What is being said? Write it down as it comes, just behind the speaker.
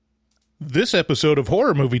This episode of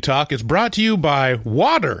Horror Movie Talk is brought to you by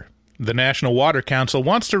water. The National Water Council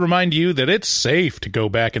wants to remind you that it's safe to go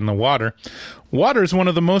back in the water. Water is one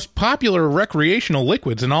of the most popular recreational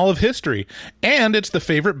liquids in all of history, and it's the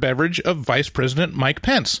favorite beverage of Vice President Mike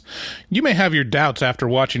Pence. You may have your doubts after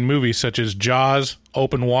watching movies such as Jaws,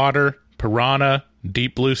 Open Water, Piranha,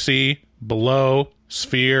 Deep Blue Sea, Below,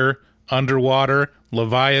 Sphere, Underwater,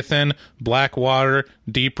 Leviathan, Blackwater,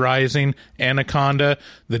 Deep Rising, Anaconda,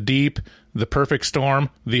 The Deep, The Perfect Storm,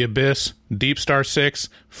 The Abyss, Deep Star 6,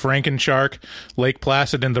 Frankenshark, Lake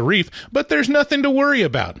Placid, and The Reef, but there's nothing to worry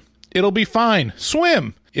about. It'll be fine.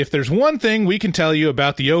 Swim! If there's one thing we can tell you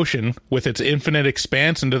about the ocean, with its infinite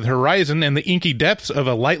expanse into the horizon and the inky depths of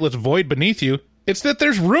a lightless void beneath you, it's that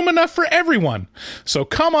there's room enough for everyone. So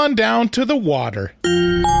come on down to the water.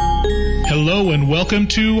 Hello and welcome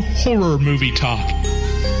to Horror Movie Talk.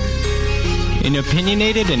 An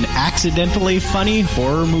opinionated and accidentally funny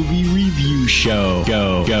horror movie review show.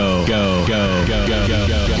 Go, go, go, go, go, go, go,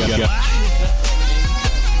 go, go.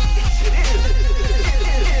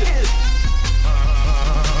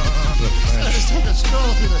 I just took a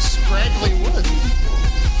stroll through the scraggly woods.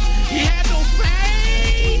 He had no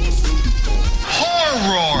face!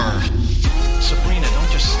 Horror! Sabrina,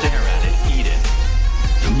 don't just stare at it, eat it.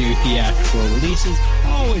 New theatrical releases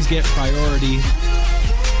always get priority.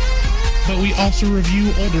 But we also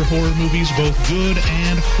review older horror movies, both good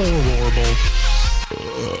and horrible.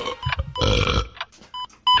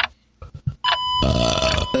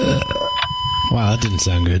 Wow, that didn't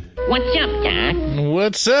sound good. What's up, Doc?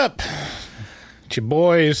 What's up? It's your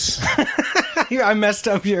boys. I messed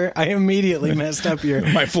up I immediately messed up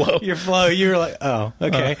My flow. your flow. You were like, oh,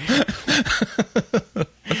 okay.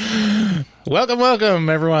 Welcome,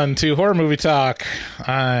 everyone, to Horror Movie Talk.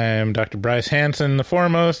 I'm Dr. Bryce Hanson, the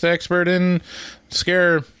foremost expert in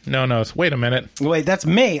scare... No, wait a minute. Wait, that's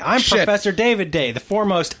me. I'm Shit. Professor David Day, the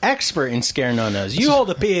foremost expert in scare no-nos. You hold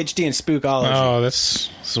a PhD in spookology. Oh, this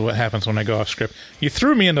is what happens when I go off script. You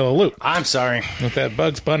threw me into the loop I'm sorry. with that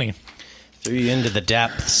Bugs Bunny. Threw you into the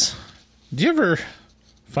depths. Do you ever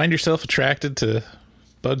find yourself attracted to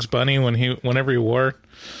Bugs Bunny whenever he wore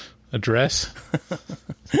a dress?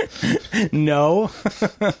 No.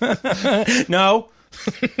 No.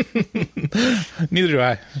 Neither do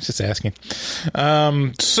I. I was just asking.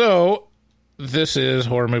 So, this is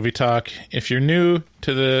Horror Movie Talk. If you're new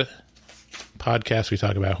to the podcast, we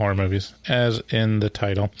talk about horror movies, as in the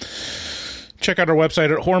title. Check out our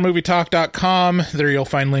website at horrormovietalk.com. There you'll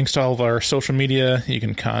find links to all of our social media. You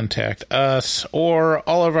can contact us or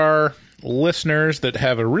all of our listeners that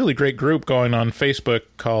have a really great group going on Facebook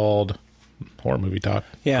called Horror Movie Talk.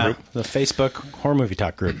 Yeah, group. the Facebook Horror Movie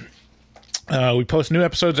Talk group. We post new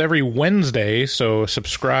episodes every Wednesday, so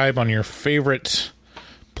subscribe on your favorite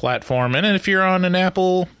platform. And if you're on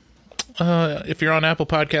Apple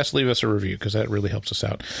Podcasts, leave us a review because that really helps us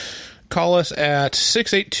out. Call us at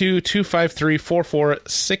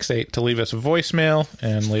 682-253-4468 to leave us a voicemail,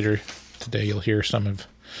 and later today you'll hear some of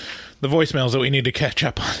the voicemails that we need to catch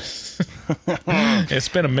up on. It's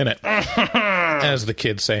been a minute, as the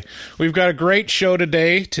kids say. We've got a great show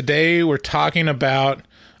today. Today we're talking about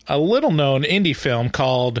a little-known indie film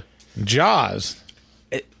called Jaws.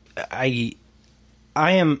 I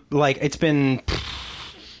am, like, it's been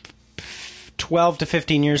 12 to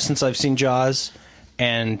 15 years since I've seen Jaws,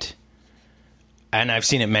 and I've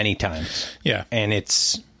seen it many times. Yeah. And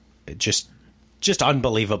it's just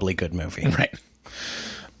unbelievably good movie. Right.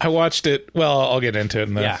 I watched it, well, I'll get into it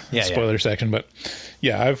in the Yeah, spoiler section, but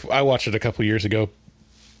yeah, I watched it a couple years ago.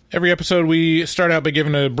 Every episode, we start out by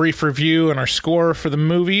giving a brief review and our score for the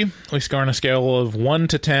movie. We score on a scale of 1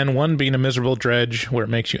 to 10, 1 being a miserable dredge, where it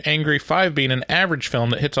makes you angry, 5 being an average film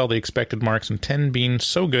that hits all the expected marks, and 10 being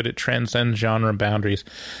so good it transcends genre boundaries.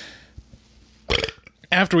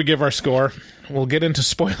 After we give our score, we'll get into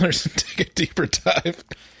spoilers and take a deeper dive.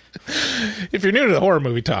 If you're new to the Horror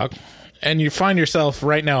Movie Talk, and you find yourself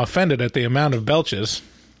right now offended at the amount of belches,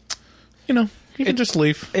 you can just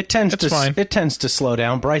leave. It's fine. It tends to slow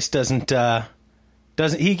down. Bryce doesn't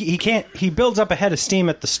he builds up a head of steam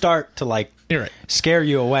at the start to, like, You're right. scare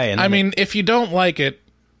you away. And I mean, if you don't like it,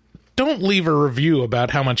 don't leave a review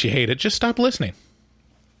about how much you hate it. Just stop listening.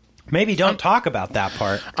 maybe don't talk about that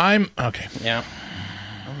part. Okay. Yeah.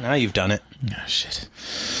 Well, now you've done it. Oh, shit.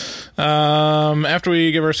 After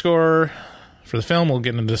we give our score for the film, we'll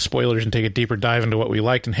get into spoilers and take a deeper dive into what we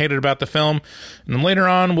liked and hated about the film. And then later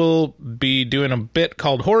on, we'll be doing a bit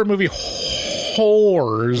called Horror Movie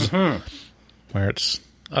Horrors, where it's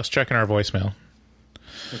us checking our voicemail.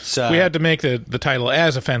 It's, we had to make the title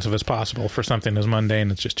as offensive as possible for something as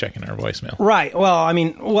mundane as just checking our voicemail. Right. Well,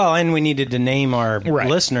 and we needed to name our Right.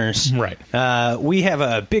 listeners. Right. We have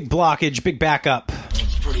a big blockage, big backup.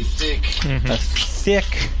 It's pretty thick. A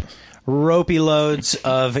thick, ropey loads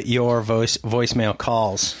of your voicemail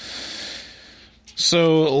calls.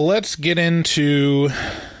 So let's get into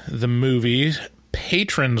the movie.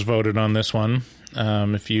 Patrons voted on this one.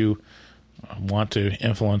 If you want to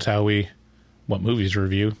influence what movies to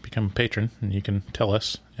review, become a patron, and you can tell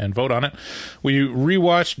us and vote on it. We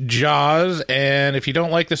rewatched Jaws, and if you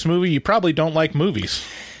don't like this movie, you probably don't like movies.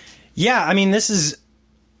 Yeah, I mean, this has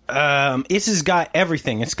got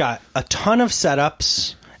everything. It's got a ton of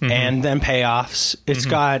setups and then payoffs. It's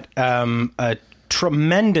got a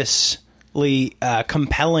tremendously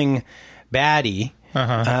compelling baddie,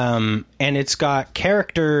 and it's got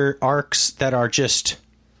character arcs that are just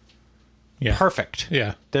perfect.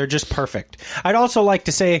 Yeah. They're just perfect. I'd also like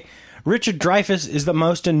to say Richard Dreyfuss is the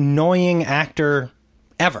most annoying actor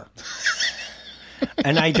ever.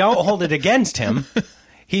 And I don't hold it against him.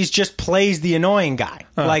 He's just plays the annoying guy.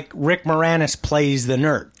 Like Rick Moranis plays the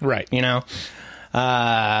nerd. Right. You know?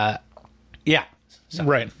 Yeah. So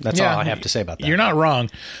Right. That's all I have to say about that. You're not wrong.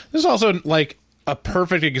 This is also like a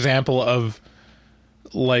perfect example of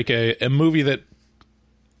like a movie that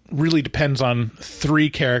really depends on three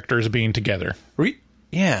characters being together.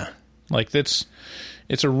 Yeah. Like it's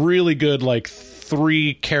a really good like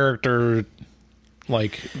three character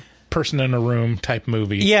like person in a room type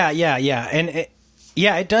movie. Yeah. And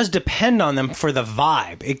it does depend on them for the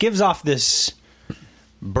vibe. It gives off this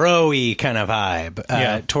bro-y kind of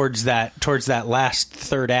vibe towards that last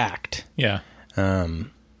third act. Yeah.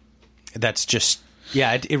 That's just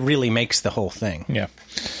it really makes the whole thing. Yeah.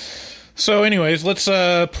 So anyways, let's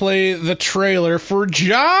play the trailer for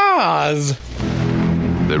Jaws.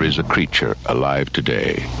 There is a creature alive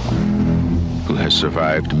today who has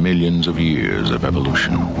survived millions of years of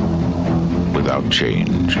evolution without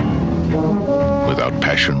change, without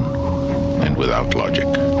passion, and without logic.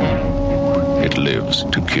 It lives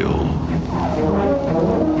to kill.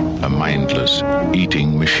 A mindless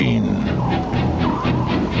eating machine.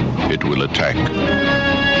 It will attack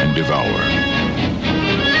and devour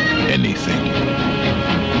anything.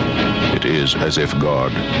 It is as if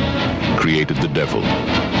God created the devil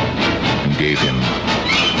and gave him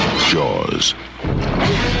jaws.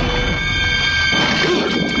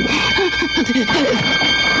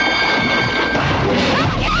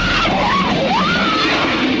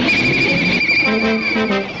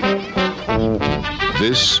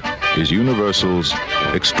 This is Universal's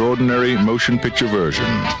extraordinary motion picture version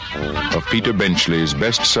of Peter Benchley's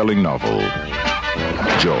best-selling novel,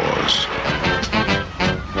 Jaws.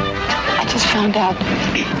 I just found out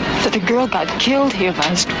that a girl got killed here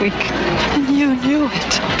last week. And you knew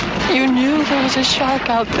it. You knew there was a shark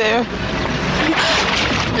out there.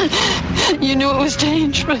 You knew it was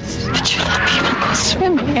dangerous, but you let people go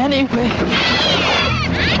swimming anyway.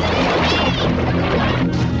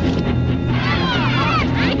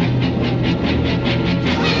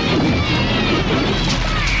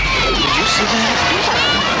 Did you see that?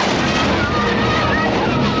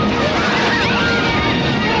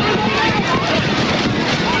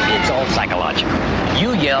 It's all psychological.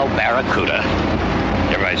 You yell barracuda.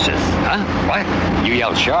 Everybody says, huh? What? You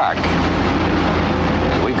yell shark.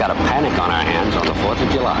 We've got a panic on our hands on the 4th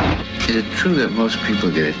of July. Is it true that most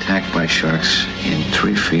people get attacked by sharks in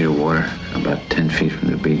 3 feet of water, about 10 feet from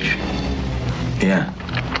the beach? Yeah.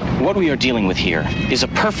 What we are dealing with here is a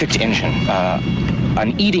perfect engine,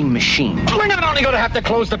 an eating machine. We're not only going to have to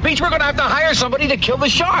close the beach, we're going to have to hire somebody to kill the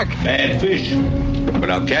shark. Bad fish. But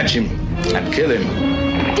I'll catch him and kill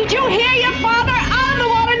him. Did you hear your father? Out of the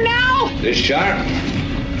water now! This shark,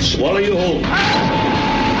 swallow you whole.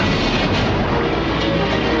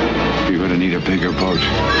 You're gonna need a bigger boat.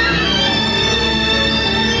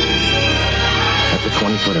 That's a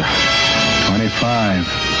 20-footer. 25.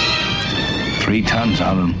 3 tons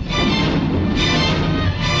of them.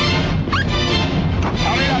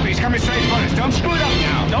 Hurry up, he's coming straight for us. Don't screw it up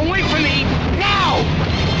now. Don't wait for me. Now!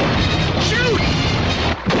 Shoot!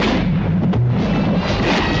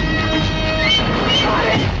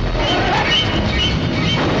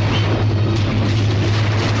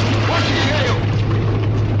 What's his tail?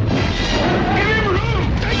 Give him room!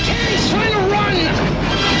 I can't, he's trying to run!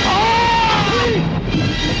 Oh!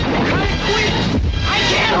 Quick! I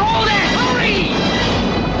can't hold it! Hurry!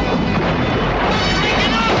 Break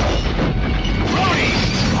it up! Brody!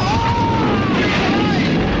 Oh!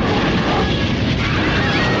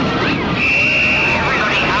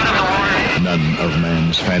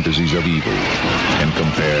 man's fantasies of evil can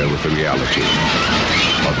compare with the reality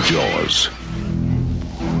of Jaws.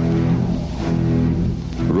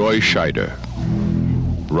 Roy Scheider,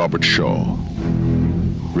 Robert Shaw,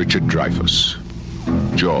 Richard Dreyfuss.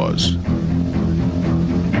 Jaws.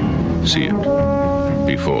 See it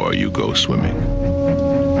before you go swimming.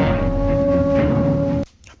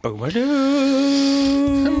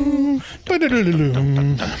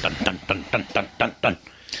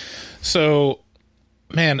 So,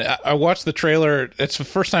 man, I watched the trailer. It's the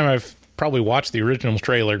first time I've probably watched the original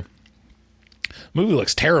trailer. Movie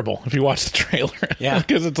looks terrible if you watch the trailer. Yeah.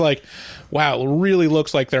 Because it's like, wow, it really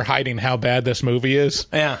looks like they're hiding how bad this movie is.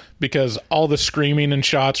 Yeah. Because all the screaming and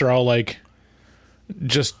shots are all like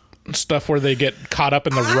just stuff where they get caught up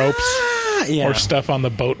in the ropes yeah. or stuff on the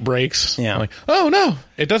boat breaks. Yeah. Like, oh no.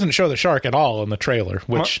 It doesn't show the shark at all in the trailer,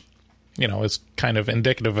 which, you know, is kind of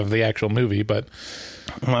indicative of the actual movie, but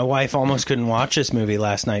my wife almost couldn't watch this movie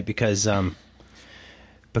last night because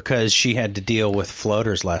she had to deal with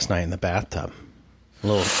floaters last night in the bathtub.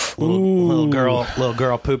 Little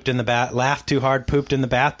girl pooped in the bath, laughed too hard, pooped in the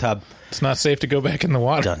bathtub. It's not safe to go back in the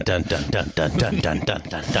water. Dun dun dun dun dun dun dun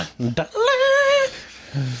dun dun dun.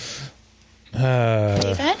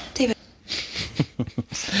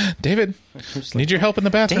 David, need your help in the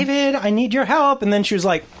bathroom. David, I need your help. And then she was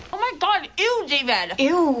like, Oh my God, ew, David.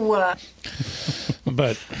 Ew.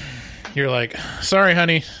 But you're like, sorry,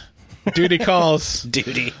 honey. Duty calls.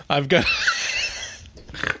 Duty. I've got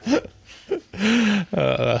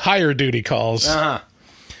higher duty calls. Uh-huh.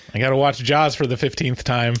 I got to watch Jaws for the 15th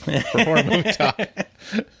time for horror movie talk.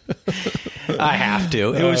 I have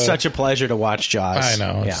to. It was such a pleasure to watch Jaws. I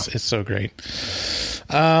know. It's so great.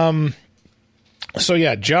 So,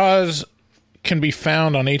 yeah, Jaws can be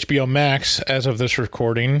found on HBO Max as of this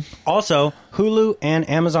recording. Also, Hulu and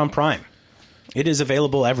Amazon Prime. It is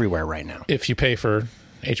available everywhere right now. If you pay for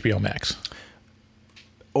HBO Max.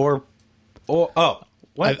 What?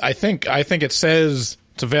 I think it says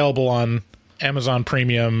it's available on Amazon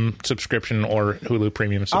Premium subscription or Hulu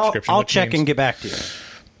Premium subscription. I'll check and get back to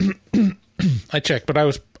you. I checked, but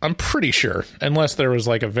I'm pretty sure, unless there was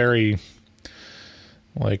like a very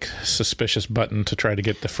suspicious button to try to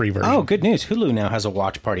get the free version. Oh, good news. Hulu now has a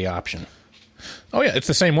watch party option. Oh yeah, it's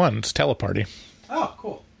the same one. It's Teleparty. Oh,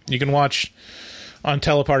 cool. You can watch on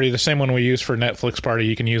Teleparty the same one we use for Netflix Party.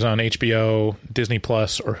 You can use on HBO, Disney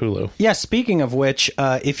Plus, or Hulu. Yeah, speaking of which,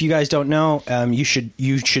 if you guys don't know, you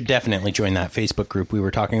should definitely join that Facebook group we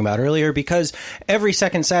were talking about earlier, because every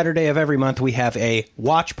second Saturday of every month we have a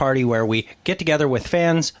watch party where we get together with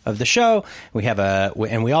fans of the show.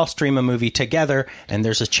 And we all stream a movie together, and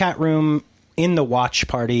there's a chat room in the watch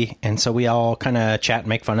party, and so we all kind of chat and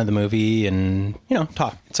make fun of the movie and,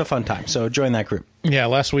 talk. It's a fun time, so join that group. Yeah,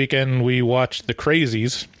 last weekend we watched The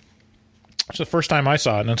Crazies. It's the first time I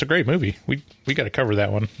saw it, and it's a great movie. We got to cover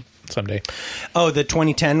that one someday. Oh, the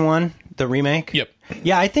 2010 one? The remake? Yep.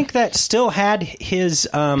 Yeah, I think that still had his...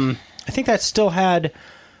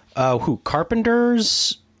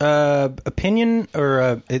 Carpenter's opinion?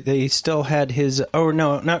 Or they still had his... Oh,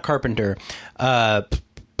 no, not Carpenter.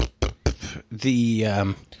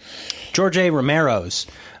 George A. Romero's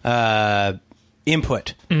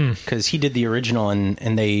input, because he did the original,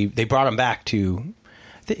 and they brought him back to...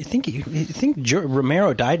 I think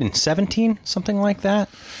Romero died in 17, something like that.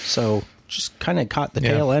 So just kind of caught the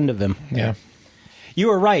tail end of him. Yeah. You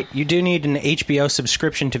were right. You do need an HBO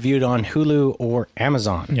subscription to view it on Hulu or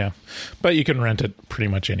Amazon. Yeah. But you can rent it pretty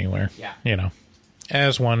much anywhere. Yeah.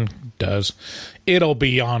 As one does. It'll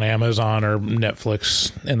be on Amazon or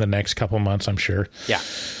Netflix in the next couple months, I'm sure. Yeah.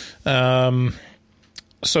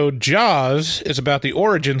 So Jaws is about the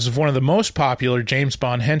origins of one of the most popular James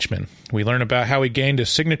Bond henchmen. We learn about how he gained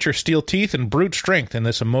his signature steel teeth and brute strength in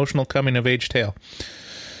this emotional coming-of-age tale.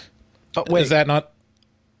 Oh, wait. Is that not...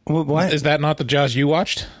 What? Is that not the Jaws you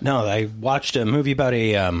watched? No, I watched a movie about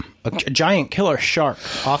a giant killer shark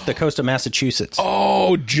off the coast of Massachusetts.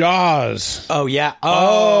 Oh, Jaws. Oh, yeah.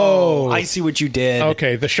 Oh, I see what you did.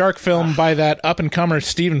 Okay, the shark film by that up-and-comer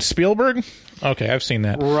Steven Spielberg? Okay, I've seen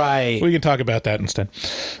that. Right. We can talk about that instead.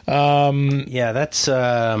 Yeah, that's...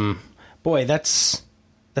 boy, that's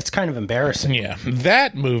kind of embarrassing. Yeah.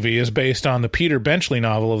 That movie is based on the Peter Benchley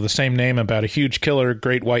novel of the same name about a huge killer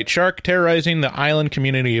great white shark terrorizing the island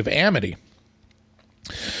community of Amity.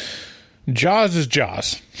 Jaws is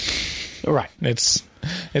Jaws. Right. It's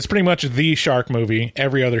pretty much the shark movie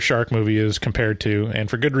every other shark movie is compared to, and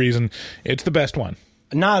for good reason. It's the best one.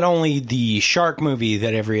 Not only the shark movie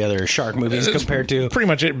that every other shark movie is compared to. Pretty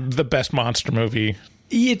much the best monster movie.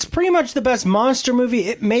 It's pretty much the best monster movie.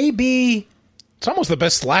 It may be It's almost the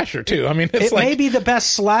best slasher too. I mean, It may be the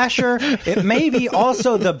best slasher. It may be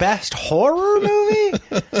also the best horror movie.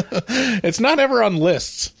 It's not ever on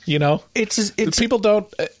lists, you know. It's people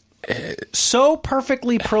don't. So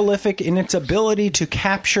perfectly prolific in its ability to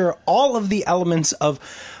capture all of the elements of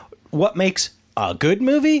what makes a good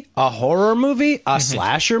movie, a horror movie, a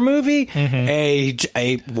slasher movie,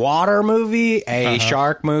 a water movie, a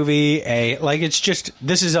shark movie,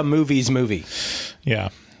 this is a movie's movie. Yeah.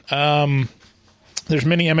 There's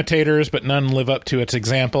many imitators, but none live up to its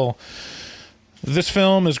example. This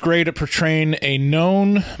film is great at portraying a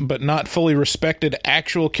known but not fully respected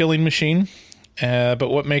actual killing machine. But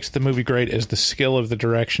what makes the movie great is the skill of the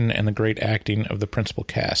direction and the great acting of the principal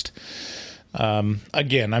cast.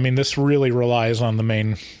 Again, I mean, this really relies on the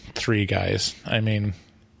main three guys. I mean,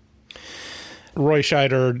 Roy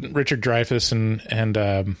Scheider, Richard Dreyfuss,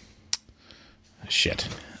 and shit.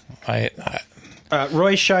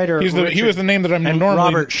 Roy Scheider. He was the name that I'm and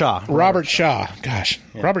normally... Robert Shaw. Robert Shaw. Gosh.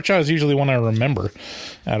 Yeah. Robert Shaw is usually one I remember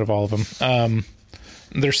out of all of them.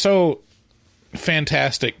 They're so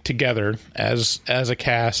fantastic together as a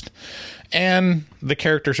cast, and the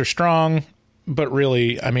characters are strong, but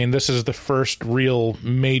really, I mean, this is the first real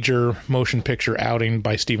major motion picture outing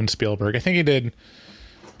by Steven Spielberg. I think he did...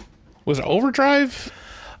 Was it Overdrive...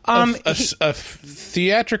 a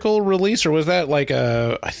theatrical release, or was that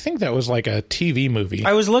I think that was like a TV movie.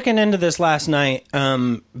 I was looking into this last night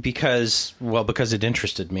because it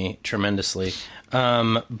interested me tremendously.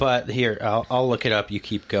 But here, I'll look it up. You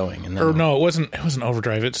keep going. And then no, it wasn't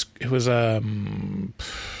Overdrive. It was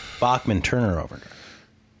Bachman Turner Overdrive.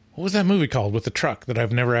 What was that movie called with the truck that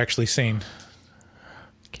I've never actually seen?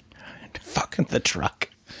 Fucking the truck.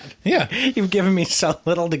 Yeah. You've given me so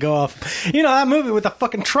little to go off. You know, that movie with the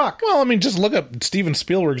fucking truck. Well, I mean, just look up Steven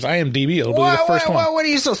Spielberg's IMDb. It'll be the first one. What are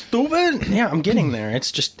you, so stupid? Yeah, I'm getting there.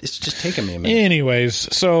 It's just taking me a minute.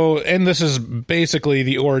 Anyways, and this is basically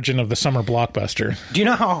the origin of the summer blockbuster. Do you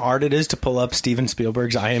know how hard it is to pull up Steven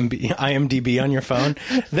Spielberg's IMDb on your phone?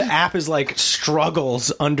 The app is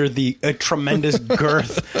struggles under the tremendous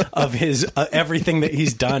girth of his everything that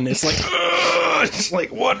he's done. It's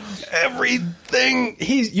what everything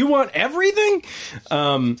you want everything.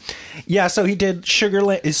 So he did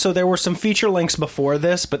Sugarland. So there were some feature lengths before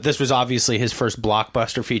this, but this was obviously his first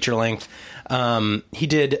blockbuster feature length. He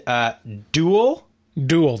did Duel.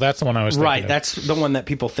 That's the one I was thinking right. of. That's the one that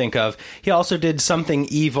people think of. He also did Something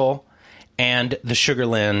Evil and the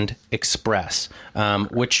Sugarland Express,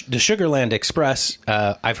 which the Sugarland Express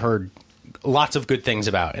I've heard lots of good things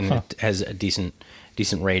about, and it has a decent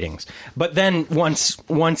ratings. But then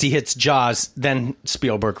once he hits Jaws, then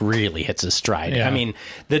Spielberg really hits his stride. Yeah. I mean,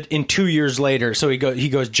 in 2 years later, so he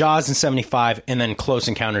goes Jaws in 75, and then Close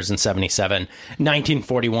Encounters in 77,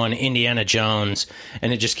 1941, Indiana Jones,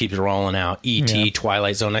 and it just keeps rolling out. E.T.,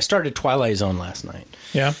 Twilight Zone. I started Twilight Zone last night.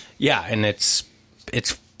 Yeah? Yeah, and it's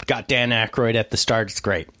got Dan Aykroyd at the start. It's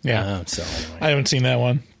great. Yeah. Anyway. I haven't seen that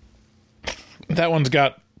one. That one's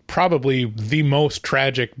got probably the most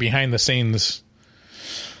tragic behind-the-scenes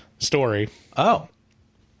story. Oh.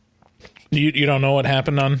 You don't know what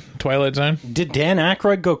happened on Twilight Zone? Did Dan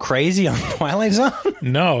Aykroyd go crazy on Twilight Zone?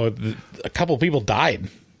 No, a couple people died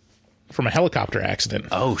from a helicopter accident.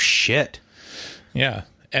 Oh, shit. Yeah,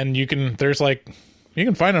 and you can find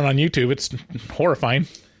it on YouTube. It's horrifying.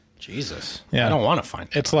 Jesus. Yeah. I don't want to find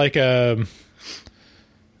it. It's like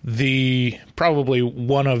probably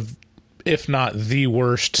one of, if not the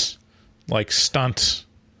worst, stunt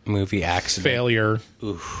movie accident failure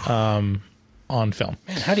on film.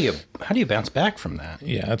 Man, how do you bounce back from that?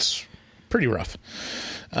 Yeah, it's pretty rough.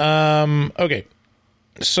 Okay,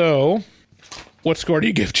 so what score do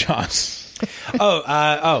you give Jaws?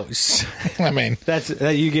 I mean, that's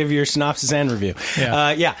you give your synopsis and review.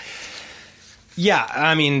 Yeah.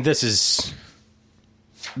 I mean, this is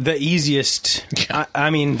the easiest.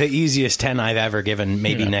 The easiest 10 I've ever given,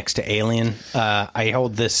 maybe next to Alien. I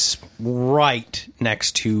hold this right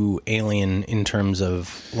next to Alien in terms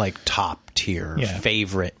of top tier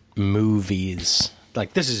favorite movies.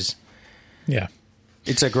 This is,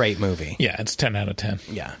 it's a great movie. Yeah, it's 10 out of 10.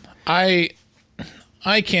 Yeah, I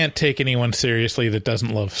can't take anyone seriously that doesn't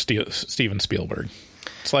love Steven Spielberg.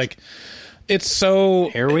 It's so.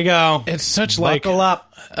 Here we go. It's such Buckle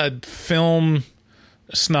up. A film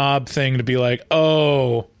snob thing to be like,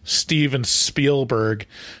 oh, Steven Spielberg,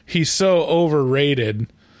 he's so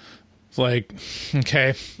overrated. It's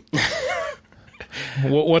okay.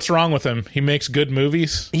 What's wrong with him? He makes good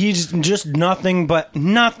movies. He's just nothing but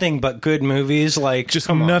good movies.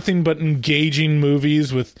 Nothing but engaging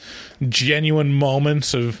movies with genuine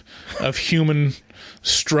moments of human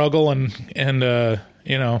struggle and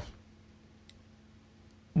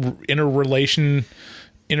interrelational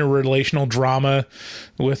drama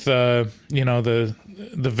with you know, the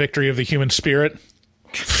victory of the human spirit.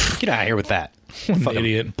 Get out of here with that. Fucking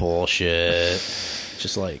idiot. Bullshit.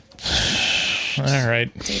 Just like, all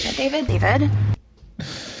right. David.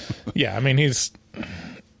 Yeah, I mean,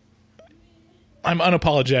 I'm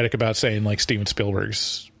unapologetic about saying, like, Steven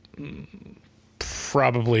Spielberg's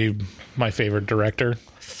probably my favorite director.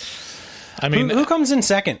 I mean, who comes in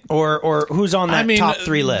second, or who's on that top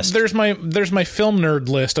 3 list? There's my film nerd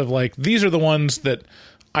list of, like, these are the ones that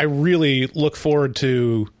I really look forward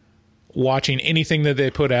to watching anything that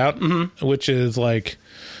they put out, which is like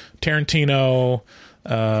Tarantino,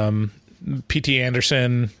 P.T.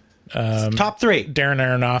 Anderson, top 3, Darren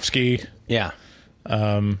Aronofsky. Yeah.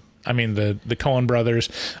 I mean the Coen brothers.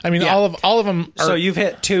 I mean all of them. So you've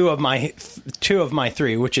hit two of my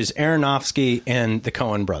 3, which is Aronofsky and the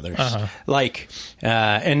Coen brothers. Like,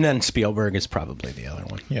 and then Spielberg is probably the other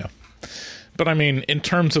one. Yeah, but I mean, in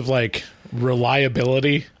terms of like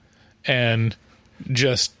reliability and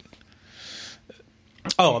just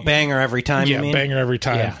a banger every time. Yeah, you mean? Banger every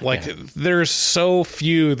time. Yeah, like there's so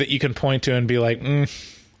few that you can point to and be like,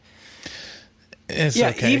 it's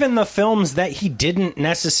okay. Even the films that he didn't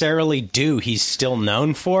necessarily do, he's still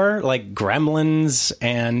known for, like Gremlins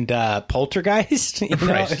and Poltergeist. You know?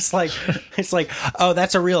 Right. It's like, oh,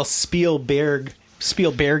 that's a real Spielbergian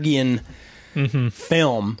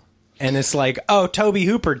film, and it's like, oh, Tobe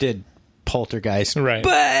Hooper did Poltergeist, right?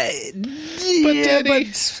 But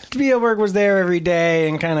Spielberg was there every day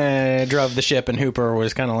and kind of drove the ship, and Hooper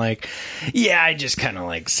was kind of like, yeah, I just kind of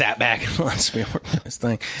like sat back and let Spielberg do his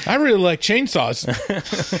thing. I really like chainsaws.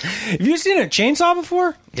 Have you seen a chainsaw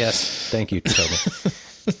before? Yes, thank you, Toby.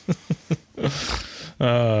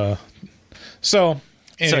 So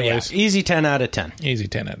anyways, easy 10 out of 10. Easy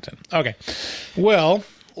 10 out of 10. Okay, well,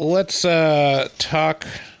 let's talk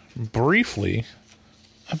briefly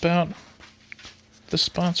about the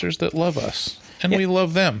sponsors that love us, and we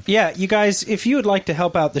love them. Yeah, you guys, if you would like to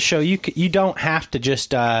help out the show, you don't have to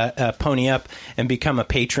just pony up and become a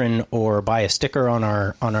patron or buy a sticker on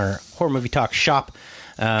our Horror Movie Talk shop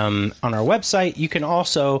on our website. You can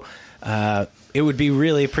also, it would be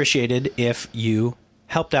really appreciated if you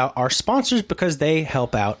helped out our sponsors, because they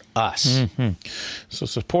help out us. So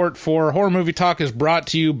support for Horror Movie Talk is brought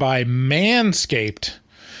to you by Manscaped,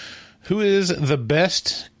 who is the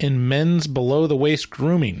best in men's below-the-waist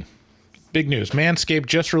grooming. Big news. Manscaped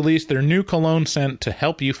just released their new cologne scent to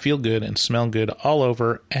help you feel good and smell good all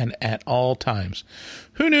over and at all times.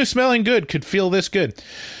 Who knew smelling good could feel this good?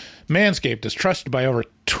 Manscaped is trusted by over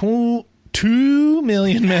 2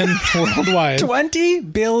 million men worldwide. 20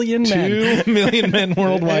 billion men. 2 million men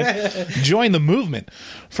worldwide. Join the movement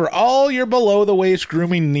for all your below-the-waist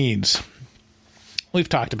grooming needs. We've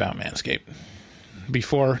talked about Manscaped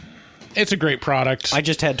before. It's a great product. I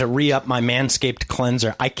just had to re-up my Manscaped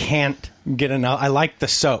cleanser. I can't get enough. I like the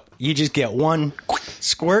soap. You just get one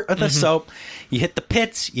squirt of the soap. You hit the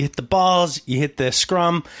pits, you hit the balls, you hit the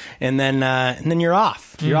scrum, and then you're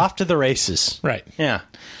off. You're off to the races. Right. Yeah.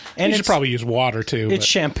 And you should probably use water too. It's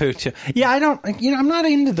shampoo too. Yeah, I don't. I'm not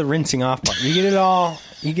into the rinsing off part. You get it all.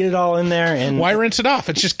 You get it all in there, and why rinse it off?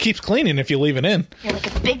 It just keeps cleaning if you leave it in. You're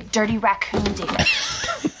like a big dirty raccoon, David.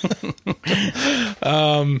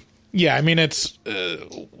 Yeah, I mean, it's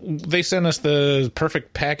they sent us the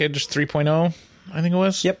Perfect Package 3.0, I think it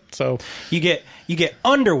was. Yep. So you get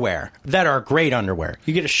underwear that are great underwear.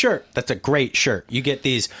 You get a shirt that's a great shirt. You get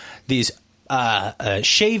these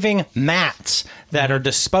shaving mats that are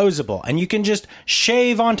disposable, and you can just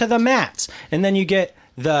shave onto the mats. And then you get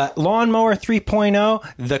the Lawnmower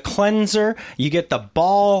 3.0, the cleanser. You get the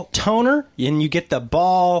ball toner, and you get the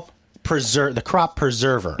the crop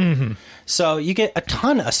preserver. So you get a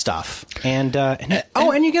ton of stuff, and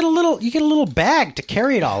you get a little bag to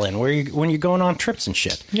carry it all in when you're going on trips and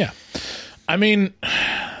shit. Yeah, I mean,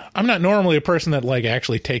 I'm not normally a person that like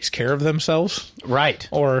actually takes care of themselves, right?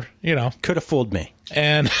 Or could have fooled me.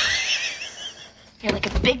 And you're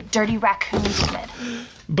like a big dirty raccoon, David.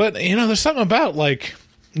 But there's something about like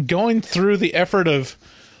going through the effort of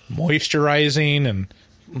moisturizing and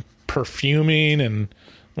perfuming and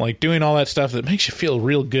like doing all that stuff that makes you feel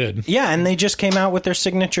real good. Yeah, and they just came out with their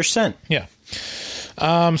signature scent. Yeah.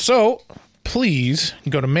 So please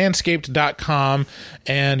go to manscaped.com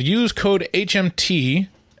and use code HMT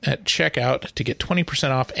at checkout to get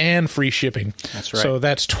 20% off and free shipping. That's right. So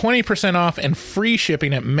that's 20% off and free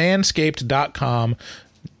shipping at manscaped.com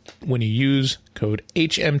when you use code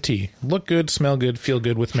HMT. Look good, smell good, feel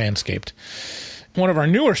good with Manscaped. One of our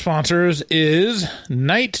newer sponsors is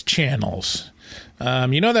Night Channels.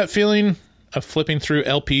 You know that feeling of flipping through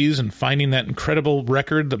LPs and finding that incredible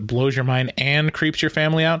record that blows your mind and creeps your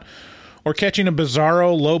family out? Or catching a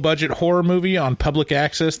bizarro, low-budget horror movie on public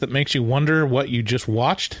access that makes you wonder what you just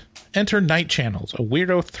watched? Enter Night Channels, a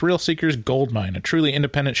weirdo thrill seeker's goldmine, a truly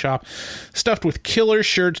independent shop stuffed with killer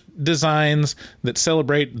shirt designs that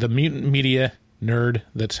celebrate the mutant media nerd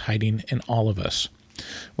that's hiding in all of us.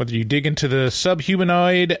 Whether you dig into the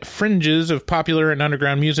subhumanoid fringes of popular and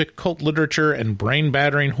underground music, cult literature, and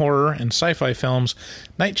brain-battering horror and sci-fi films,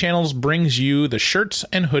 Night Channels brings you the shirts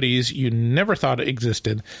and hoodies you never thought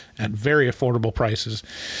existed at very affordable prices.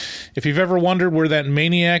 If you've ever wondered where that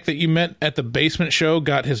maniac that you met at the basement show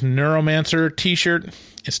got his Neuromancer t-shirt,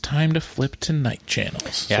 it's time to flip to Night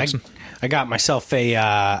Channels. Yeah, I got myself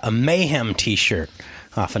a Mayhem t-shirt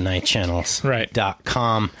off of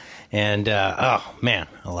nightchannels.com. And, oh, man,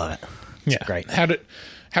 I love it. It's great. How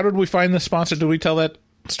did we find this sponsor? Did we tell that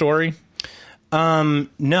story?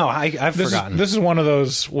 No, I've forgotten. This is one of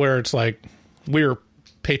those where it's like we're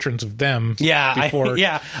patrons of them before we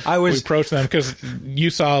approached them, because you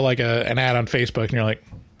saw like an ad on Facebook and you're like,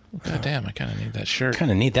 God damn, I kind of need that shirt. Kind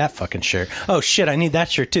of need that fucking shirt. Oh, shit, I need that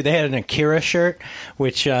shirt, too. They had an Akira shirt,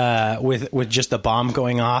 which with just the bomb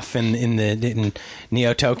going off in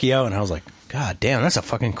Neo Tokyo, and I was like, God damn, that's a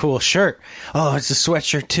fucking cool shirt. Oh, it's a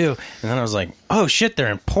sweatshirt, too. And then I was like, oh, shit,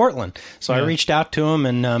 they're in Portland. So I reached out to them,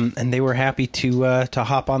 and they were happy to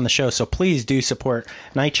hop on the show. So please do support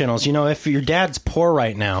Night Channels. You know, if your dad's poor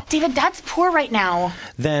right now... David, Dad's poor right now.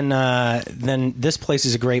 Then this place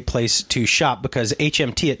is a great place to shop, because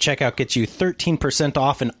HMT at checkout gets you 13%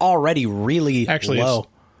 off and already really low.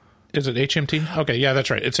 Is it HMT? Okay, yeah, that's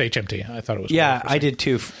right. It's HMT. I thought it was. Yeah, I did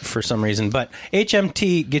too for some reason. But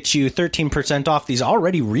HMT gets you 13% off these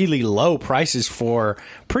already really low prices for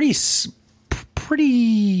pretty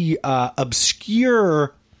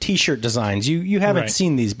obscure T-shirt designs. You haven't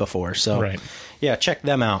seen these before, so yeah, check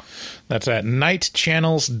them out. That's at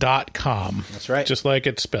nightchannels.com. That's right. Just like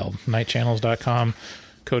it's spelled, nightchannels.com.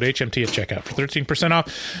 Code HMT at checkout for 13% off.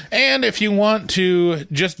 And if you want to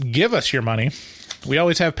just give us your money, we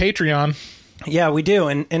always have Patreon. Yeah, we do.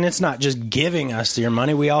 And it's not just giving us your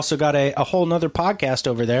money. We also got a whole nother podcast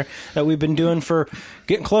over there that we've been doing for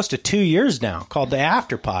getting close to 2 years now, called The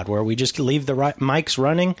Afterpod, where we just leave the mics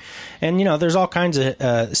running. And, you know, there's all kinds of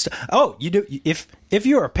stuff. Oh, you do. If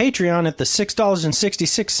you're a Patreon at the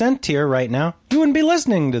 $6.66 tier right now, you wouldn't be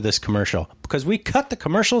listening to this commercial, because we cut the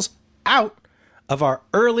commercials out of our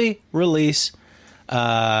early release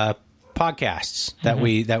podcasts that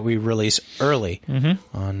we release early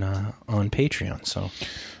on Patreon. So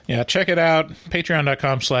yeah, check it out.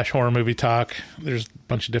 Patreon.com/horror movie talk. There's a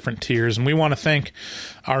bunch of different tiers, and we want to thank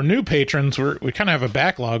our new patrons. We kind of have a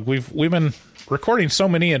backlog. We've been recording so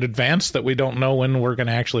many in advance that we don't know when we're going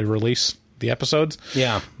to actually release the episodes.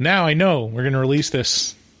 Yeah. Now I know we're going to release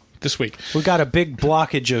this week. We got a big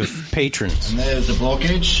blockage of patrons. And there's the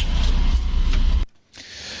blockage.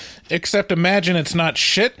 Except imagine it's not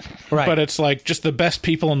shit, but it's like just the best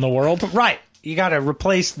people in the world. Right. You got to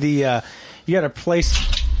replace the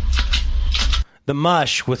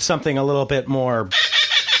mush with something a little bit more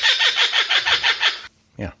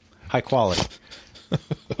high quality.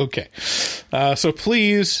 Okay. So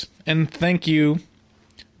please and thank you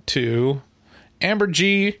to Amber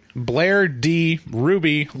G, Blair D,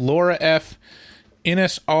 Ruby, Laura F,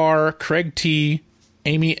 Ines R, Craig T,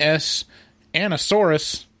 Amy S,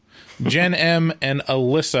 Anasaurus, Jen M, and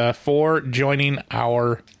Alyssa for joining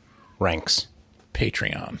our ranks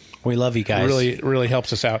Patreon. We love you guys. Really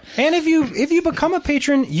helps us out. And if you become a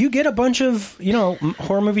patron, you get a bunch of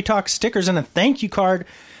Horror Movie Talk stickers and a thank you card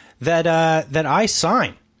that I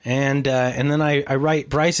sign. And then I write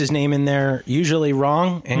Bryce's name in there, usually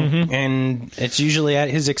wrong, and it's usually at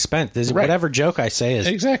his expense. Whatever joke I say is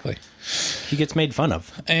exactly, he gets made fun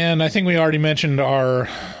of. And I think we already mentioned our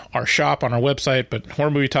shop on our website, but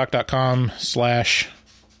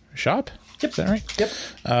horrormovietalk.com/shop. Yep. Is that right? Yep.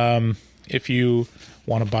 If you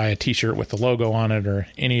want to buy a t-shirt with the logo on it or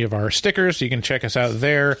any of our stickers, you can check us out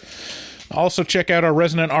there. Also, check out our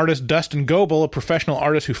resident artist, Dustin Goebel, a professional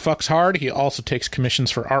artist who fucks hard. He also takes commissions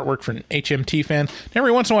for artwork for an HMT fan. And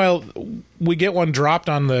every once in a while, we get one dropped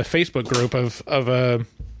on the Facebook group of a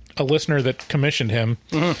listener that commissioned him.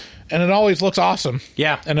 Mm-hmm. And it always looks awesome.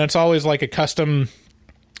 Yeah. And it's always like a custom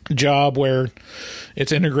job where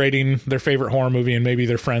it's integrating their favorite horror movie and maybe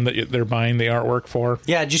their friend that they're buying the artwork for.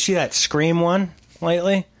 Yeah, did you see that Scream one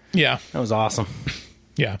lately? Yeah. That was awesome.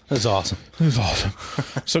 Yeah. That's awesome. It was awesome.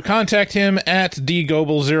 So contact him at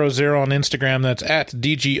dgoebel00 on Instagram. That's at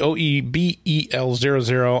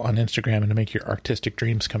DGOEBEL00 on Instagram. And to make your artistic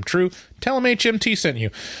dreams come true, tell him HMT sent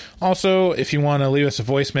you. Also, if you want to leave us a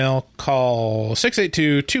voicemail, call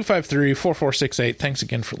 682-253-4468. Thanks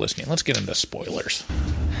again for listening. Let's get into spoilers.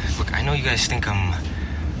 Look, I know you guys think I'm,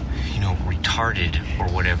 retarded or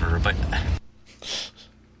whatever, but...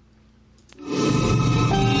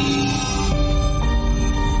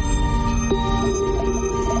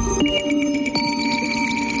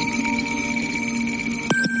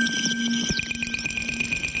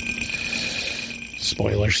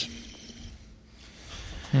 Spoilers.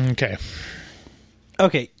 Okay.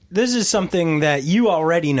 Okay, this is something that you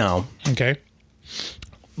already know. Okay.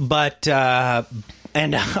 But,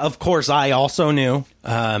 and of course I also knew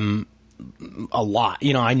a lot.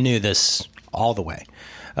 I knew this all the way.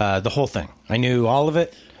 The whole thing. I knew all of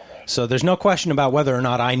it. So there's no question about whether or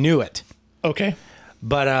not I knew it. Okay.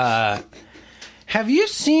 But, have you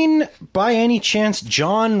seen, by any chance,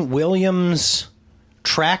 John Williams'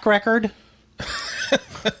 track record?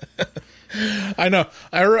 I know.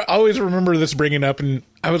 I always remember this bringing up, and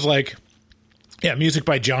I was like, yeah, music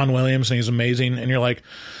by John Williams, and he's amazing. And you're like,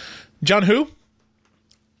 John who?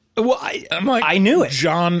 Well, I'm like, I knew it.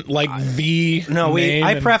 John, like the No, name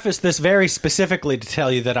I prefaced this very specifically to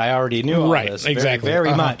tell you that I already knew all right, this. exactly.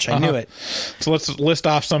 Very much. I knew it. So let's list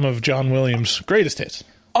off some of John Williams' greatest hits.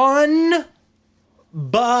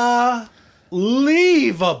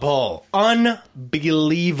 Unbelievable.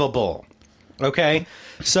 Unbelievable. Okay?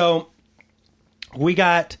 So, we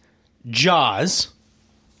got Jaws.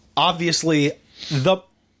 Obviously,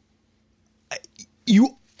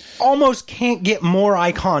 you almost can't get more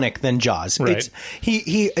iconic than Jaws. Right.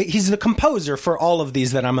 He's the composer for all of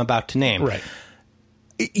these that I'm about to name. Right.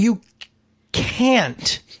 You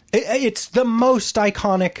can't. It's the most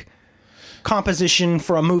iconic composition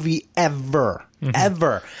for a movie ever. Mm-hmm.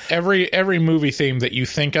 Ever. Every movie theme that you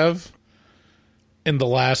think of in the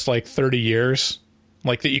last 30 years,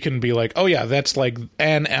 that you can be like, oh yeah, that's an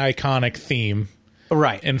iconic theme,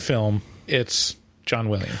 right, in film. It's John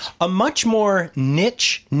Williams. A much more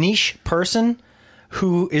niche person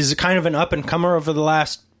who is kind of an up and comer over the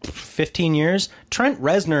last 15 years. Trent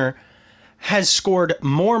Reznor has scored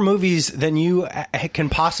more movies than you can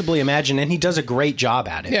possibly imagine, and he does a great job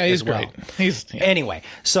at it. Yeah, he's as well. great. Anyway,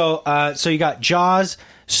 so you got Jaws,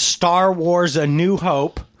 Star Wars: A New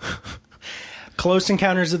Hope, Close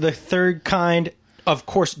Encounters of the Third Kind, of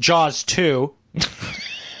course, Jaws 2,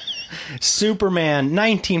 Superman,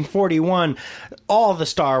 1941, all of the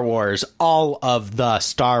Star Wars,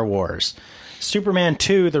 Superman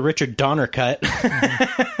 2, the Richard Donner cut,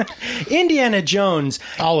 Indiana Jones,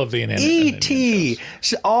 all of the E.T.,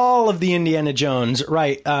 all of the Indiana Jones,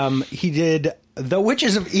 right. He did The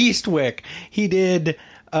Witches of Eastwick, he did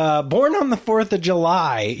Born on the 4th of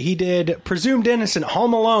July, he did Presumed Innocent,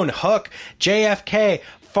 Home Alone, Hook, JFK,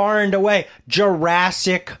 Far and Away,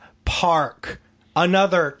 Jurassic Park,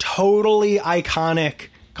 another totally iconic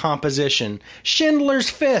composition, Schindler's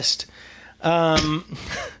Fist. I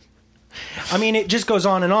mean, it just goes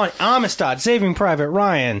on and on. Amistad, Saving Private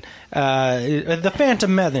Ryan, The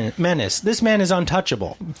Phantom Menace. This man is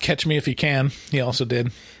untouchable. Catch Me If You Can. He also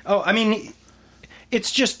did. Oh, I mean, it's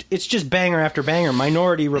just banger after banger.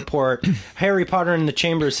 Minority Report, Harry Potter and the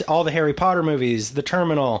Chambers, all the Harry Potter movies, The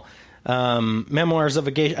Terminal, Memoirs of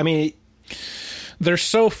a Geisha. I mean, there's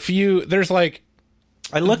so few. There's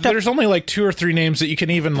there's only 2 or 3 names that you can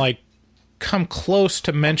even come close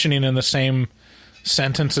to mentioning in the same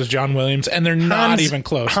sentence as John Williams, and they're not even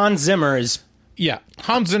close. Hans Zimmer is... Yeah,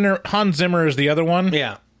 Hans Zimmer is the other one.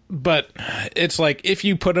 Yeah. But it's if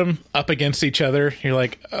you put them up against each other, you're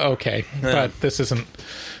like, okay, but this isn't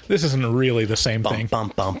really the same thing.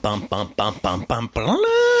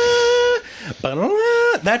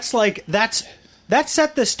 That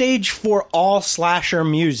set the stage for all slasher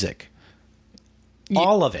music.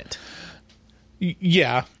 All of it.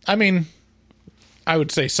 Yeah. I mean, I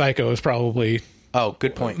would say Psycho is probably... Oh,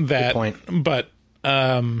 good point. That, good point. But...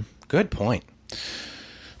 good point.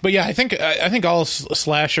 But yeah, I think all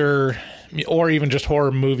slasher or even just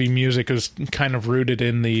horror movie music is kind of rooted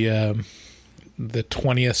in the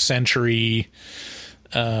 20th century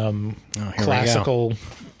classical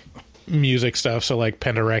music stuff. So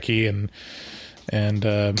Penderecki and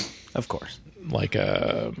of course,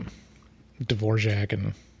 Dvorak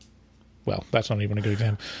and that's not even a good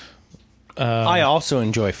example. I also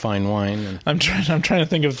enjoy fine wine. I'm trying to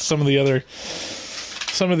think of some of the other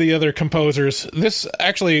composers. This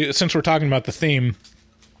actually, since we're talking about the theme,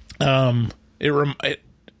 John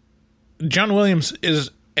Williams is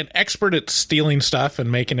an expert at stealing stuff and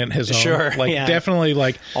making it his own. Sure, Like, yeah. definitely,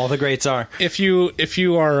 like... All the greats are. If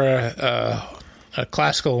you are a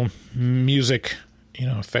classical music,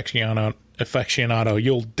 aficionado,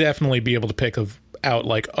 you'll definitely be able to pick out,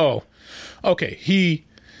 like, oh, okay, he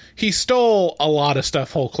stole a lot of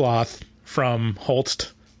stuff whole cloth from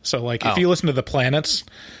Holst. So, like, if you listen to The Planets,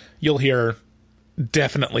 you'll hear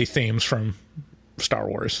definitely themes from Star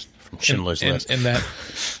Wars. From Schindler's List. In that.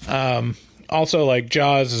 Also, like,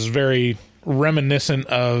 Jaws is very reminiscent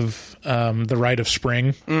of The Rite of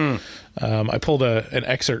Spring. I pulled an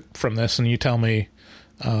excerpt from this, and you tell me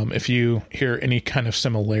if you hear any kind of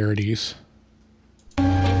similarities.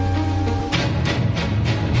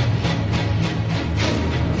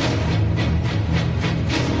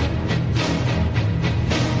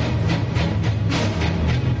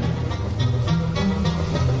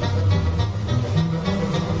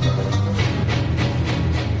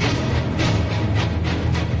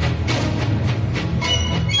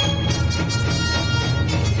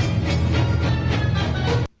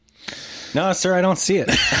 No, sir, I don't see it.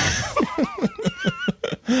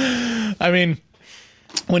 I mean,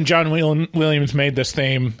 when John Williams made this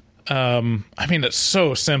theme, it's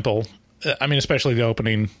so simple. I mean, especially the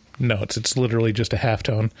opening notes. It's literally just a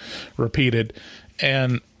halftone repeated.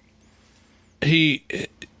 And he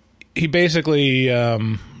basically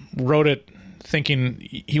wrote it thinking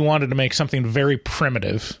he wanted to make something very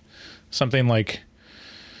primitive. Something like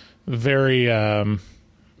very,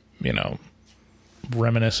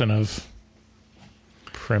 reminiscent of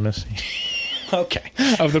primacy. Okay.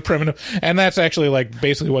 Of the primitive. And that's actually like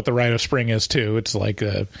basically what the Rite of Spring is too. It's like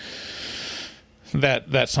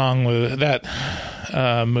that song with that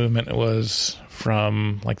movement was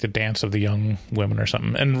from like the Dance of the Young Women or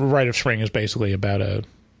something. And Rite of Spring is basically about a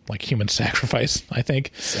like human sacrifice, I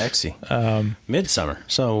think. Sexy. Midsummer.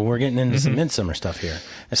 So we're getting into some Midsummer stuff here.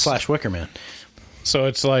 / Wicker Man. So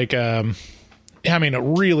it's like it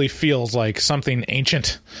really feels like something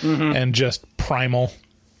ancient and just primal.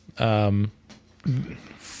 And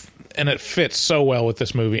it fits so well with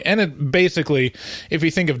this movie. And it basically, if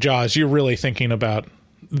you think of Jaws, you're really thinking about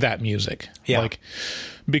that music. Yeah. Like,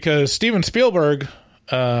 because Steven Spielberg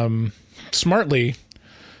smartly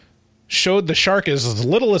showed the shark as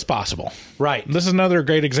little as possible. Right. This is another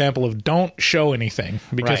great example of don't show anything,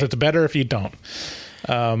 because it's better if you don't.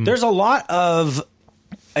 There's a lot of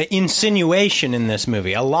insinuation in this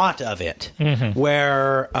movie, a lot of it,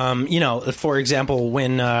 where for example,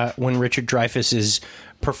 when Richard Dreyfuss is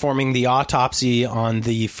performing the autopsy on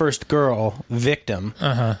the first girl victim,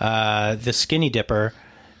 the skinny dipper,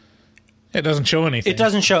 it doesn't show anything. It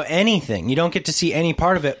doesn't show anything. You don't get to see any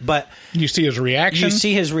part of it, but you see his reaction. You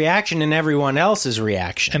see his reaction and everyone else's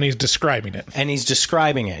reaction, and he's describing it.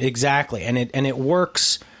 Exactly, and it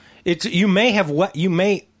works. It's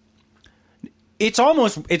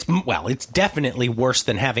definitely worse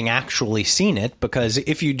than having actually seen it, because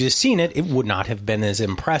if you'd just seen it, it would not have been as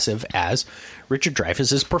impressive as Richard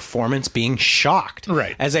Dreyfuss's performance being shocked.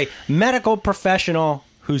 Right. As a medical professional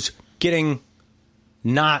who's getting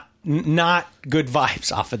not good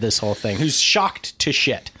vibes off of this whole thing, who's shocked to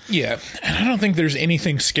shit. Yeah. And I don't think there's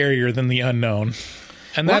anything scarier than the unknown.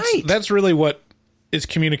 And that's really what is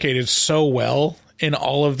communicated so well in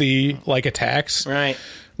all of the like attacks. Right.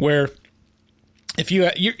 Where if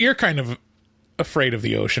you're kind of afraid of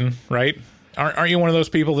the ocean, right? Aren't you one of those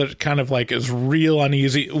people that kind of like is real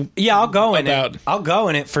uneasy? Yeah, I'll go in it. I'll go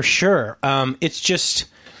in it for sure. It's just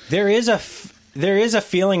there is a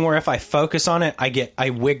feeling where if I focus on it, I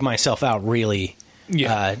wig myself out really.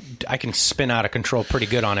 Yeah, I can spin out of control pretty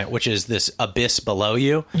good on it, which is this abyss below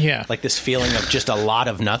you. Yeah, like this feeling of just a lot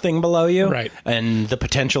of nothing below you, right? And the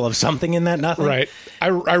potential of something in that nothing, right? I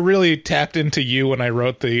really tapped into you when I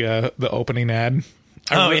wrote the opening ad.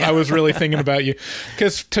 I was really thinking about you,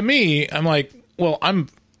 because to me, I'm like, well,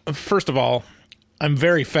 first of all, I'm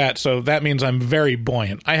very fat, so that means I'm very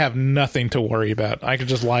buoyant. I have nothing to worry about. I could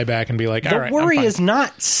just lie back and be like, all right. The worry is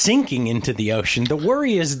not sinking into the ocean. The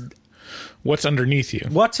worry is what's underneath you.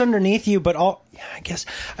 But I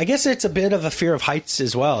guess it's a bit of a fear of heights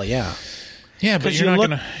as well. Yeah. Yeah, but you're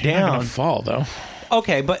not gonna fall though.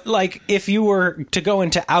 Okay, but like if you were to go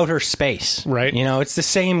into outer space, right? It's the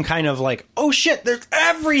same kind of like, oh shit, there's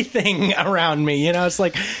everything around me. It's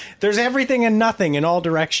like there's everything and nothing in all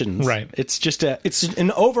directions. Right. It's just it's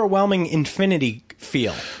an overwhelming infinity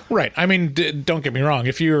feel. Right. I mean, don't get me wrong.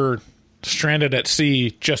 If you're stranded at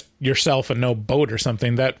sea, just yourself and no boat or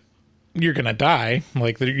something, that you're gonna die.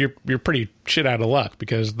 Like you're pretty shit out of luck,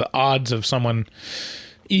 because the odds of someone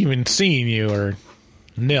even seeing you are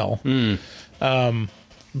nil.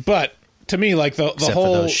 But to me, like the Except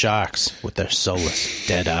whole for those sharks with their soulless,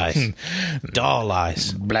 dead eyes, doll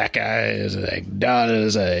eyes, black eyes like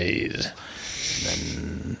doll's eyes.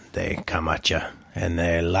 Then they come at you, and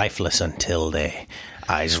they're lifeless until their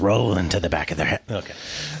eyes roll into the back of their head. Okay,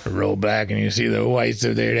 roll back and you see the whites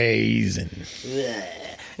of their eyes. And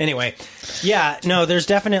anyway, yeah, no, there's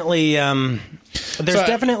definitely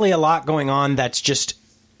definitely a lot going on that's just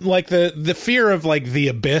like the fear of like the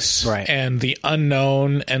abyss and the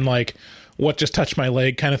unknown and like what just touched my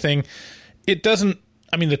leg kind of thing. It doesn't.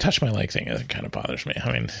 I mean, the touch my leg thing kind of bothers me.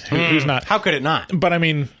 I mean, who's not? How could it not? But I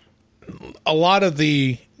mean, a lot of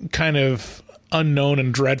the kind of unknown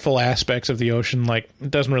and dreadful aspects of the ocean, like,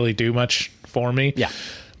 doesn't really do much for me. Yeah.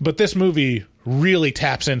 But this movie really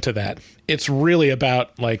taps into that. It's really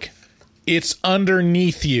about, like, it's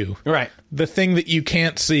underneath you. Right. The thing that you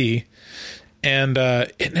can't see. And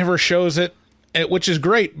it never shows it, which is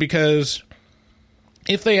great because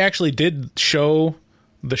if they actually did show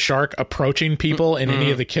the shark approaching people in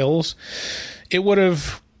any of the kills, it would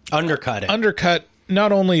have undercut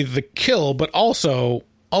not only the kill, but also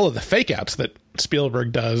all of the fake outs that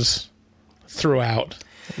Spielberg does throughout.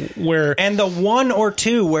 And the one or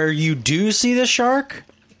two where you do see the shark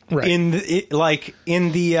in the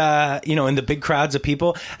big crowds of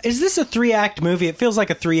people. Is this a 3-act movie? It feels like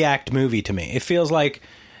a 3-act movie to me. It feels like,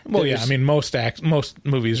 well, yeah, I mean, most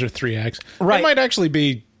movies are 3 acts. Right. It might actually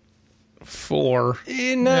be 4.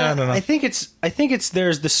 No, I don't know. I think it's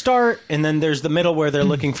there's the start and then there's the middle where they're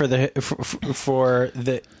looking for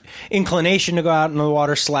the inclination to go out in the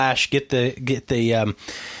water / get the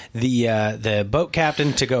boat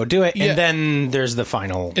captain to go do it, and then there's the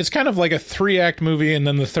final. It's kind of like a 3-act movie, and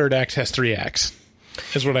then the third act has 3 acts.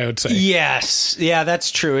 Is what I would say. Yes, yeah,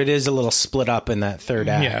 that's true. It is a little split up in that third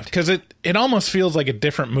act. Yeah, because it almost feels like a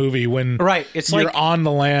different movie when it's you're like, on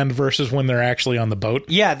the land versus when they're actually on the boat.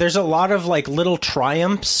 Yeah, there's a lot of like little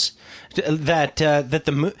triumphs that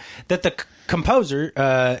the composer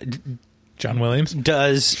John Williams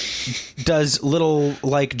does little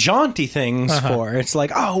like jaunty things for. It's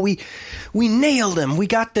like, oh, we nailed him. We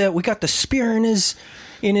got the spear in his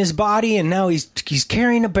body, and now he's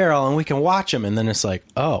carrying a barrel, and we can watch him. And then it's like,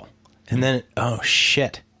 oh, and then oh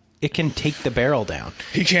shit, it can take the barrel down.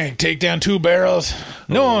 He can't take down 2 barrels.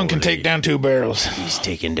 No one can take down 2 barrels. He's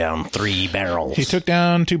taking down 3 barrels. He took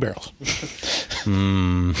down 2 barrels.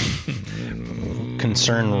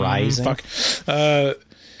 Concern rising. Fuck.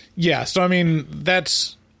 Yeah, so I mean,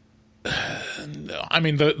 that's... I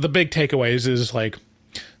mean, the big takeaways is, like,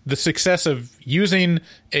 the success of using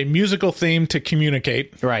a musical theme to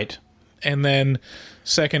communicate. Right. And then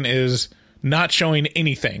second is not showing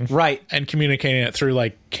anything. Right. And communicating it through,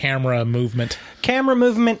 like, camera movement. Camera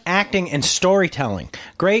movement, acting, and storytelling.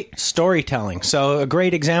 Great storytelling. So a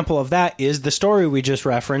great example of that is the story we just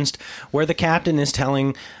referenced, where the captain is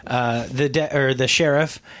telling the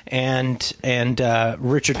sheriff and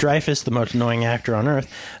Richard Dreyfuss, the most annoying actor on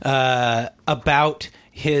earth, about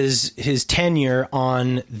his tenure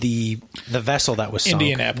on the vessel that was sunk,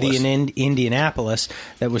 Indianapolis,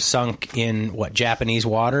 that was sunk in Japanese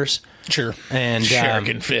waters. Sure. And shark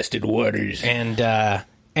infested waters. And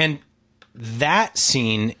that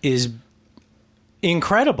scene is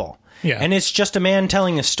incredible. Yeah. And it's just a man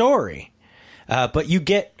telling a story. But you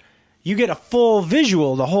get a full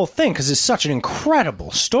visual of the whole thing because it's such an incredible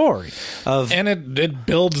story and it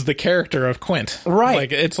builds the character of Quint. Right.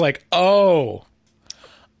 Like it's like,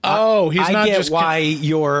 he's not just why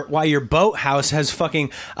your boathouse has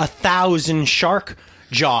fucking 1,000 shark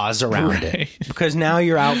jaws around it, because now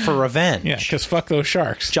you're out for revenge. Yeah, because fuck those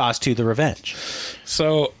sharks. Jaws 2: The Revenge.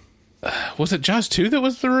 So, was it Jaws 2 that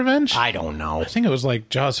was the revenge? I don't know. I think it was like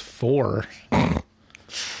Jaws 4.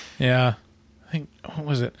 Yeah. I think, what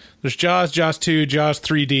was it? There's Jaws 2, Jaws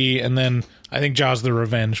 3D, and then I think Jaws the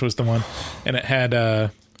Revenge was the one. And it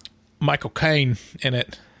had Michael Caine in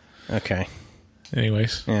it. Okay.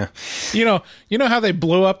 Anyways. Yeah. You know how they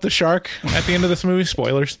blew up the shark at the end of this movie?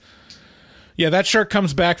 Spoilers. Yeah, that shark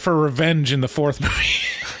comes back for revenge in the 4th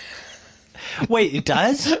movie. Wait, it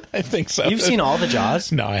does? I think so. You've seen all the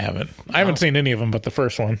Jaws? No, I haven't. I haven't seen any of them but the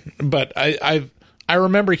first one. But I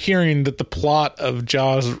remember hearing that the plot of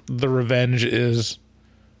Jaws the Revenge is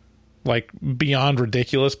like beyond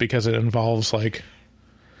ridiculous because it involves like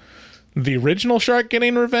the original shark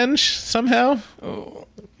getting revenge somehow. Oh.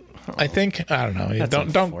 I think, I don't know.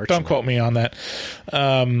 Don't quote me on that.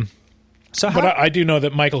 But I do know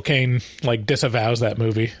that Michael Caine like disavows that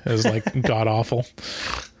movie as like god awful.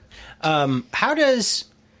 How does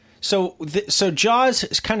So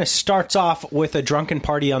Jaws kind of starts off with a drunken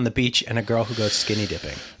party on the beach and a girl who goes skinny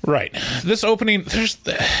dipping. Right. This opening,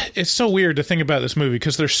 it's so weird to think about this movie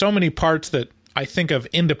because there's so many parts that I think of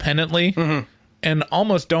independently and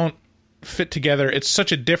almost don't fit together. It's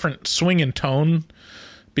such a different swing in tone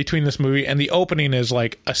between this movie, and the opening is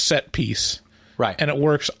like a set piece. Right. And it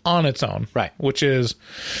works on its own. Right. Which is,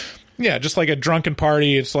 yeah, just like a drunken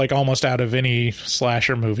party. It's like almost out of any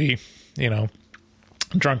slasher movie, you know.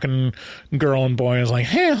 Drunken girl and boy is like,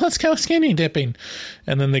 hey, let's go skinny dipping.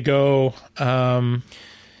 And then they go out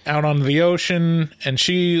onto the ocean, and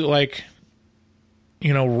she, like,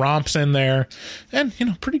 you know, romps in there. And, you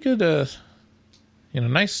know, pretty good, you know,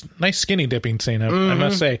 nice skinny dipping scene, I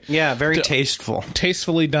must say. Yeah, very tasteful.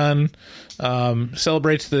 Tastefully done.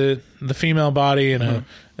 Celebrates the female body in a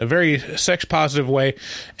very sex-positive way.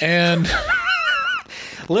 And...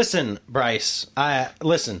 Listen, Bryce, I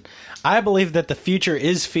believe that the future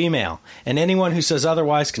is female, and anyone who says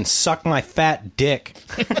otherwise can suck my fat dick.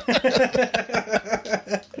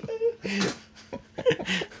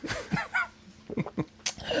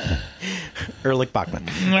 Erlich Bachman.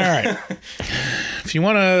 All right. If you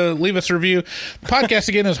want to leave us a review, podcast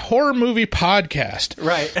again is Horror Movie Podcast.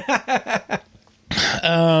 Right.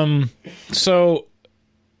 So...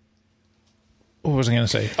 What was I going to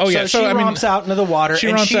say? Oh, yeah. So she romps out into the water,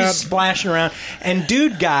 and she's out. splashing around. And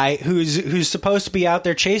dude guy, who's supposed to be out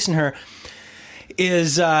there chasing her,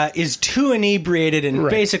 is too inebriated and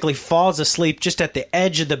basically falls asleep just at the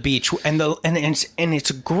edge of the beach. And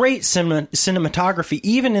it's great cinematography,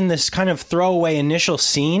 even in this kind of throwaway initial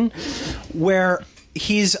scene where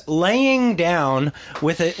he's laying down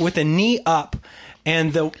with a knee up,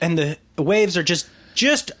 and the waves are just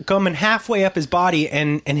coming halfway up his body,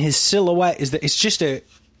 and his silhouette it's just a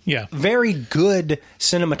very good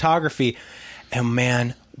cinematography. And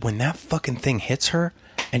man, when that fucking thing hits her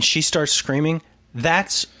and she starts screaming,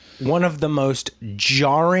 that's one of the most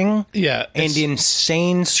jarring and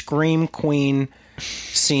insane scream queen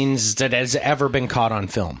scenes that has ever been caught on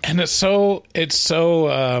film. And it's so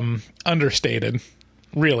understated,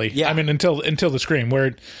 really. Yeah. I mean, until the scream,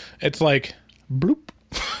 where it's like bloop.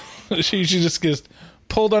 she just gets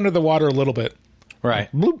pulled under the water a little bit. Right.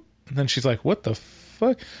 Bloop. And then she's like, what the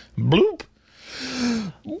fuck? Bloop.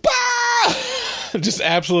 Bah! Just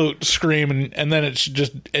absolute scream, and then it's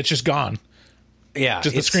just gone. Yeah.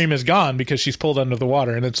 Just the scream is gone because she's pulled under the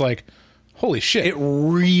water, and it's like, holy shit. It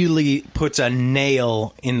really puts a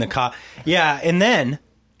nail in the Yeah, and then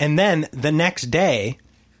the next day,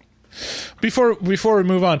 before we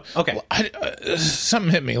move on, okay,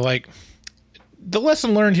 something hit me. Like, the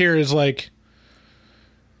lesson learned here is like,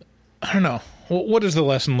 I don't know. What is the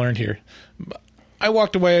lesson learned here? I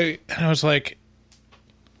walked away and I was like,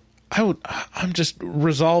 I'm just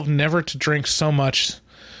resolved never to drink so much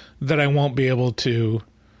that I won't be able to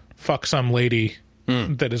fuck some lady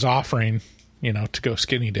that is offering, you know, to go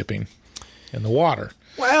skinny dipping in the water.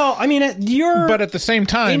 Well, I mean, but at the same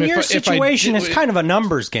time, in your situation, it's kind of a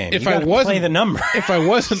numbers game. If you I wasn't play the number, if I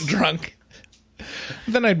wasn't drunk,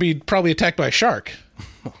 then I'd be probably attacked by a shark.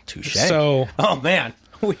 Touche. So, oh man,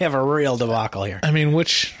 we have a real debacle here. I mean,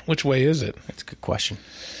 which way is it? That's a good question.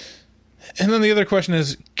 And then the other question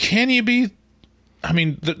is, can you be? I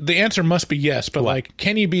mean, the answer must be yes, but like,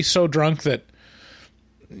 can you be so drunk that,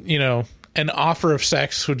 you know, an offer of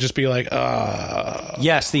sex would just be like,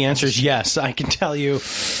 yes, the answer is yes. I can tell you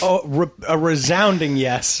a resounding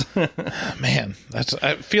yes. Man,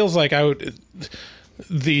 it feels like I would.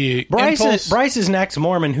 Bryce is an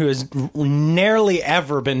ex-Mormon who has nearly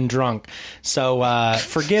ever been drunk, so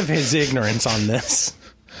forgive his ignorance on this.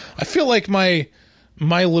 I feel like my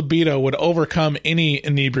libido would overcome any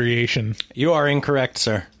inebriation. You are incorrect,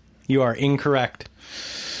 sir. You are incorrect.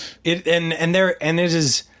 Depending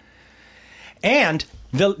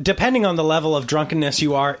on the level of drunkenness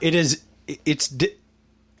you are, there's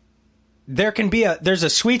a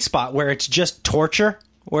sweet spot where it's just torture.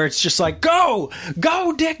 Where it's just like, go,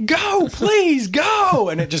 Dick, go, please, go,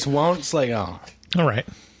 and it just won't. It's like, oh, all right,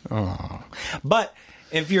 oh. But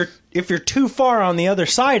if you're too far on the other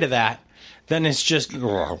side of that, then it's just,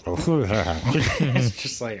 it's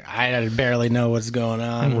just like, I barely know what's going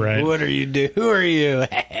on. Right? What are you doing? Who are you?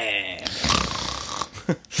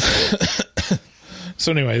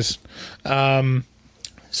 So, anyways, then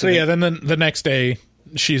the next day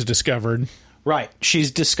she's discovered. Right,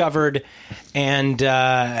 she's discovered, and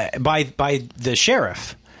by the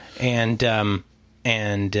sheriff, and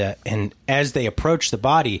as they approach the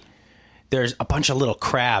body, there's a bunch of little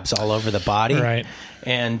crabs all over the body. Right,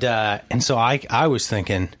 and so I was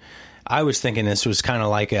thinking this was kind of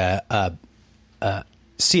like a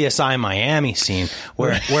CSI Miami scene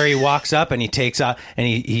where he walks up and he takes off and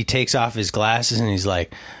he takes off his glasses and he's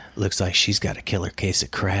like, looks like she's got a killer case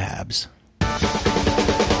of crabs.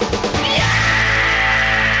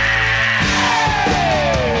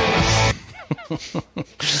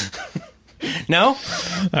 No?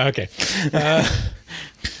 Okay.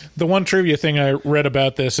 The one trivia thing I read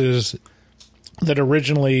about this is that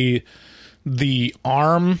originally the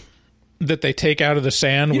arm that they take out of the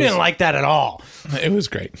sand... You didn't like that at all. It was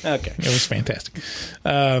great. Okay. It was fantastic.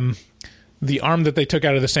 The arm that they took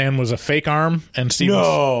out of the sand was a fake arm, and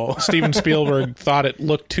Steven Spielberg thought it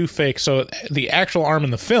looked too fake, so the actual arm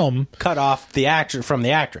in the film... Cut off the actor from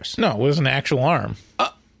the actress. No, it was an actual arm.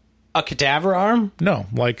 A cadaver arm? No,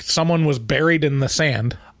 like someone was buried in the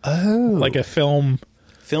sand. Oh. Like a film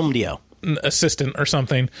dio assistant or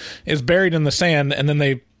something is buried in the sand, and then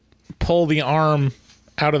they pull the arm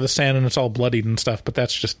out of the sand and it's all bloodied and stuff, but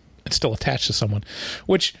that's just, it's still attached to someone,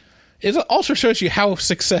 which is also shows you how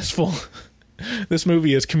successful this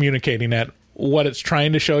movie is communicating at what it's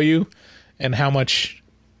trying to show you and how much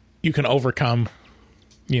you can overcome,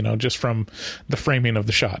 just from the framing of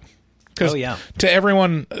the shot. Oh, yeah. To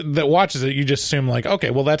everyone that watches it, you just assume like,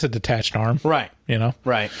 okay, well, that's a detached arm. Right.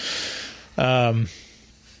 Right. And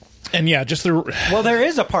yeah, just Well, there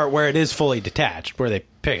is a part where it is fully detached, where they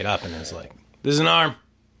pick it up and it's like, this is an arm.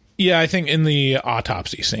 Yeah, I think in the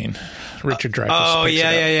autopsy scene, Richard Dreyfuss. Oh, picks it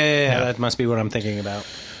up. yeah. That must be what I'm thinking about.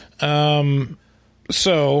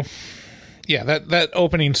 So, yeah, that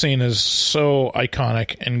opening scene is so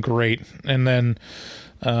iconic and great, and then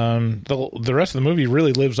the rest of the movie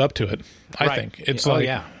really lives up to it. I think it's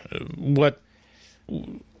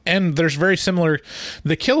and there's very similar.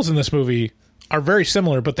 The kills in this movie are very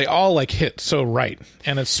similar, but they all like hit so right,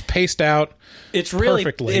 and it's paced out. It's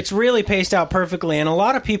really paced out perfectly, and a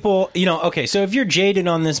lot of people, okay, so if you're jaded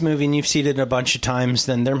on this movie and you've seen it a bunch of times,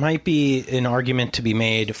 then there might be an argument to be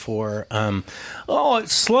made for, it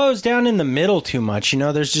slows down in the middle too much.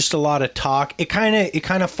 There's just a lot of talk. It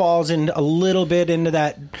kind of falls in a little bit into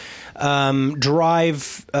that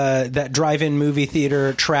drive-in movie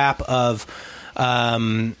theater trap of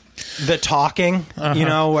the talking,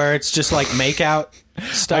 where it's just like make out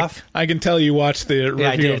stuff. I can tell you watched the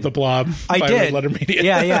review of The Blob by Red Letter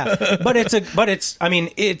Media. Yeah. But it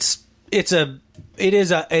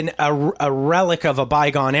is a relic of a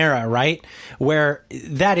bygone era, right? Where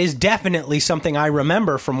that is definitely something I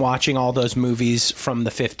remember from watching all those movies from the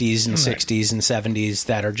 50s and 60s and 70s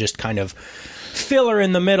that are just kind of filler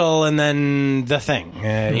in the middle, and then the thing,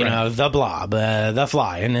 The Blob, The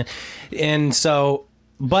Fly, and so,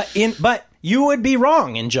 but you would be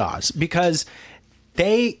wrong in Jaws because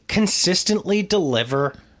they consistently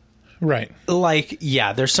deliver. Right. Like,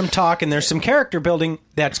 yeah, there's some talk and there's some character building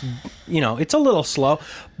that's, it's a little slow,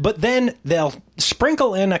 but then they'll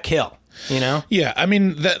sprinkle in a kill, Yeah, I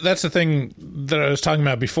mean, that's the thing that I was talking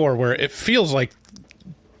about before, where it feels like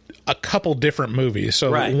a couple different movies.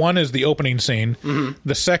 So one is the opening scene. Mm-hmm.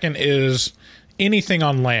 The second is anything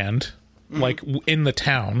on land, like in the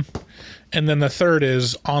town. And then the third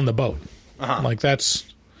is on the boat. Uh-huh. Like that's...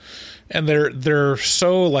 And they're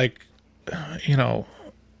so like,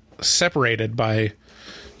 separated by,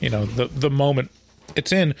 the moment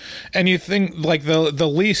it's in, and you think like the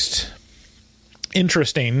least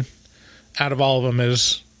interesting out of all of them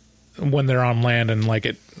is when they're on land and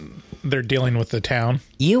like they're dealing with the town.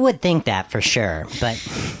 You would think that for sure, but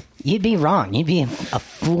you'd be wrong. You'd be a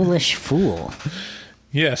foolish fool.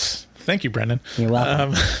 Yes, thank you, Brendan. You're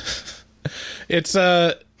welcome. It's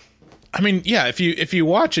I mean, yeah, if you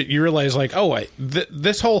watch it, you realize, like,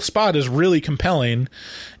 this whole spot is really compelling,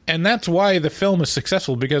 and that's why the film is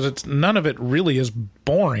successful, because none of it really is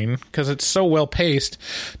boring, because it's so well-paced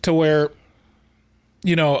to where,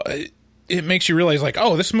 it makes you realize, like,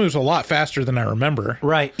 this moves a lot faster than I remember.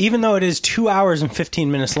 Right, even though it is 2 hours and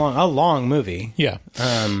 15 minutes long, a long movie. Yeah.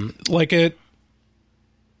 The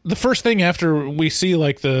first thing after we see,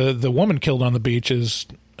 like, the woman killed on the beach is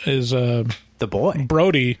the boy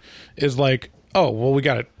Brody is like, we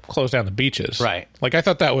got to close down the beaches, right? Like I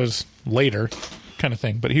thought that was later, kind of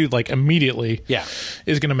thing, but he like immediately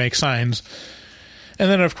is going to make signs.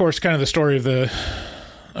 And then of course, kind of the story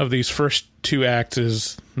of these first two acts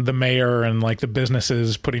is the mayor and like the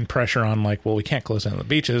businesses putting pressure on, like, we can't close down the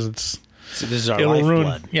beaches. So this is our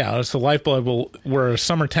lifeblood. It's the lifeblood. We're a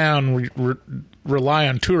summer town. We rely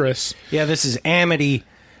on tourists. Yeah, this is Amity,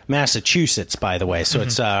 Massachusetts, by the way. So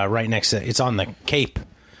it's right next to, it's on the Cape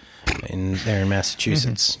there in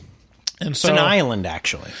Massachusetts. And so, it's an island,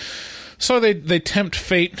 actually. So they tempt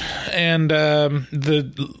fate, and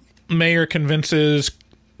the mayor convinces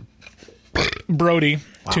Brody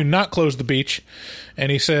to not close the beach.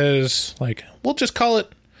 And he says, like, we'll just call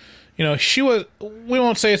it, we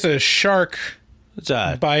won't say it's a shark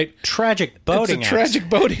bite. Tragic boating tragic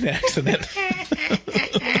boating accident.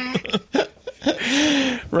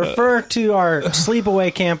 Refer to our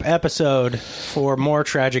Sleepaway Camp episode for more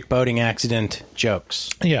tragic boating accident jokes.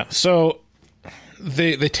 Yeah, so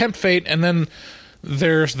they tempt fate, and then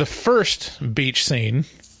there's the first beach scene,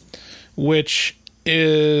 which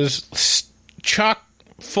is chock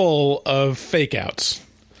full of fake outs.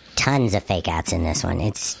 Tons of fake outs in this one.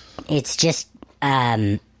 It's just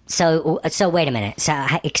so wait a minute. So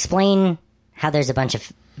explain how there's a bunch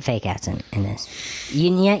of fake outs in this.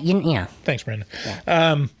 You know. Thanks, Brandon.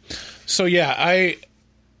 Yeah.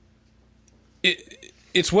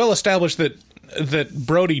 It's well established that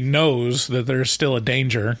Brody knows that there's still a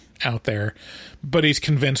danger out there, but he's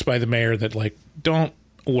convinced by the mayor that, like, don't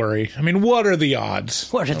worry. I mean, what are the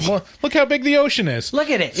odds? Look how big the ocean is. Look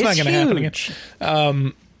at it. It's not going to happen huge.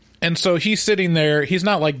 again. And so he's sitting there. He's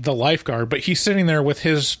not like the lifeguard, but he's sitting there with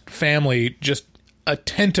his family, just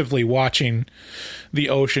attentively watching the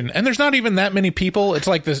ocean. And there's not even that many people. It's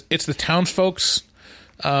like this. It's the townsfolks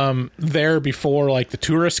there before, like, the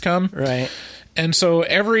tourists come. Right. And so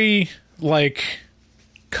every, like,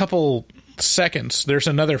 couple seconds, there's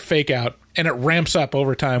another fake out, and it ramps up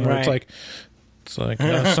over time. Where Right. it's like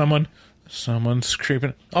someone's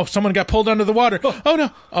creeping. Oh, someone got pulled under the water. Oh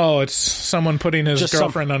no! Oh, it's someone putting his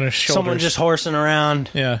girlfriend on his shoulders. Someone just horsing around.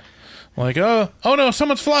 Yeah. Like, oh no,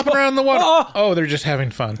 someone's flopping around in the water. Oh, they're just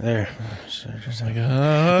having fun. There. Just like,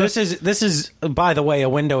 This is, by the way, a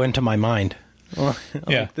window into my mind.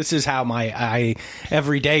 Yeah. This is how my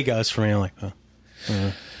every day goes for me. I'm like,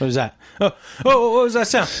 what is that? Oh, what was that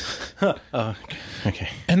sound? Okay.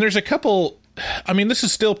 And there's a couple. I mean, this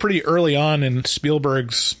is still pretty early on in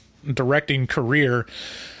Spielberg's directing career,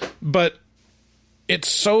 but it's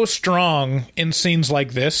so strong in scenes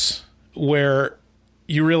like this where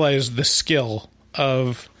you realize the skill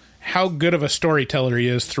of how good of a storyteller he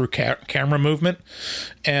is through camera movement,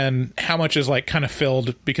 and how much is, like, kind of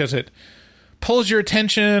filled because it pulls your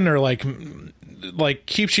attention, or like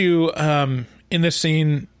keeps you in this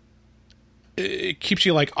scene. It keeps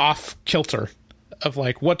you, like, off kilter of,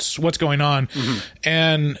 like, what's going on. Mm-hmm.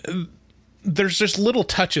 And there's just little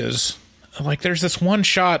touches. Like, there's this one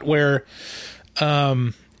shot where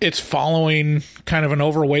it's following kind of an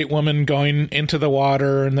overweight woman going into the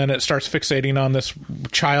water, and then it starts fixating on this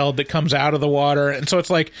child that comes out of the water. And so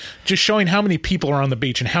it's, like, just showing how many people are on the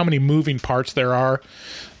beach and how many moving parts there are.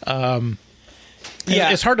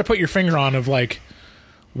 It's hard to put your finger on of, like,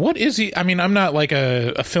 what is he? I mean, I'm not, like,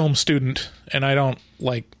 a film student, and I don't,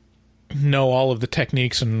 like, know all of the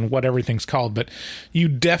techniques and what everything's called, but you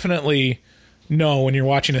definitely know when you're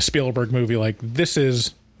watching a Spielberg movie, like, this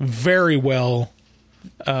is very well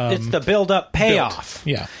it's the build-up payoff.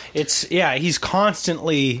 Built. Yeah. He's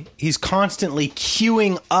constantly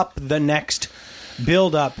queuing up the next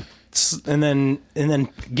build-up and then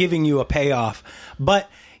giving you a payoff, but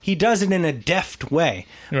he does it in a deft way.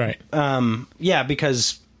 Right.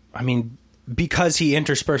 Because he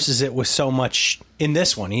intersperses it with so much in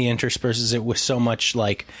this one. He intersperses it with so much,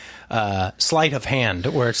 like, sleight of hand,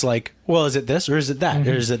 where it's like, well, is it this or is it that? Mm-hmm.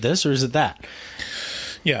 Or is it this or is it that?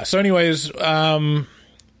 Yeah. So anyways, the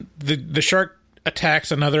shark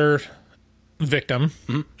attacks another victim.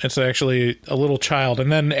 Mm-hmm. It's actually a little child,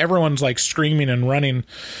 and then everyone's, like, screaming and running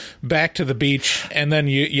back to the beach, and then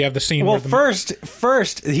you have the scene. Well,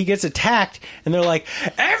 first he gets attacked, and they're like,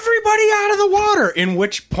 "Everybody out of the water!"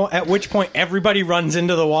 At which point everybody runs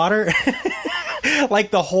into the water.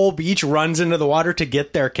 Like, the whole beach runs into the water to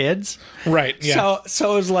get their kids. Right. Yeah.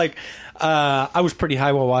 So it was like, I was pretty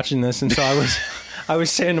high while watching this, and so I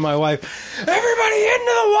was saying to my wife, "Everybody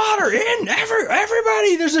into the water!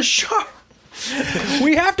 Everybody! There's a shark!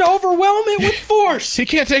 We have to overwhelm it with force. He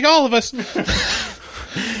can't take all of us. Do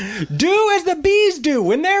as the bees do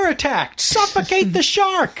when they're attacked. Suffocate the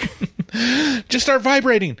shark. Just start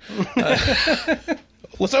vibrating.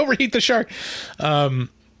 Let's overheat the shark."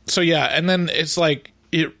 So yeah, and then it's like,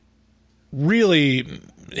 it really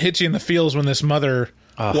hits you in the feels when this mother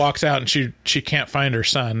walks out and she can't find her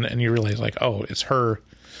son, and you realize, like, oh, it's her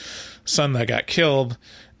son that got killed,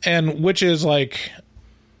 and which is, like,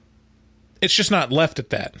 it's just not left at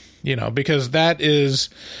that, because that is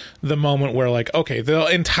the moment where, like, okay, the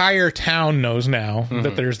entire town knows now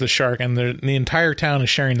that there's the shark, and the entire town is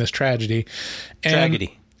sharing this tragedy.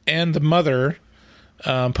 And the mother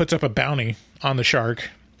puts up a bounty on the shark.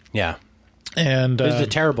 Yeah. And it's a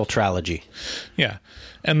terrible trilogy. Yeah.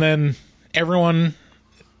 And then everyone,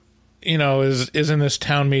 is in this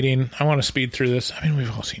town meeting. I want to speed through this. I mean,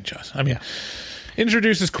 we've all seen Jaws. I mean,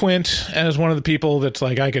 introduces Quint as one of the people that's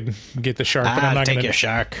like, I could get the shark, but I'm not going to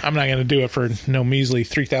shark. I'm not going to do it for no measly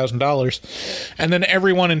 $3,000. And then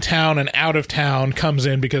everyone in town and out of town comes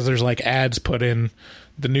in because there's like ads put in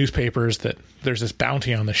the newspapers that there's this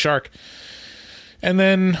bounty on the shark. And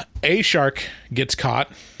then a shark gets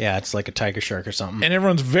caught. Yeah, it's like a tiger shark or something. And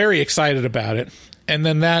everyone's very excited about it. And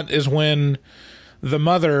then that is when the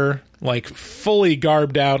mother, like, fully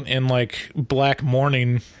garbed out in, like, black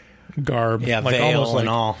mourning garb. Yeah, like, veil almost and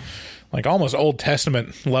all. Like, almost Old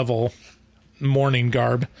Testament level mourning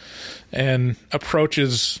garb. And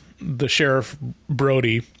approaches the Sheriff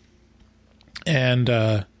Brody and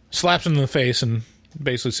slaps him in the face and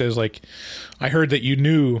basically says, like, I heard that you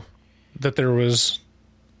knew that there was,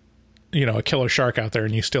 you know, a killer shark out there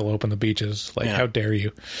and you still open the beaches. Like, how dare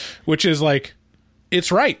you? Which is, like,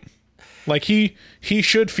 it's right. Like, he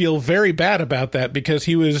should feel very bad about that because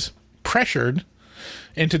he was pressured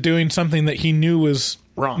into doing something that he knew was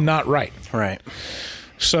wrong, not right. Right.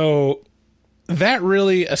 So that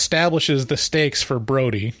really establishes the stakes for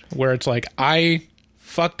Brody, where it's like, I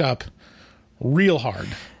fucked up real hard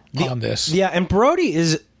on this. Yeah, and Brody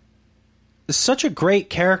is such a great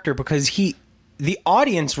character because the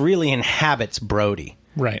audience really inhabits Brody.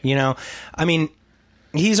 Right. You know, I mean,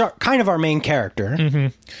 he's kind of our main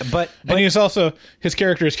character, but and he's also, his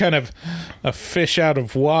character is kind of a fish out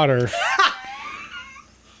of water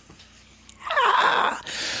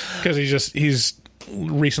because he's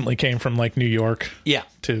recently came from like New York,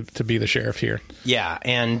 to be the sheriff here. Yeah,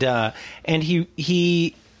 and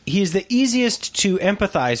he's the easiest to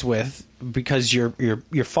empathize with because you're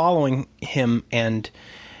following him and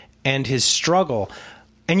his struggle,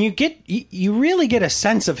 and you really get a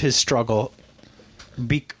sense of his struggle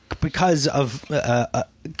because of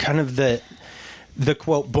kind of the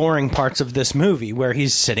quote boring parts of this movie where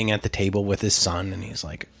he's sitting at the table with his son and he's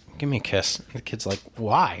like, give me a kiss. And the kid's like,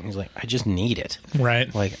 why? And he's like, I just need it.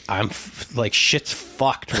 Right. Like, I'm like, shit's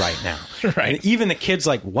fucked right now. Right. And even the kid's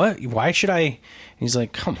like, what? Why should I? And he's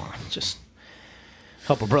like, come on, just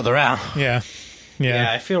help a brother out. Yeah.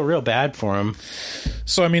 Yeah, I feel real bad for him.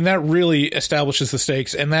 So, I mean, that really establishes the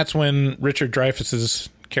stakes, and that's when Richard Dreyfuss's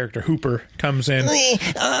character Hooper comes in.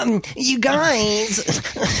 You guys.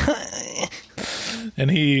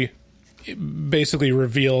 And he basically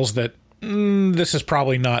reveals that this is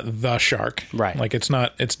probably not the shark. Right. Like, it's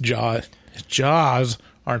not, its jaws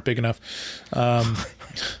aren't big enough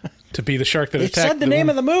to be the shark that It attacked said the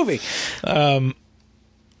name of the movie.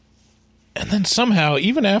 And then somehow,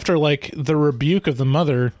 even after, like, the rebuke of the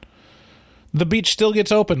mother, the beach still gets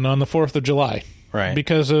open on the 4th of July. Right.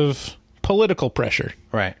 Because of political pressure.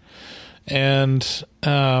 Right. And,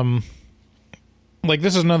 like,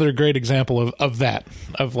 this is another great example of that.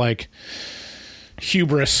 Of, like,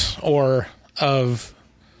 hubris or of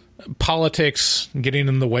politics getting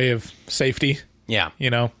in the way of safety. Yeah.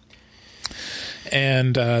 You know?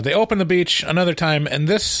 And they open the beach another time, and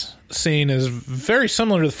this scene is very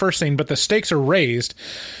similar to the first scene, but the stakes are raised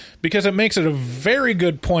because it makes it a very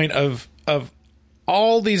good point of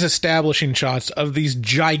all these establishing shots of these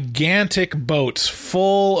gigantic boats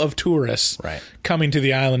full of tourists coming to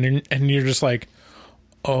the island, and you're just like,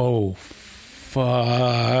 oh, fuck.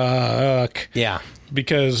 Yeah.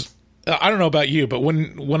 Because I don't know about you, but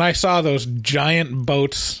when I saw those giant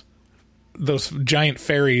boats, those giant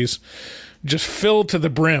ferries just filled to the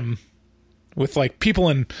brim with, like, people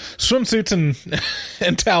in swimsuits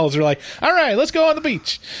and towels are like, all right, let's go on the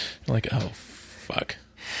beach. I'm like, oh, fuck.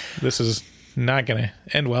 This is not going to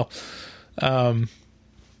end well. Did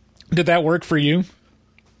that work for you?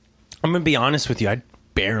 I'm going to be honest with you. I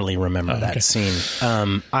barely remember that scene.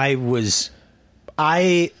 I was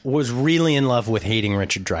really in love with hating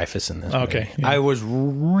Richard Dreyfuss in this movie. Yeah. I was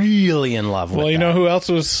really in love with Well, you that. know who else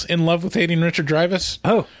was in love with hating Richard Dreyfuss?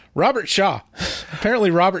 Oh. Robert Shaw.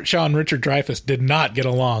 Apparently Robert Shaw and Richard Dreyfuss did not get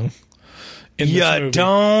along in this movie.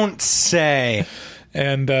 Don't say.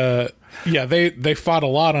 And, they fought a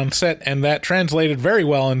lot on set, and that translated very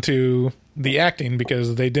well into the acting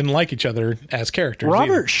because they didn't like each other as characters.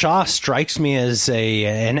 Robert Shaw strikes me as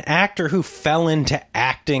an actor who fell into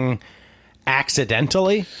acting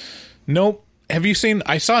accidentally. Nope. Have you seen?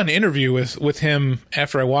 I saw an interview with him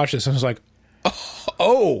after I watched this, and I was like,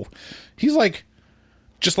 oh, he's like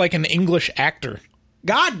just like an English actor.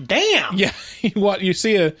 God damn. Yeah. You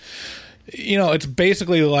see it's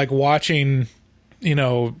basically like watching,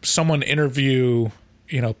 someone interview,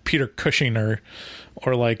 Peter Cushing or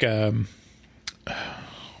like,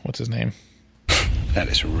 what's his name? That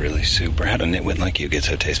is really super. How did a nitwit like you get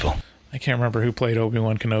so tasteful? I can't remember who played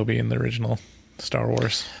Obi-Wan Kenobi in the original Star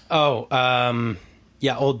Wars. Oh,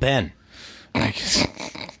 Old Ben.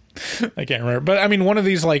 I can't remember. But I mean, one of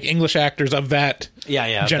these like English actors of that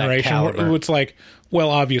generation, caliber. it's like, well,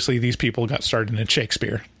 obviously these people got started in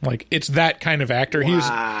Shakespeare. Like, it's that kind of actor.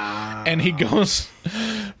 And he goes,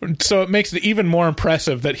 so it makes it even more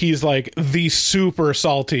impressive that he's like the super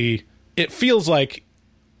salty. It feels like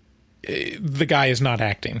the guy is not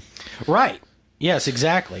acting. Right. Yes,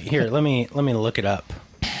 exactly. Here, let me look it up.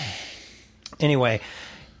 Anyway,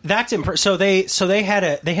 that's so they had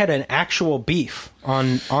an actual beef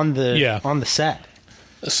on the set.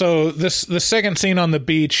 So the second scene on the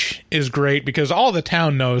beach is great because all the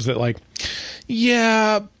town knows that, like,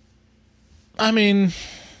 yeah, I mean,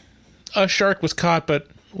 a shark was caught, but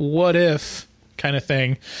what if kind of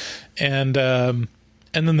thing. And then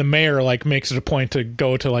the mayor like makes it a point to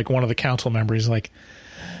go to like one of the council members, like,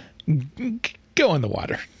 go in the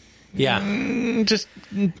water. Yeah. And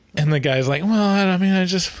the guy's like, well, I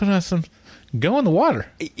just put on some. Go in the water.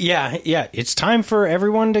 Yeah. It's time for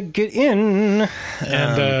everyone to get in.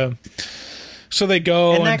 And so they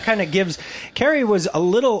go. And that kind of gives... Carrie was a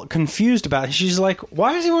little confused about it. She's like,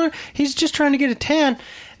 why does he want... He's just trying to get a tan.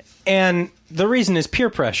 And the reason is peer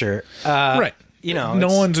pressure. Right. You know, no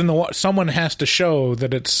one's in the water. Someone has to show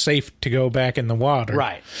that it's safe to go back in the water.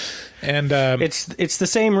 Right. And it's the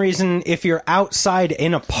same reason if you're outside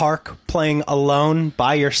in a park playing alone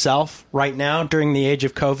by yourself right now during the age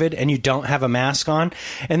of COVID and you don't have a mask on,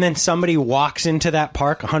 and then somebody walks into that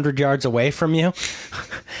park 100 yards away from you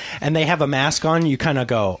and they have a mask on, you kind of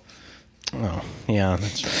go, oh, yeah,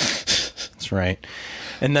 that's right. That's right.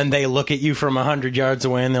 And then they look at you from 100 yards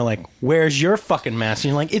away and they're like, where's your fucking mask? And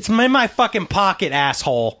you're like, it's in my fucking pocket,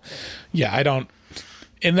 asshole. Yeah, I don't...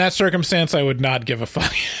 In that circumstance, I would not give a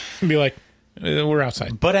fuck. Be like, we're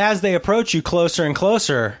outside. But as they approach you closer and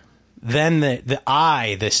closer, then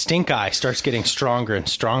the stink eye starts getting stronger and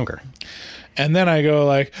stronger. And then I go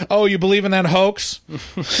like, oh, you believe in that hoax?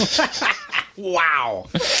 Wow.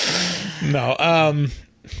 No,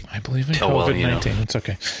 I believe in COVID-19. It's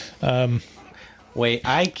okay. Wait,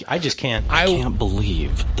 I just can't. I can't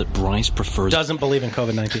believe that Bryce doesn't believe in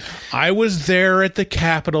COVID-19. I was there at the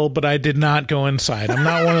Capitol, but I did not go inside. I'm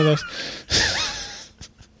not one of those.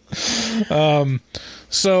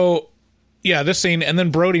 So, yeah, this scene, and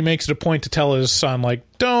then Brody makes it a point to tell his son, like,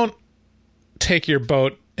 don't take your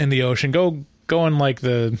boat in the ocean. Go in like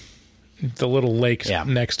the little lake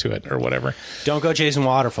next to it or whatever. Don't go chasing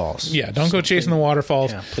waterfalls. Yeah, don't go chasing the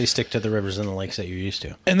waterfalls. Yeah, please stick to the rivers and the lakes that you're used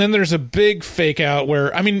to. And then there's a big fake out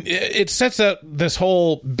where, I mean, it sets up this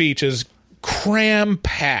whole beach is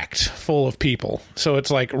cram-packed full of people. So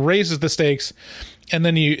it's like raises the stakes, and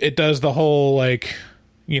then it does the whole, like,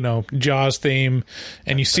 you know, Jaws theme,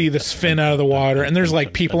 and you see this fin out of the water, and there's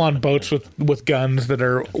like people on boats with guns that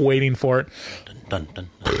are waiting for it.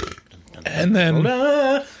 And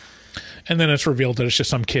then it's revealed that it's just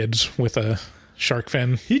some kids with a shark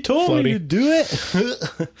fin. He told floaty. me to do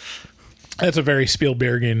it. That's a very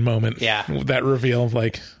Spielbergian moment. Yeah. That reveal of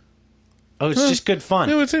like... Oh, it's just good fun.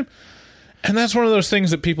 No, it's him. And that's one of those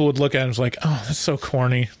things that people would look at and was like, oh, that's so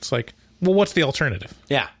corny. It's like, well, what's the alternative?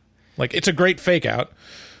 Yeah. Like, it's a great fake out.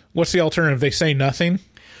 What's the alternative? They say nothing,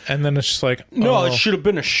 and then it's just like... No, it should have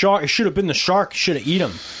been a shark. It should have been the shark. Should have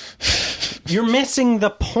eaten him. You're missing the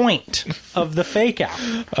point of the fake out.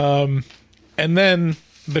 And then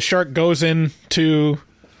the shark goes into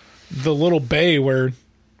the little bay where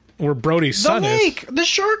Brody's son is. The lake. The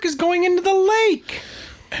shark is going into the lake.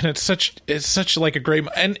 And it's such like a great...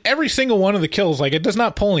 And every single one of the kills, like, it does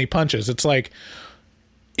not pull any punches. It's like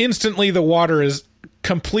instantly the water is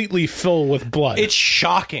completely full with blood. It's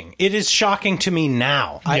shocking. It is shocking to me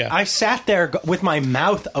now. Yeah. I sat there with my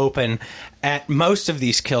mouth open at most of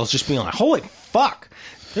these kills, just being like, holy fuck,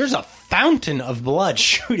 there's a fountain of blood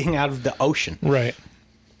shooting out of the ocean. Right.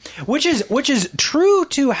 Which is true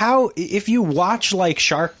to how, if you watch like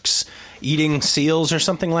sharks eating seals or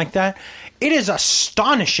something like that, it is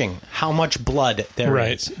astonishing how much blood there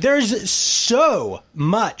is. There's so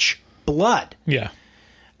much blood. Yeah.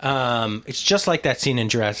 It's just like that scene in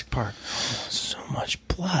Jurassic Park. Oh, so much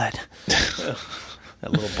blood. That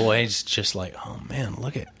little boy is just like, oh man,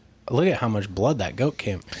 look at how much blood that goat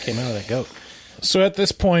came out of that goat. So at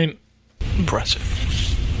this point, impressive.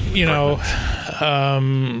 You know,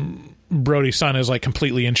 Brody's son is like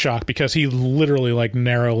completely in shock because he literally like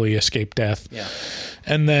narrowly escaped death. Yeah.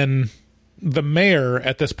 And then the mayor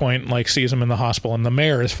at this point like sees him in the hospital, and the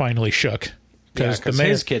mayor is finally shook because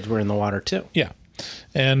his kids were in the water too. Yeah.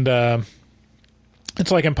 And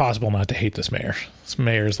it's like impossible not to hate this mayor. This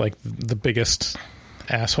mayor is like the biggest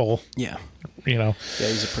asshole. Yeah. You know. Yeah,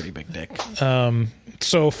 he's a pretty big dick.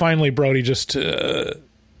 So finally Brody just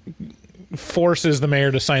forces the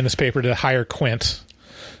mayor to sign this paper to hire Quint,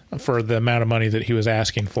 for the amount of money that he was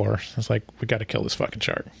asking for. It's like, we got to kill this fucking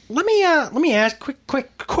shark. Let me ask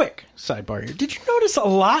quick sidebar here. Did you notice a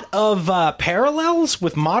lot of parallels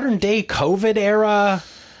with modern day COVID era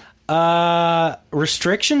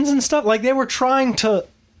restrictions and stuff? Like they were trying to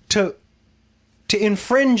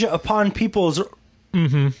infringe upon people's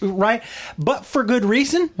right, but for good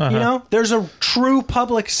reason. You know, there's a true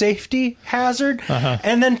public safety hazard,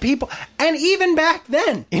 and then people, and even back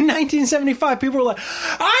then in 1975, people were like,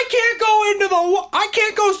 I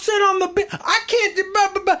can't go sit on the I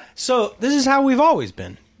can't. So this is how we've always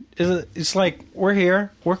been. It's like, we're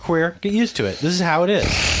here, we're queer, get used to it. This is how it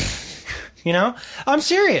is. You know, I'm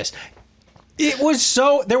serious.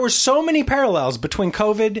 There were so many parallels between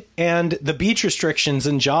COVID and the beach restrictions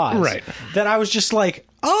in Jaws, right, that I was just like,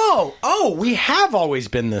 oh, we have always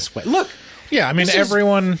been this way. Look, yeah, I mean,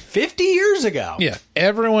 everyone 50 years ago. Yeah,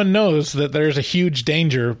 everyone knows that there's a huge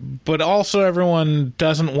danger, but also everyone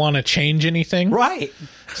doesn't want to change anything, right?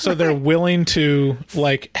 So they're willing to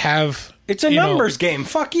have. It's a numbers game.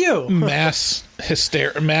 Fuck you. Mass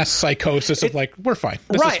psychosis of we're fine.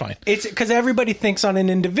 This is fine. It's because everybody thinks on an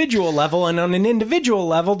individual level, and on an individual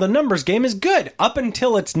level, the numbers game is good up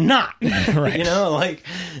until it's not. Right. You know, like.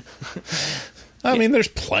 I mean, there's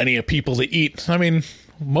plenty of people to eat. I mean,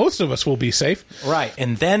 most of us will be safe. Right.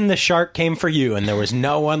 And then the shark came for you, and there was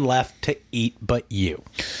no one left to eat but you.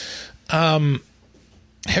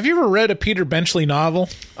 Have you ever read a Peter Benchley novel?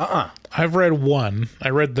 I've read one. I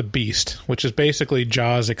read The Beast, which is basically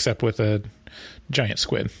Jaws except with a giant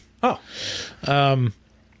squid. Oh.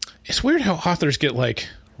 It's weird how authors get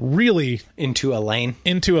really into a lane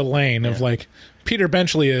of Peter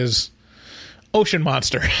Benchley is ocean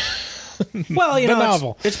monster. Well, the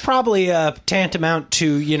novel. It's probably tantamount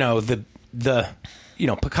to, the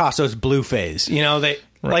Picasso's blue phase.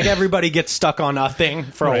 Like everybody gets stuck on a thing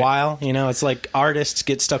for a while. It's like artists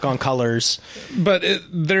get stuck on colors. But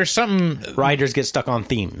there's something... Writers get stuck on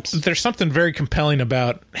themes. There's something very compelling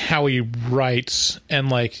about how he writes,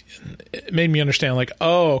 and it made me understand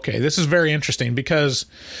oh, okay, this is very interesting because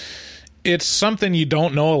it's something you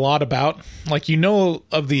don't know a lot about. You know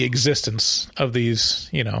of the existence of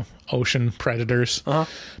these, ocean predators,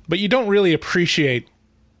 but you don't really appreciate,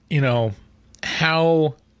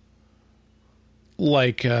 how...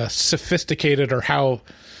 sophisticated or how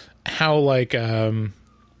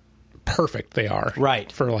perfect they are,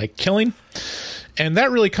 right, for killing. And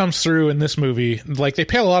that really comes through in this movie. They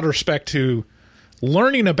pay a lot of respect to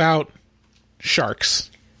learning about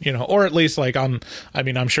sharks, or at least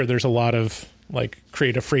I'm sure there's a lot of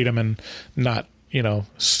creative freedom and not,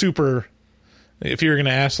 super. If you're going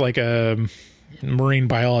to ask a marine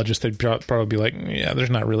biologist, they'd probably be like, yeah,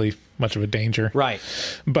 there's not really much of a danger. Right.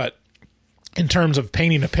 But in terms of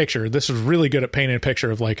painting a picture, this is really good at painting a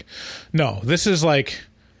picture of no, this is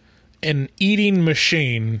an eating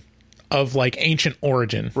machine of ancient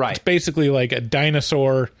origin. Right. It's basically a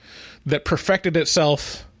dinosaur that perfected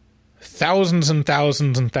itself thousands and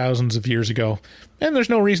thousands and thousands of years ago. And there's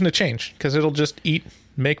no reason to change because it'll just eat,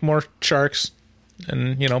 make more sharks,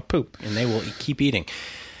 and, poop. And they will keep eating.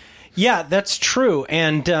 Yeah, that's true.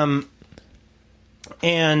 And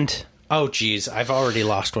oh, geez, I've already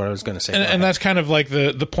lost what I was going to say. And that's kind of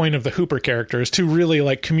the point of the Hooper character is to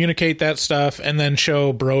really communicate that stuff and then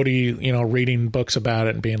show Brody, reading books about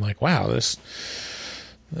it and being wow, it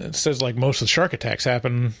says most of the shark attacks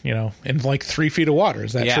happen, in 3 feet of water.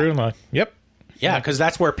 Is that true? I'm like, yep. Yeah, because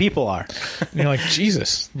that's where people are. And you're like,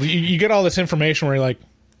 Jesus. You get all this information where you're like,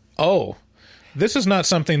 oh, this is not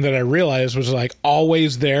something that I realized was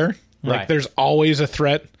always there. Right. There's always a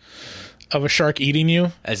threat of a shark eating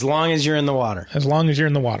you. As long as you're in the water. As long as you're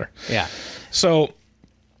in the water. Yeah. So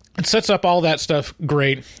it sets up all that stuff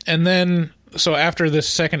great. And then, so after this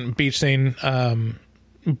second beach scene,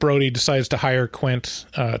 Brody decides to hire Quint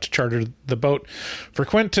to charter the boat for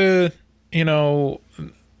Quint to,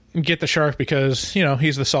 get the shark because,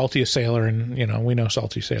 he's the saltiest sailor and, we know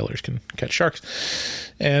salty sailors can catch sharks.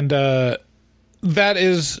 And that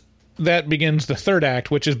begins the third act,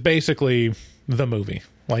 which is basically the movie.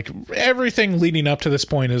 Everything leading up to this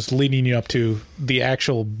point is leading you up to the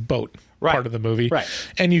actual boat part of the movie. Right.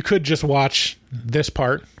 And you could just watch this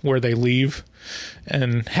part where they leave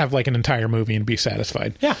and have an entire movie and be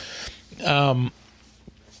satisfied. Yeah. And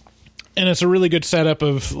it's a really good setup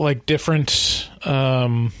of different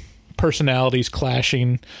personalities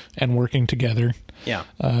clashing and working together. Yeah.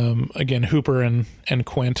 Again, Hooper and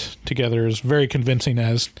Quint together is very convincing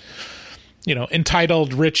as,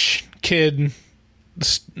 entitled rich kid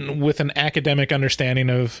with an academic understanding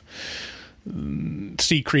of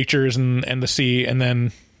sea creatures and the sea, and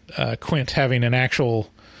then Quint having an actual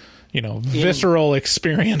visceral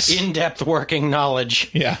experience. In-depth working knowledge.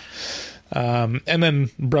 Yeah. And then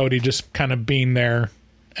Brody just kind of being there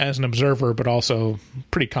as an observer, but also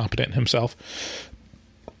pretty competent himself.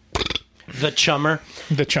 The chummer.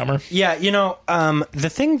 Yeah, the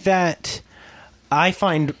thing that I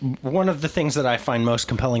find, one of the things that I find most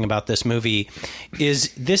compelling about this movie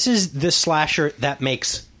is this is the slasher that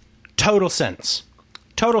makes total sense.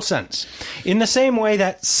 Total sense. In the same way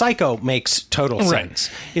that Psycho makes total sense.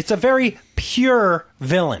 It's a very pure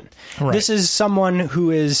villain. Right. This is someone who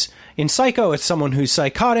is... In Psycho, it's someone who's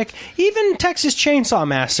psychotic. Even Texas Chainsaw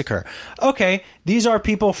Massacre. Okay, these are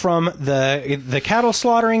people from the cattle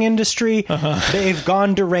slaughtering industry. They've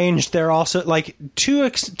gone deranged. They're also, like, to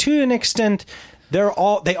an extent,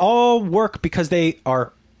 they all work because they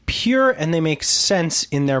are pure and they make sense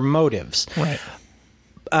in their motives. Right.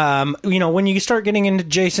 When you start getting into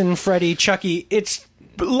Jason, Freddy, Chucky, it's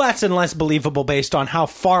less and less believable based on how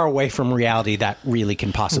far away from reality that really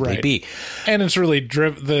can possibly be. And it's really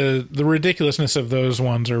the ridiculousness of those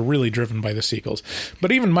ones are really driven by the sequels.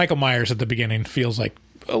 But even Michael Myers at the beginning feels like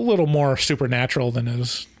a little more supernatural than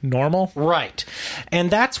is normal. Right.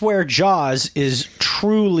 And that's where Jaws is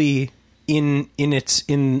truly in its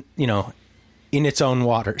own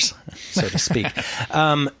waters, so to speak.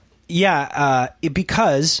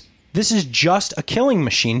 Because this is just a killing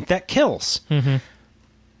machine that kills. Mm-hmm.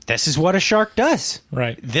 This is what a shark does.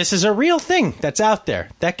 Right. This is a real thing that's out there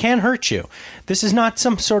that can hurt you. This is not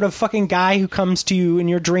some sort of fucking guy who comes to you in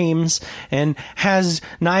your dreams and has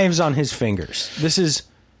knives on his fingers. This is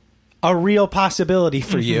a real possibility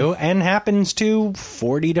for you and happens to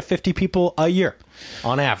 40 to 50 people a year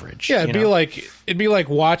on average. Yeah, it'd be like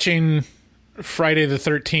watching Friday the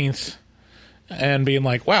 13th and being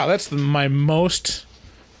like, wow, that's my most...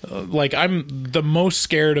 I'm the most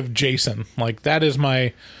scared of Jason. Like, that is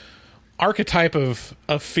my archetype of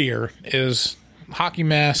fear, is hockey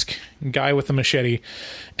mask, guy with a machete.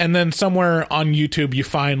 And then somewhere on YouTube you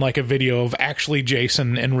find, like, a video of actually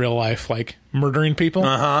Jason in real life, like, murdering people.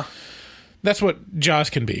 That's what Jaws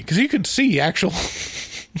can be. Because you can see actual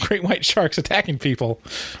great white sharks attacking people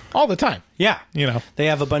all the time. Yeah. They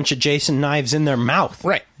have a bunch of Jason knives in their mouth.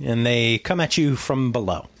 Right. And they come at you from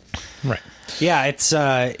below. Right. Yeah,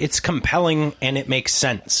 it's compelling and it makes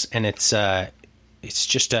sense, and it's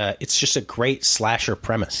just a great slasher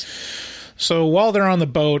premise. So while they're on the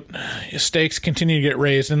boat, stakes continue to get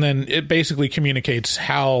raised, and then it basically communicates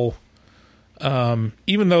how,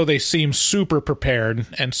 even though they seem super prepared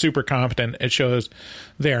and super competent, it shows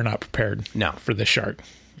they are not prepared for this shark.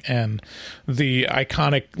 And the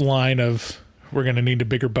iconic line of, we're going to need a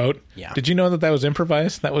bigger boat. Yeah. Did you know that was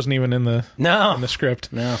improvised? That wasn't even in the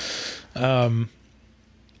script. No.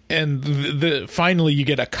 And finally you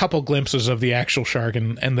get a couple glimpses of the actual shark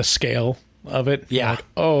and the scale of it. Yeah. Like,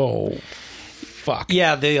 oh, fuck.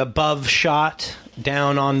 Yeah, the above shot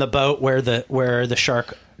down on the boat where the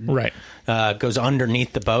shark goes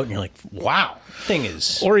underneath the boat, and you're like, wow, thing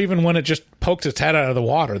is... Or even when it just pokes its head out of the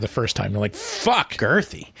water the first time, you're like, fuck.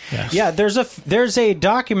 Girthy. Yes. Yeah, there's a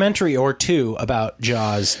documentary or two about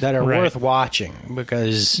Jaws that are worth watching,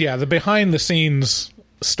 because... Yeah, the behind-the-scenes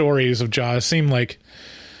stories of Jaws seem like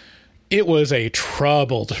it was a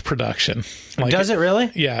troubled production. Does it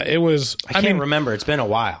really? Yeah, it was. I can't remember. It's been a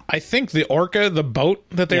while. I think the Orca, the boat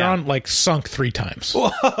that they're on, sunk 3 times.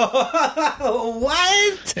 What?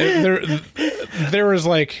 There was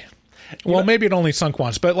maybe it only sunk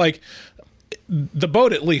once, but the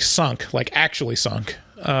boat at least sunk, actually sunk.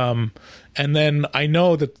 And then I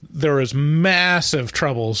know that there was massive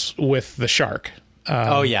troubles with the shark.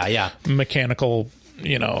 Mechanical,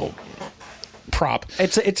 prop.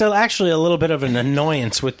 It's actually a little bit of an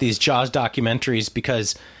annoyance with these Jaws documentaries,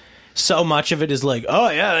 because so much of it is like, oh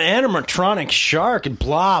yeah, animatronic shark and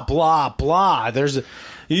blah blah blah.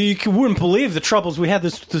 You wouldn't believe the troubles we had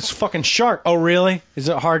this fucking shark. Oh really? Is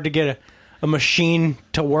it hard to get a machine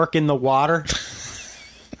to work in the water?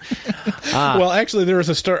 Well, actually, there was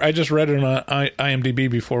a story. I just read it on IMDb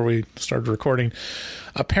before we started recording.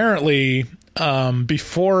 Apparently,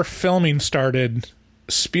 before filming started,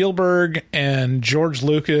 Spielberg and George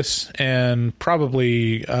Lucas and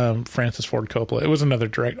probably Francis Ford Coppola. It was another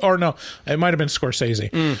director. Or no, it might have been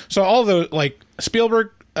Scorsese. So all the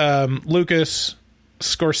Spielberg, Lucas,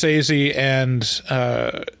 Scorsese, and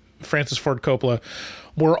Francis Ford Coppola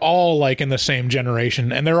were all in the same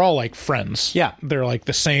generation, and they're all friends. Yeah. They're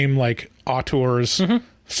the same auteurs. Mm-hmm.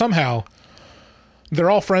 Somehow they're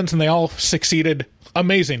all friends and they all succeeded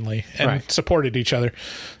amazingly and supported each other.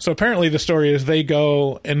 So apparently the story is they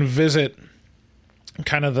go and visit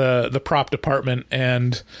kind of the prop department,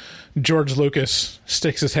 and George Lucas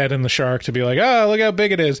sticks his head in the shark to be like, oh, look how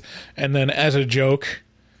big it is. And then as a joke,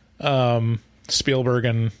 Spielberg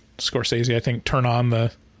and Scorsese, I think, turn on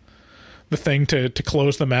the thing to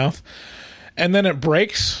close the mouth. And then it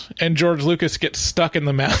breaks, and George Lucas gets stuck in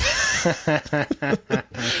the mouth,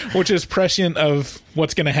 which is prescient of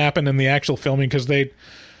what's going to happen in the actual filming, because they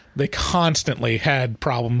constantly had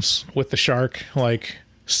problems with the shark, like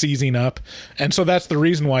seizing up. And so that's the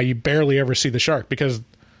reason why you barely ever see the shark, because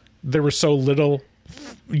there was so little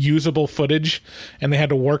usable footage, and they had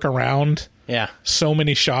to work around so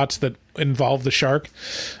many shots that involved the shark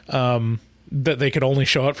that they could only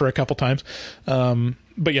show it for a couple times.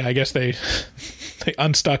 But yeah, I guess they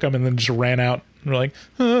unstuck them and then just ran out. And were like,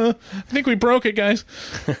 I think we broke it, guys.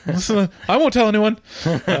 I won't tell anyone.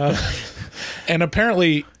 And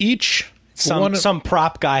apparently each... Some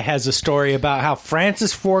prop guy has a story about how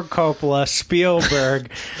Francis Ford Coppola,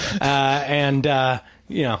 Spielberg, and...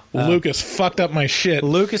 Lucas fucked up my shit.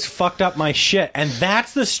 Lucas fucked up my shit. And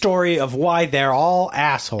that's the story of why they're all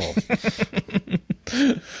assholes.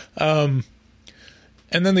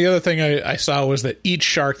 And then the other thing I saw was that each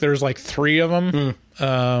shark, there's like 3 of them.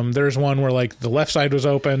 There's one where like the left side was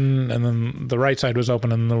open, and then the right side was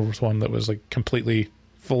open, and there was one that was like completely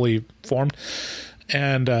fully formed.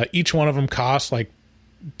 And each one of them cost like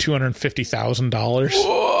 $250,000.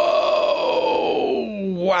 Whoa!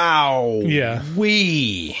 Wow! Yeah.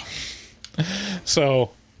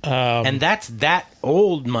 So, and that's that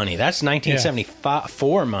old money. That's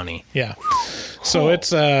 1974 money. Yeah. So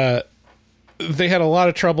it's they had a lot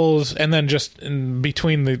of troubles, and then just in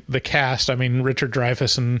between the cast, I mean, Richard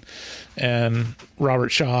Dreyfuss and Robert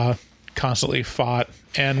Shaw constantly fought,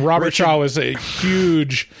 and Robert Shaw was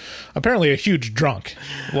apparently a huge drunk.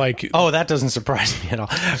 Like, oh, that doesn't surprise me at all.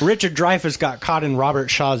 Richard Dreyfuss got caught in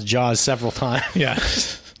Robert Shaw's jaws several times. Yeah.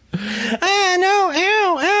 No,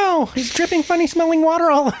 ow, he's dripping funny smelling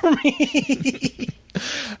water all over me.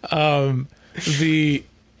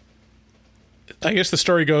 I guess the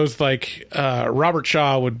story goes like Robert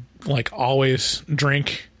Shaw would like always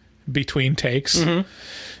drink between takes,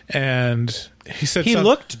 and he said he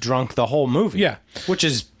looked drunk the whole movie. Yeah, which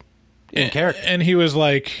is in character. And he was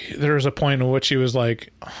like, there was a point in which he was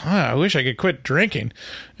like, I wish I could quit drinking,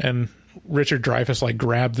 and Richard Dreyfuss like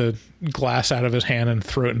grabbed the glass out of his hand and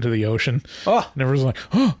threw it into the ocean. And everyone was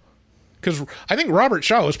like, because I think Robert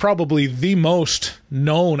Shaw was probably the most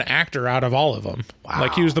known actor out of all of them. Wow.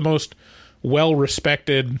 Like, he was the most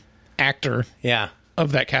well-respected actor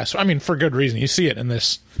of that cast. I mean, for good reason. You see it in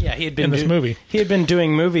this he had been in this movie. He had been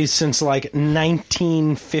doing movies since like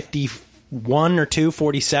 1951 or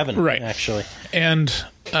 47, right, actually. And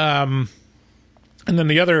then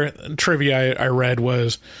the other trivia I read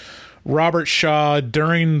was Robert Shaw,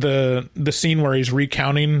 during the scene where he's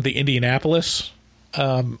recounting the Indianapolis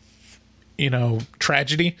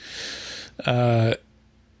tragedy,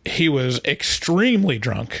 he was extremely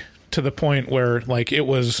drunk, to the point where like it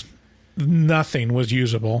was nothing was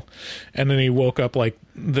usable, and then he woke up like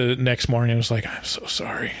the next morning and was like, I'm so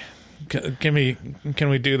sorry, can we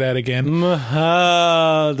do that again?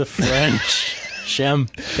 The French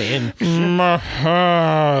champagne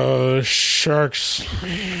sharks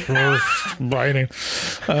biting.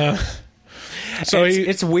 So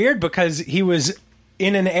it's weird because he was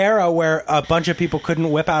in an era where a bunch of people couldn't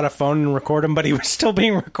whip out a phone and record him, but he was still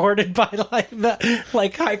being recorded by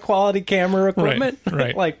like high quality camera equipment.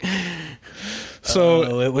 Right.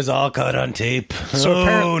 So it was all caught on tape.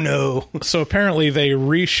 So So apparently they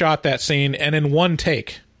reshot that scene, and in one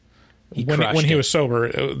take, when he was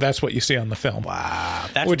sober, that's what you see on the film. Wow,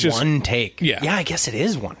 that's one take. Yeah, I guess it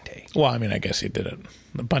is one take. Well, I mean, I guess he did it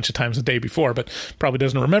a bunch of times the day before, but probably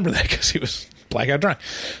doesn't remember that because he was blackout drunk.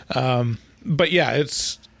 But yeah,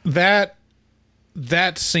 it's that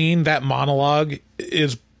scene, that monologue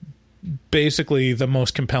is basically the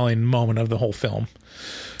most compelling moment of the whole film.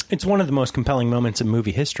 It's one of the most compelling moments in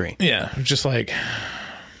movie history. Yeah, just like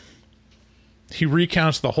he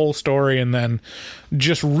recounts the whole story and then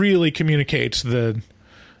just really communicates the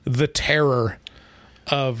terror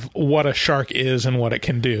of what a shark is and what it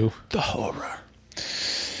can do. The horror.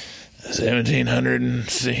 1,700 and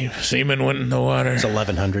seamen went in the water. It's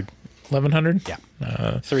 1,100. 1,100? Yeah.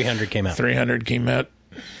 300 came out. 300 came out.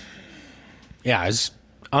 Yeah, it's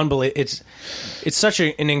unbelievable. It's such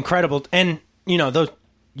an incredible, and those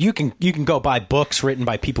you can go buy books written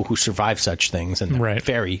by people who survive such things, and they're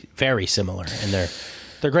very, very similar, and they're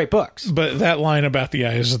great books. But that line about the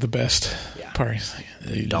eyes is the best part.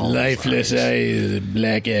 Lifeless eyes,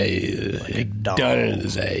 black eyes, like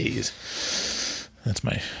doll's eyes. That's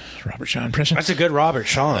my Robert Shaw impression. That's a good Robert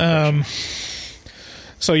Shaw impression.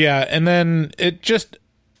 So yeah, and then it just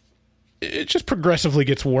it just progressively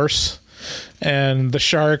gets worse, and the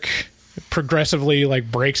shark progressively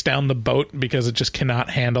like breaks down the boat because it just cannot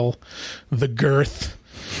handle the girth,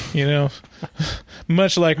 you know,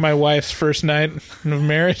 much like my wife's first night of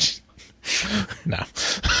marriage. No.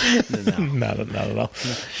 Not at all.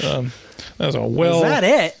 That was a well. Is that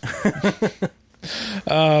it?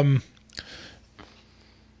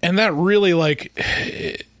 And that really like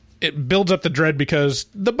it builds up the dread because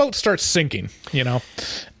the boat starts sinking, you know,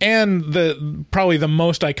 and probably the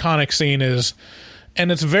most iconic scene is,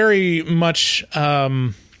 and it's very much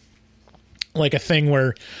like a thing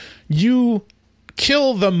where you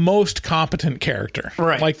kill the most competent character,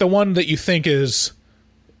 right? Like the one that you think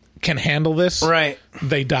can handle this, right?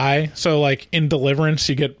 They die. So like in Deliverance,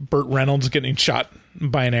 you get Burt Reynolds getting shot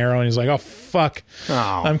by an arrow, and he's like, "Oh fuck,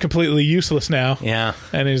 I'm completely useless now." Yeah,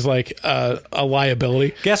 and he's like a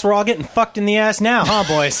liability. Guess we're all getting fucked in the ass now, huh,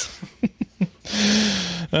 boys?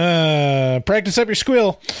 Practice up your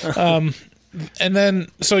squeal. And then,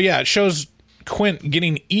 so yeah, it shows Quint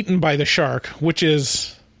getting eaten by the shark, which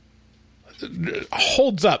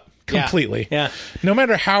holds up completely. Yeah. No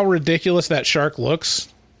matter how ridiculous that shark looks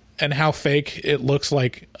and how fake it looks,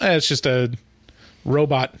 like it's just a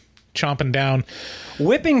robot chomping down,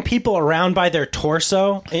 whipping people around by their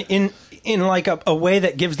torso in like a way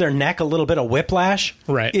that gives their neck a little bit of whiplash.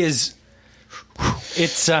 Right.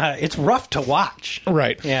 It's rough to watch.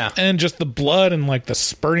 Right. Yeah. And just the blood and like the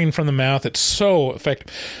spurting from the mouth, it's so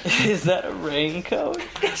effective. Is that a raincoat?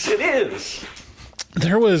 Yes, it is.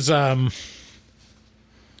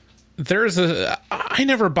 I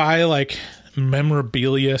never buy like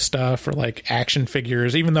memorabilia stuff or like action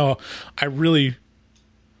figures, even though I really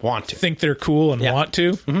think they're cool and want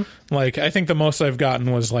to. Mm-hmm. Like, I think the most I've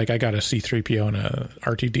gotten was like I got a C-3PO and a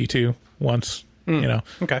R2-D2 once. You know,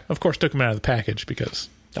 okay. Of course, took them out of the package because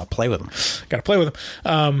I'll play with them. Got to play with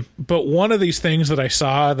them. But one of these things that I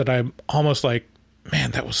saw that I'm almost like,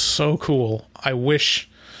 man, that was so cool. I wish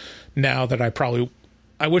now that I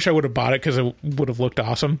wish I would have bought it because it would have looked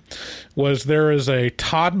awesome. There is a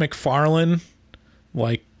Todd McFarlane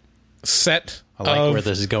like set. I like where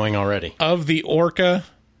this is going already. Of the orca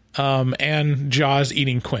and Jaws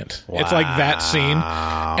eating Quint. Wow. It's like that scene,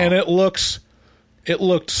 and it looked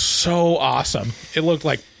so awesome. It looked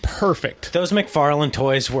like perfect. Those McFarlane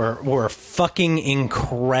toys were fucking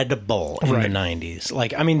incredible in the 90s.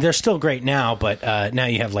 Like, I mean, they're still great now, but now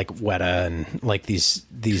you have like Weta and like these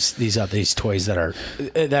toys that are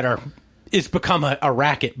it's become a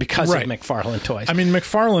racket because of McFarlane toys. I mean,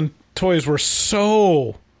 McFarlane toys were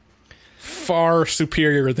so far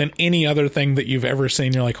superior than any other thing that you've ever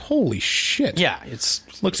seen. You're like, holy shit. Yeah,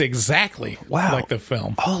 looks exactly like the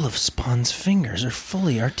film. All of Spawn's fingers are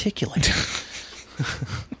fully articulated.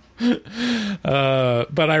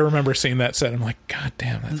 But I remember seeing that set. I'm like, God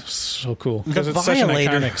damn, that's so cool. Because it's such an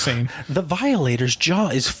iconic scene. The Violator's jaw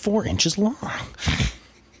is 4 inches long.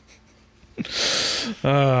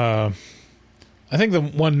 I think the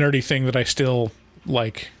one nerdy thing that I still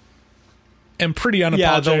like am pretty unapologetic.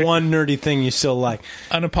 Yeah, the one nerdy thing you still like.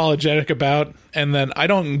 Unapologetic about, and then I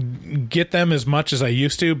don't get them as much as I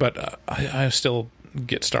used to, but I still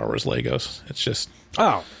get Star Wars Legos. It's just...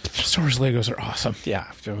 Oh. Star Wars Legos are awesome.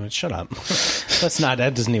 Yeah, shut up.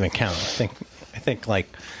 That doesn't even count. I think like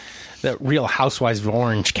the Real Housewives of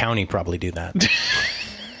Orange County probably do that.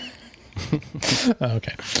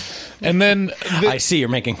 Okay. And then I see you're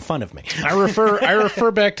making fun of me. I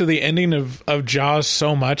refer back to the ending of Jaws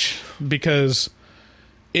so much because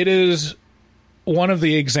it is one of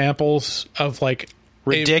the examples of like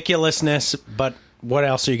ridiculousness, but what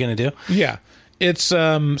else are you going to do? Yeah. It's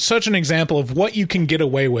such an example of what you can get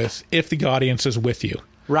away with if the audience is with you.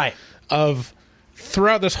 Right.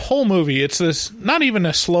 Throughout this whole movie, it's this, not even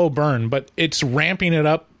a slow burn, but it's ramping it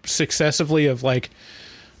up successively of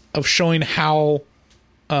showing how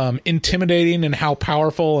intimidating and how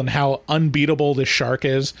powerful and how unbeatable this shark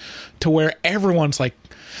is, to where everyone's like,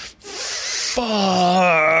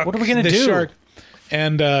 fuck, what are we going to do? Shark.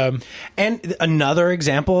 And another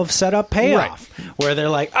example of setup payoff, where they're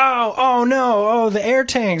like, oh no, the air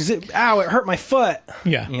tanks, it hurt my foot.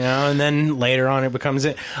 Yeah, and then later on it becomes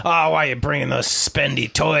why are you bringing those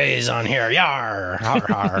spendy toys on here? Yar, har,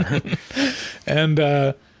 har. And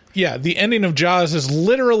the ending of Jaws is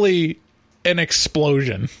literally an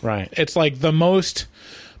explosion. Right, it's like the most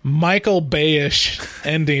Michael Bay-ish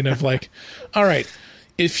ending of like, all right,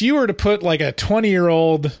 if you were to put like a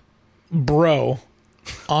 20-year-old bro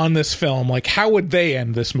on this film, like how would they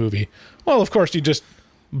end this movie? Well, of course you just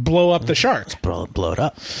blow up the shark. Blow it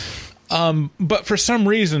up. But for some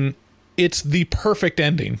reason it's the perfect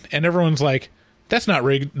ending, and everyone's like, that's not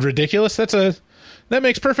ridiculous, that's that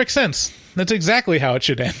makes perfect sense. That's exactly how it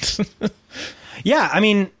should end. Yeah, I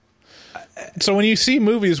mean, so when you see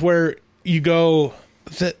movies where you go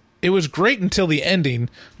that it was great until the ending,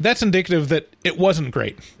 that's indicative that it wasn't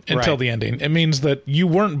great until the ending. It means that you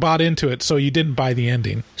weren't bought into it, so you didn't buy the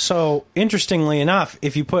ending. So, interestingly enough,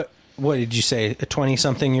 if you put, what did you say, a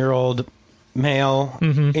 20-something-year-old male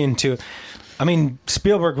into... I mean,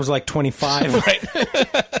 Spielberg was like 25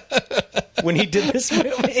 when he did this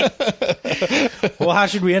movie. Well, how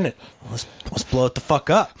should we end it? Let's blow it the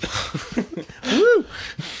fuck up. Woo!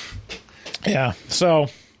 Yeah, so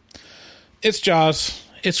it's Jaws.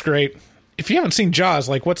 It's great. If you haven't seen Jaws,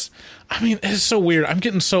 like it's so weird. I'm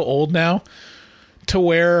getting so old now to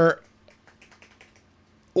where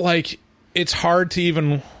like it's hard to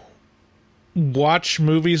even watch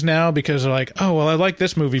movies now because they're like, oh, well, I like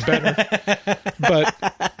this movie better. But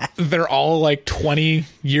they're all like 20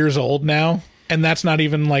 years old now. And that's not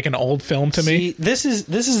even like an old film to me. This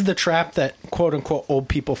is the trap that quote unquote old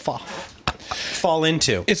people fall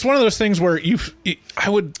into. It's one of those things where I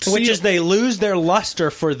would see which is they lose their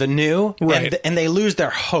luster for the new, right, and they lose their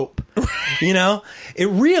hope. You know, it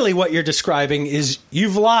really what you're describing is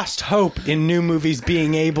you've lost hope in new movies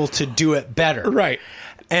being able to do it better, right?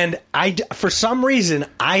 And for some reason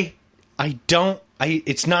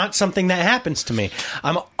it's not something that happens to me.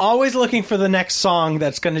 I'm always looking for the next song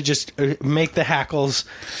that's going to just make the hackles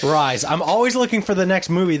rise. I'm always looking for the next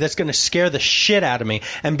movie that's going to scare the shit out of me.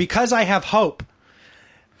 And because I have hope,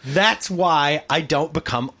 that's why I don't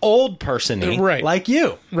become old person-y like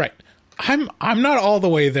you. Right. I'm not all the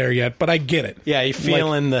way there yet, but I get it. Yeah, you're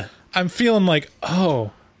feeling I'm feeling like,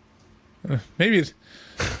 oh, maybe it's...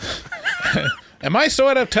 Am I so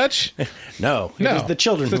out of touch? No, it was the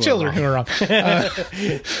children. Who are wrong.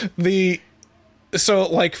 So,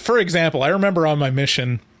 like, for example, I remember on my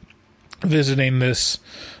mission visiting this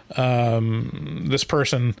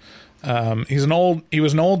person. He was an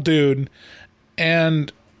old dude,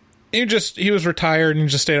 and he was retired and he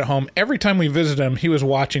just stayed at home. Every time we visited him, he was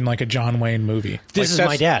watching like a John Wayne movie. This is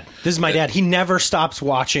my dad. He never stops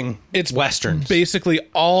watching Westerns. Basically,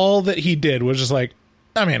 all that he did was just like,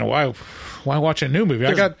 I mean, why watch a new movie?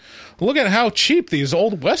 Look at how cheap these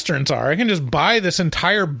old Westerns are. I can just buy this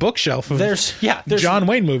entire bookshelf of there's John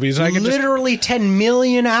Wayne movies. And I can literally 10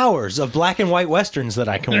 million hours of black and white Westerns that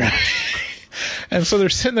I can watch. And so they're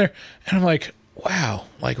sitting there, and I'm like, wow,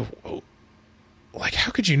 like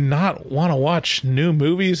how could you not want to watch new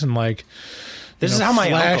movies and like this is how my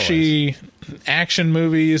flashy action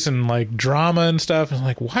movies and like drama and stuff? And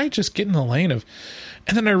like, why just get in the lane of?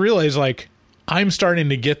 And then I realized like I'm starting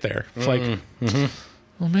to get there. It's like,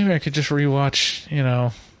 well, maybe I could just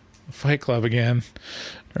rewatch, Fight Club again,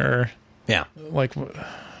 or like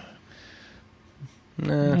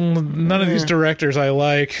none of these directors I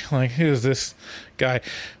like. Like, who's this guy?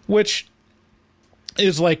 Which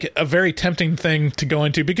is like a very tempting thing to go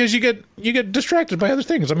into because you get distracted by other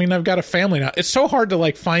things. I mean, I've got a family now. It's so hard to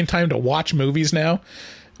like find time to watch movies now,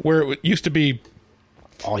 where it used to be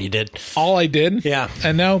all I did. Yeah,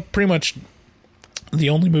 and now pretty much. The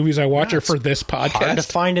only movies I watch are for this podcast. Hard to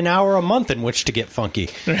find an hour a month in which to get funky.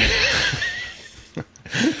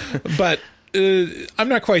 But I'm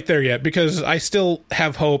not quite there yet because I still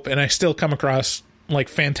have hope and I still come across like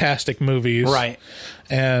fantastic movies. Right.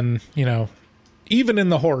 And, even in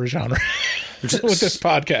the horror genre with this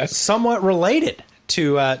podcast. Somewhat related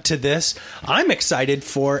to this, I'm excited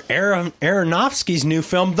for Aronofsky's new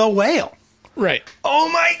film, The Whale. Right. Oh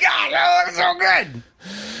my God, that looks so good.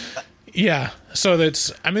 Yeah, so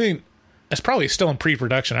it's probably still in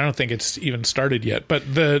pre-production. I don't think it's even started yet, but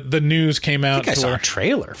the news came out. I think I saw a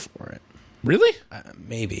trailer for it. Really?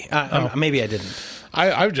 Maybe. Maybe I didn't.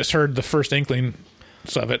 I've just heard the first inklings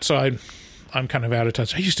of it, so I'm kind of out of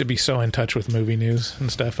touch. I used to be so in touch with movie news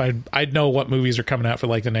and stuff. I'd know what movies are coming out for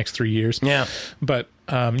like the next 3 years. Yeah. But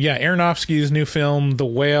Aronofsky's new film, The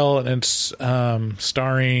Whale, and it's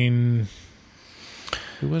starring...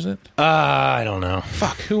 Who was it? I don't know.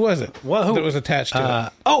 Fuck, who was it? Who that was attached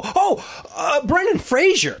to it? Brendan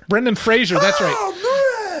Fraser. Brendan Fraser, that's right.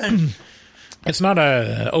 Oh, it's not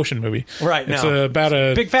an ocean movie. Right, It's about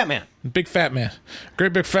a... Big fat man. Big fat man.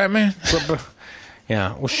 Great big fat man?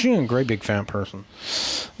 Yeah, well, she's a great big fat person.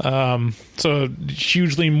 So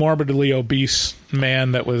hugely morbidly obese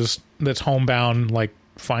man that's homebound, like,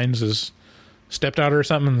 finds his stepdaughter or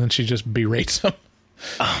something, and then she just berates him.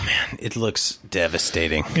 Oh man, it looks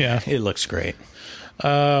devastating. Yeah, it looks great.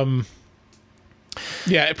 Yeah,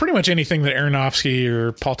 pretty much anything that Aronofsky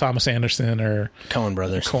or Paul Thomas Anderson or Coen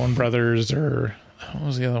Brothers or what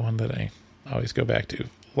was the other one that I always go back to?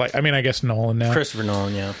 Like, I mean, I guess Nolan now. Christopher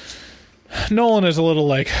Nolan, yeah. Nolan is a little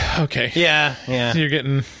like, okay. Yeah. You're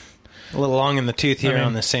getting a little long in the tooth here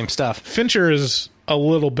on the same stuff. Fincher is a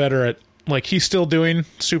little better at, like, he's still doing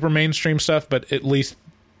super mainstream stuff, but at least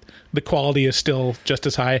the quality is still just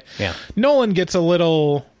as high. Yeah. Nolan gets a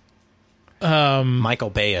little Michael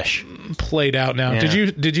Bay-ish played out now.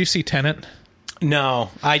 Yeah. Did you see Tenet? No,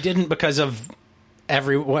 I didn't because of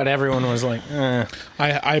what everyone was like.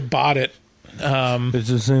 I bought it. It's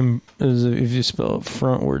the same as if you spell it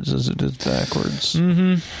frontwards as it is backwards.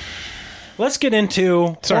 Mm-hmm. Let's get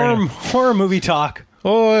into horror movie talk.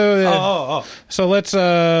 Oh. So let's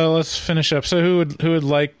finish up. So who would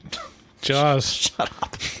like Jaws? Shut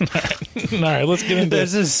up. All right, let's get into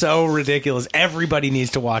this. Is so ridiculous. Everybody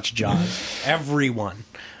needs to watch Jaws. Everyone.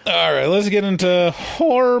 All right, let's get into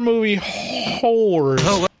horror movie horrors.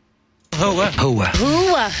 Whores.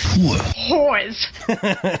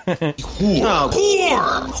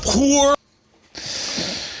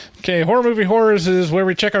 Okay, horror movie horrors is where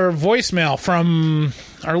we check our voicemail from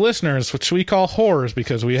our listeners, which we call horrors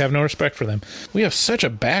because we have no respect for them. We have such a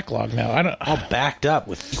backlog now. All backed up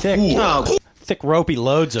with thick ropey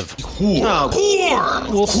loads of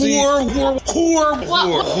We'll see.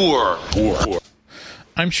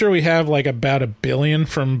 I'm sure we have like about 1 billion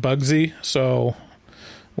from Bugsy, so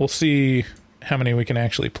we'll see how many we can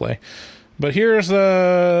actually play. But here's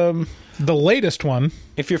the latest one.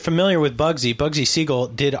 If you're familiar with Bugsy Siegel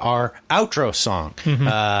did our outro song.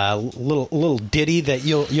 Little ditty that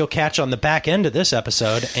you'll catch on the back end of this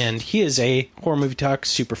episode, and he is a Horror Movie Talk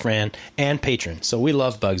super fan and patron. So we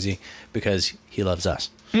love Bugsy because he loves us.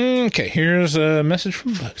 Okay, here's a message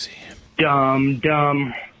from Bugsy. Dumb.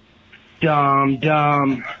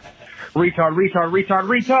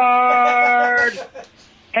 Retard.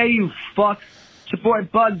 Hey, you fucks. It's your boy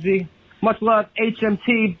Bugsy. Much love,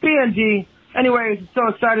 HMT, BND. Anyways, so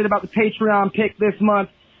excited about the Patreon pick this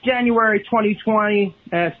month. January 2020.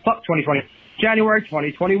 January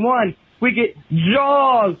 2021. We get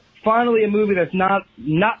Jaws. Finally a movie that's not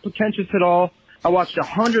pretentious at all. I watched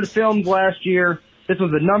 100 films last year. This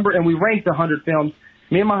was the number, and we ranked 100 films.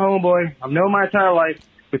 Me and my homeboy, I've known my entire life.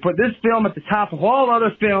 We put this film at the top of all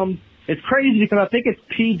other films. It's crazy because I think it's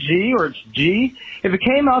PG or it's G. If it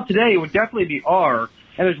came out today, it would definitely be R.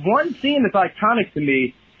 And there's one scene that's iconic to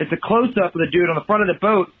me. It's a close-up of the dude on the front of the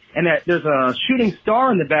boat, and there's a shooting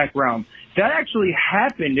star in the background. That actually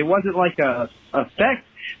happened. It wasn't like a effect.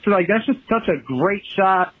 So, like, that's just such a great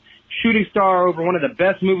shot. Shooting star over one of the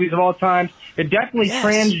best movies of all time. It definitely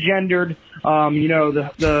transgendered,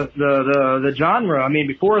 the genre. I mean,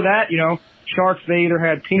 before that, sharks, they either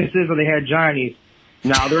had penises or they had giannies.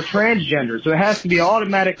 Now they're transgender, so it has to be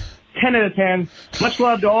automatic 10 out of 10. Much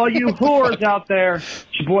love to all you whores out there. It's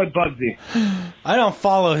your boy Bugsy. I don't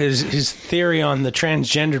follow his theory on the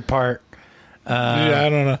transgendered part. I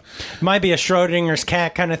don't know. Might be a Schrodinger's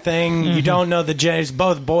cat kind of thing. You don't know the gender. It's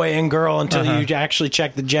both boy and girl until you actually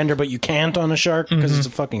check the gender, but you can't on a shark because it's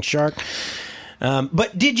a fucking shark.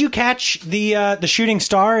 But did you catch the shooting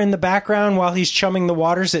star in the background while he's chumming the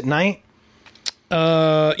waters at night?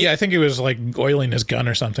 Yeah, I think he was like oiling his gun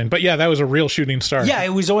or something. But yeah, that was a real shooting star. Yeah, it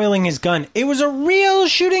was oiling his gun. It was a real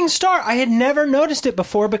shooting star. I had never noticed it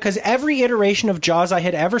before because every iteration of Jaws I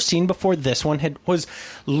had ever seen before this one was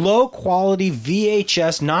low quality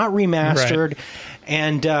VHS, not remastered. Right.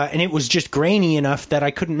 And it was just grainy enough that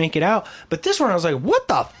I couldn't make it out. But this one, I was like, what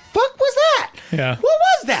the fuck was that? Yeah. What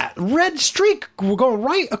was that? Red streak going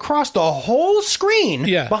right across the whole screen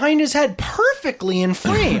behind his head, perfectly in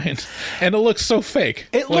frame. Right. And it looks so fake.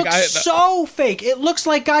 It looks so fake. It looks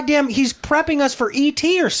like, goddamn, he's prepping us for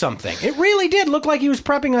E.T. or something. It really did look like he was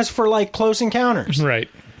prepping us for, like, Close Encounters. Right.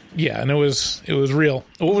 Yeah, and it was real.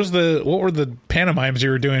 What were the pantomimes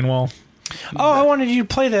you were doing while... Oh, I wanted you to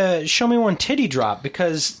play the Show Me One Titty drop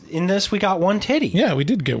because in this we got one titty. Yeah, we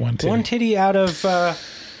did get one titty. One titty out of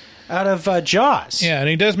Jaws. Yeah, and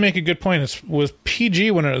he does make a good point. It was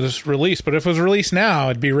PG when it was released, but if it was released now,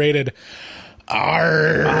 it'd be rated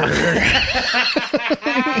R.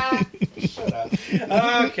 Shut up.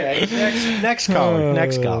 Okay, next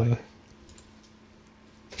caller.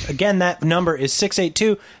 Again, that number is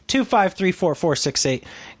 682-253-4468.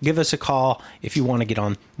 Give us a call if you want to get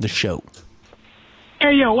on the show.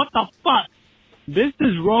 Hey, yo, what the fuck? This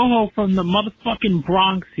is Rojo from the motherfucking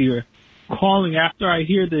Bronx here, calling after I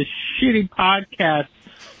hear this shitty podcast,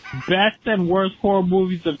 Best and Worst Horror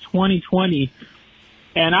Movies of 2020.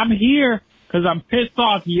 And I'm here because I'm pissed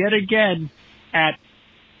off yet again at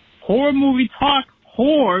Horror Movie Talk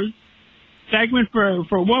Whores segment for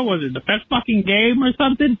what was it, the best fucking game or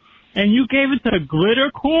something, and you gave it to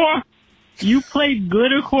Glittercore. You played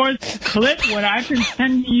Glittercore's clip when I've been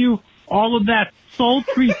sending you all of that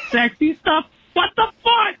sultry, sexy stuff. What the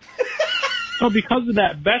fuck? So because of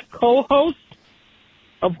that, best co-host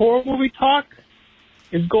of Horror Movie Talk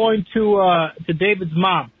is going to David's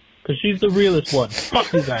mom, because she's the realest one.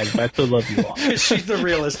 Fuck you guys, but I still love you all. She's the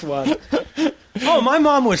realest one. Oh, my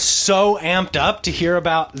mom was so amped up to hear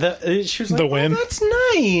about she was like, the win. Oh, that's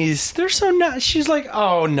nice. They're so nice. She's like,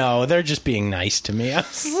 oh no, they're just being nice to me. I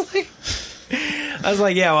was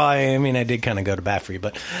like, yeah, well, I mean, I did kind of go to bat for you,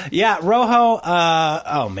 but yeah, Rojo.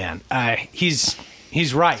 Oh man, he's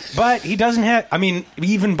right, but he doesn't have. I mean,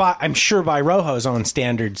 even I'm sure by Rojo's own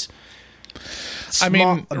standards.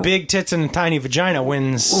 Big tits and a tiny vagina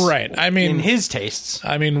wins. Right. I mean, in his tastes.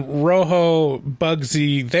 I mean, Rojo,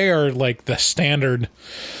 Bugsy, they are like the standard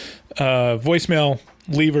voicemail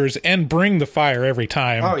leavers and bring the fire every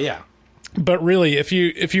time. Oh yeah. But really, if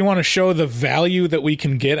you want to show the value that we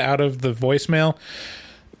can get out of the voicemail,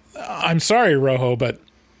 I'm sorry, Rojo, but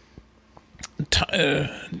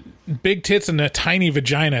big tits and a tiny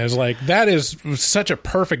vagina is like, that is such a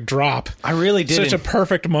perfect drop. I really did. Such a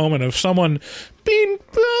perfect moment of someone being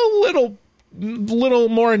a little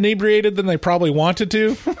more inebriated than they probably wanted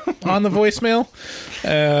to on the voicemail.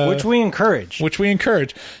 Which we encourage.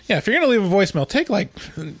 Yeah, if you're going to leave a voicemail, take like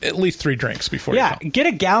at least 3 drinks before you call. Get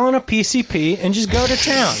a gallon of PCP and just go to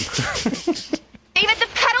town. David, the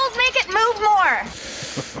pedals make it move more.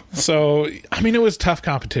 So, I mean, it was tough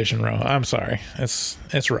competition, Ro. I'm sorry. It's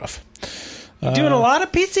rough. Doing a lot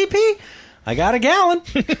of PCP? I got a gallon.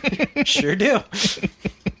 Sure do.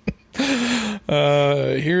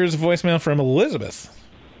 Here's a voicemail from Elizabeth.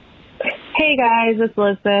 Hey guys, it's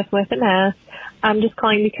Elizabeth with an S. I'm just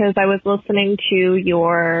calling because I was listening to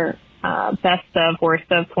your best of,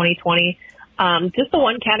 worst of 2020. Just the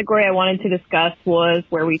one category I wanted to discuss was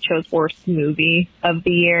where we chose worst movie of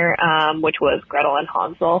the year, which was Gretel and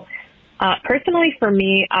Hansel. Personally, for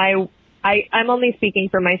me, I'm only speaking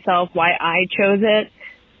for myself why I chose it.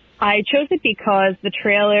 I chose it because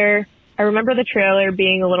I remember the trailer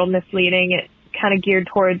being a little misleading. It kind of geared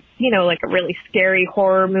towards, like a really scary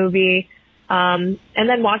horror movie. And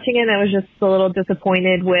then watching it, I was just a little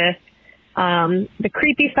disappointed with, the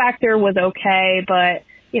creepy factor was okay, but,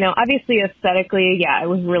 obviously aesthetically, yeah, it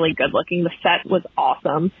was really good looking. The set was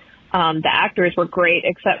awesome. The actors were great,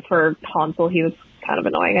 except for Hansel. He was kind of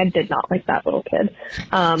annoying. I did not like that little kid.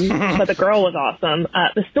 But the girl was awesome.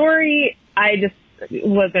 The story, I just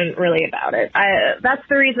wasn't really about it. That's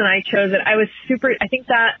the reason I chose it. I think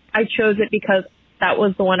that I chose it because that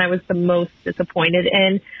was the one I was the most disappointed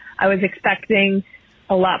in. I was expecting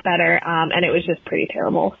a lot better, and it was just pretty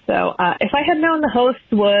terrible. So if I had known the host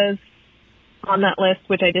was on that list,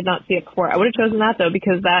 which I did not see it before, I would have chosen that, though,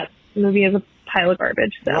 because that movie is a pile of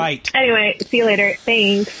garbage. So. Right. Anyway, see you later.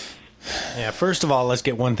 Thanks. Yeah, first of all, let's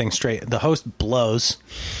get one thing straight. The host blows.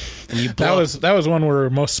 And you blow. That was one we're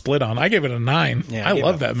most split on. I gave it a 9. Yeah, I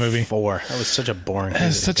love that movie. 4. That was such a boring movie.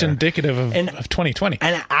 It's such indicative of 2020.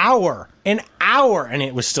 An hour, and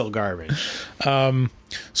it was still garbage.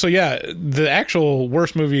 So yeah, the actual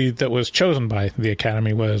worst movie that was chosen by the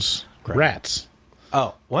Academy was Rats.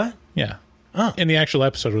 Oh, what? Yeah. Oh. In the actual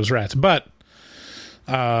episode, it was Rats. But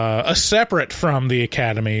separate from the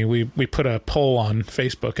Academy, we put a poll on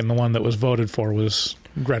Facebook, and the one that was voted for was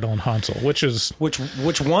Gretel and Hansel, which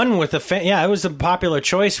won with the fan. Yeah, it was a popular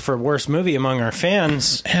choice for worst movie among our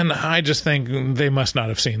fans. And I just think they must not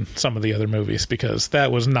have seen some of the other movies, because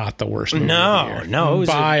that was not the worst movie of the year. No, it was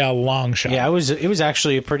by a long shot. Yeah, it was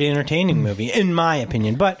actually a pretty entertaining movie, in my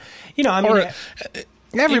opinion. But I mean.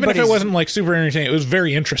 Even if it wasn't like super entertaining, it was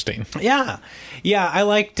very interesting. Yeah, I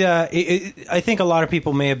liked. I think a lot of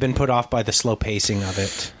people may have been put off by the slow pacing of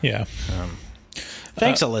it. Yeah.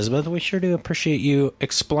 Thanks, Elizabeth. We sure do appreciate you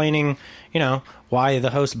explaining, why the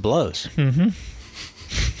host blows. Mm-hmm.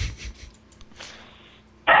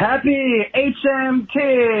 Happy HM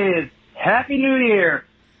kids! Happy New Year!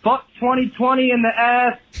 Fuck 2020 in the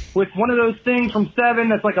ass with one of those things from Seven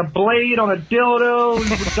that's like a blade on a dildo.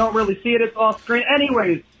 You don't really see it. It's off screen.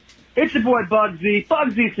 Anyways, it's your boy Bugsy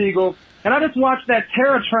Siegel, and I just watched that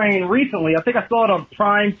Terror Train recently. I think I saw it on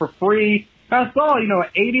Prime for free. I saw, an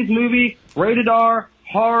 80s movie, rated R,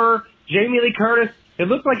 horror, Jamie Lee Curtis. It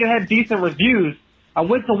looked like it had decent reviews. I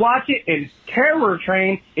went to watch it, and Terror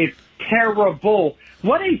Train is terrible.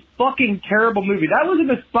 What a fucking terrible movie. That was in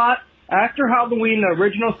the spot after Halloween, the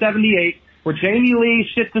original 78, where Jamie Lee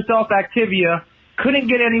shits herself Activia, couldn't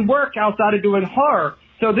get any work outside of doing horror.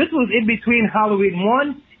 So this was in between Halloween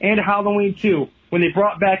 1 and Halloween 2, when they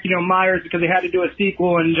brought back, Myers, because they had to do a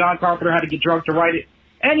sequel and John Carpenter had to get drunk to write it.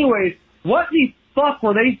 Anyways, what the fuck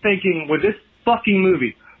were they thinking with this fucking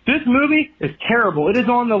movie? This movie is terrible. It is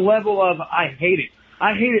on the level of I hate it.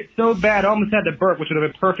 I hate it so bad. I almost had to burp, which would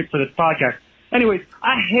have been perfect for this podcast. Anyways,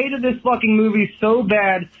 I hated this fucking movie so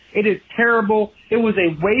bad. It is terrible. It was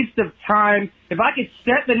a waste of time. If I could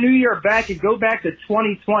set the new year back and go back to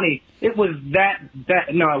 2020, it was that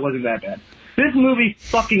bad. No, it wasn't that bad. This movie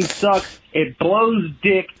fucking sucks. It blows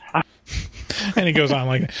dick. And he goes on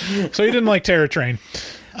like that. So he didn't like Terror Train.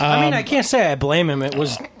 I mean, I can't say I blame him. It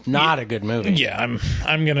was not a good movie. Yeah,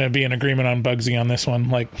 I'm going to be in agreement on Bugsy on this one.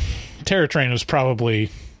 Like, Terror Train was probably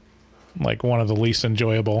like one of the least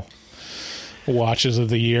enjoyable watches of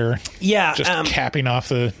the year. Yeah. Just capping off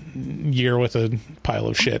the year with a pile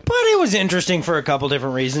of shit. But it was interesting for a couple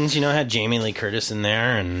different reasons. You know, it had Jamie Lee Curtis in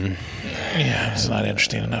there, and yeah, it's not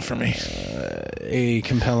interesting enough for me. A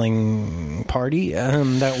compelling party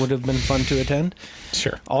that would have been fun to attend.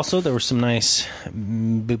 Sure. Also, there were some nice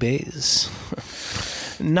boobies.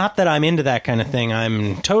 Not that I'm into that kind of thing.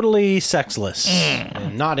 I'm totally sexless.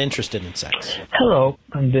 I'm not interested in sex. Hello,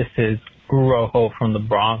 this is Rojo from the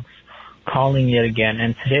Bronx, calling yet again.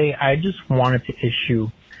 And today I just wanted to issue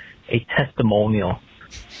a testimonial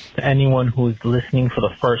to anyone who is listening for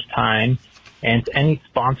the first time, and to any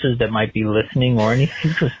sponsors that might be listening, or any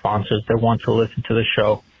future sponsors that want to listen to the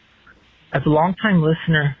show. As a longtime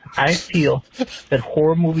listener, I feel that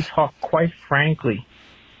Horror Movie Talk, quite frankly,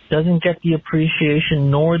 doesn't get the appreciation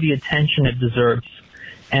nor the attention it deserves.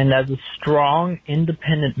 And as a strong,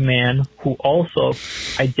 independent man who also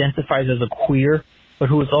identifies as a queer, but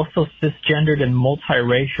who is also cisgendered and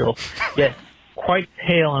multiracial, yet quite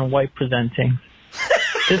pale and white presenting,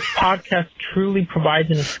 this podcast truly provides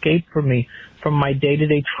an escape for me from my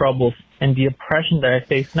day-to-day troubles and the oppression that I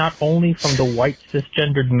face, not only from the white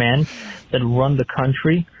cisgendered men that run the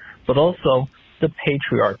country, but also the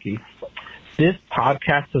patriarchy. This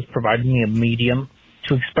podcast has provided me a medium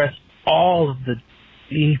to express all of the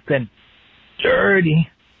deep and dirty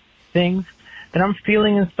things that I'm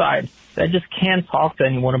feeling inside that I just can't talk to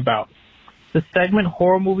anyone about. The segment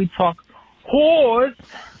Horror Movie Talk Whores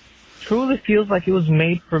truly feels like it was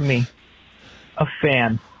made for me, a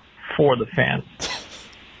fan for the fans.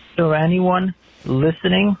 So anyone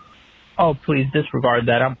listening, oh, please disregard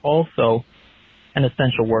that. I'm also an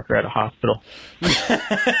essential worker at a hospital.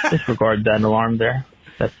 Disregard that alarm there,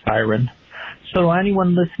 that siren. So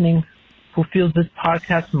anyone listening who feels this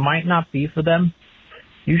podcast might not be for them,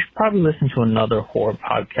 you should probably listen to another horror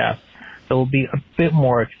podcast that will be a bit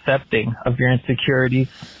more accepting of your insecurities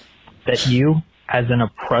that you, as an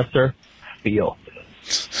oppressor, feel.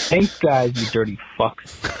 Thanks, guys, you dirty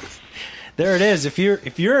fucks. There it is. If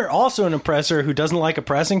you're also an oppressor who doesn't like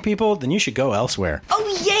oppressing people, then you should go elsewhere. Oh,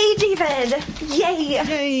 yay, David! Yay!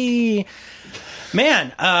 Yay!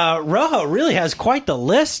 Man, Rojo really has quite the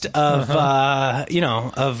list of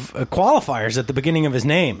of qualifiers at the beginning of his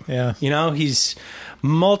name. Yeah. You know, he's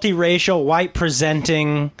multiracial, white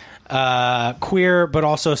presenting, queer, but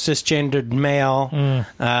also cisgendered male.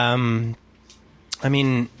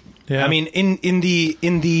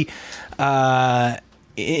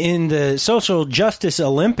 In the social justice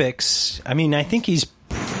Olympics, I mean, I think he's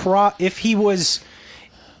if he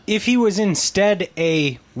was instead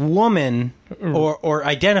a woman or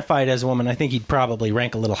identified as a woman, I think he'd probably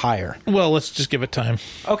rank a little higher. Well, let's just give it time.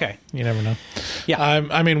 Okay. You never know. Yeah.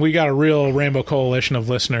 I mean, we got a real rainbow coalition of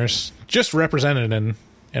listeners just represented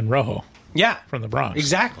in Rojo. Yeah. From the Bronx.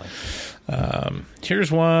 Exactly.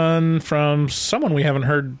 Here's one from someone we haven't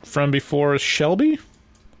heard from before, Shelby.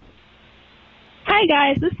 Hi,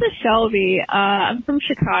 guys. This is Shelby. I'm from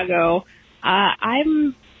Chicago.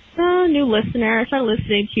 I'm a new listener. I started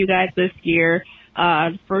listening to you guys this year.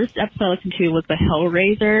 The first episode I listened to was the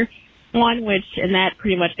Hellraiser one, and that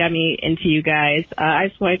pretty much got me into you guys. I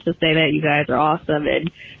just wanted to say that you guys are awesome,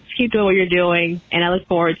 and just keep doing what you're doing, and I look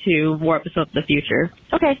forward to more episodes in the future.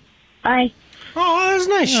 Okay. Bye. Oh, that was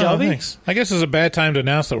nice, Shelby. Thanks. I guess it's a bad time to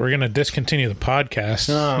announce that we're going to discontinue the podcast,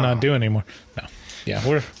 not do anymore. No.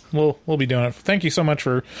 Yeah, we'll be doing it. Thank you so much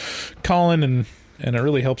for calling, and it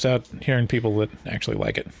really helps out hearing people that actually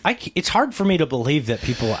like it. It's hard for me to believe that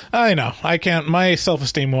people... I know. I can't. My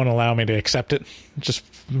self-esteem won't allow me to accept it. It just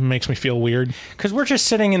makes me feel weird. Because we're just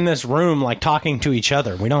sitting in this room, like, talking to each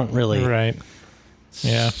other. We don't really... Right.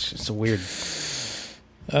 Yeah. It's a weird...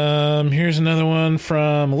 Here's another one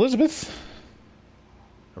from Elizabeth.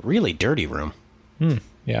 A really dirty room.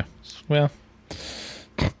 Yeah. Well...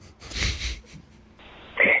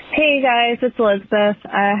 Hey guys, it's Elizabeth.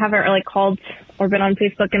 I haven't really called or been on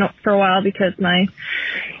Facebook for a while because my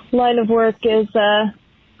line of work is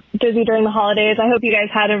busy during the holidays. I hope you guys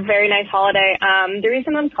had a very nice holiday. The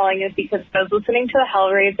reason I'm calling is because I was listening to the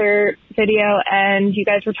Hellraiser video and you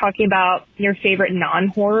guys were talking about your favorite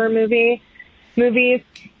non-horror movie. movies,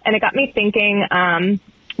 and it got me thinking,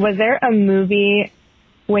 was there a movie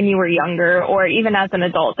when you were younger or even as an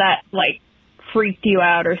adult that like freaked you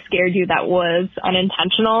out or scared you that was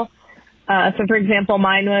unintentional? So for example,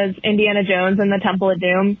 mine was Indiana Jones and the Temple of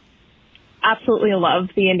Doom. Absolutely love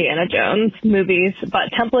the Indiana Jones movies,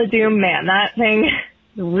 but Temple of Doom, man, that thing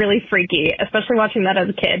really freaky, especially watching that as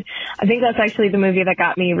a kid. I think that's actually the movie that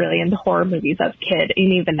got me really into horror movies as a kid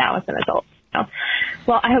and even now as an adult. So,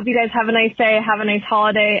 well, I hope you guys have a nice day, have a nice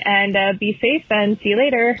holiday, and be safe, and see you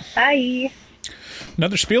later. Bye.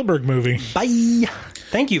 Another Spielberg movie. Bye.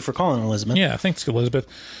 Thank you for calling, Elizabeth. Yeah, thanks, Elizabeth.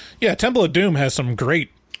 Yeah, Temple of Doom has some great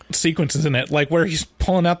sequences in it, like where he's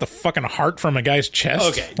pulling out the fucking heart from a guy's chest.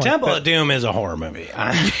 Okay, like Temple of Doom is a horror movie.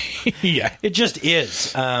 Yeah, it just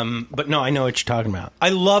is. But no, I know what you're talking about. I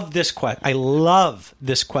love this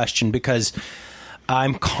question because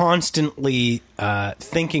I'm constantly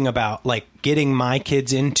thinking about like getting my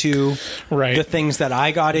kids into the things that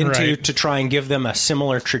I got into to try and give them a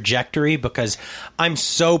similar trajectory, because I'm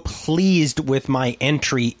so pleased with my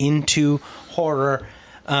entry into horror.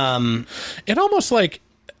 It almost like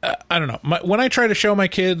I don't know. When I try to show my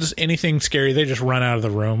kids anything scary, they just run out of the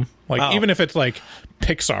room. Like even if it's like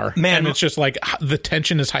Pixar, and it's just like the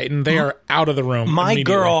tension is heightened, they are out of the room. My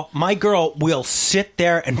girl will sit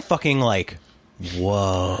there and fucking like,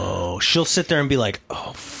 whoa. She'll sit there and be like,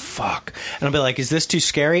 oh fuck, and I'll be like, is this too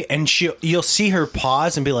scary? And you'll see her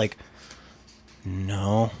pause and be like,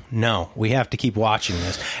 no, we have to keep watching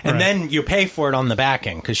this, and then you pay for it on the back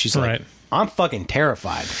end because she's like, I'm fucking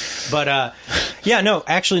terrified. But, yeah, no,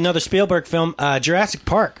 actually another Spielberg film, Jurassic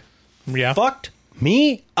Park. Yeah. Fucked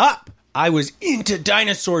me up. I was into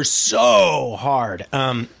dinosaurs so hard.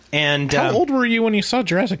 And how old were you when you saw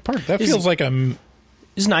Jurassic Park? That feels like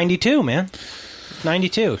It's 92, man.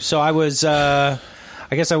 92. So I was, I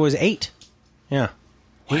guess I was 8. Yeah.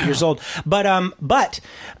 8 years old. But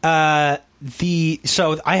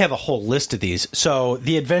so I have a whole list of these. So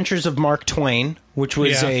The Adventures of Mark Twain, which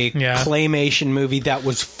was a claymation movie that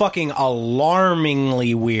was fucking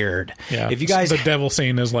alarmingly weird. Yeah. If you guys, the devil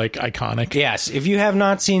scene is like iconic. Yes. If you have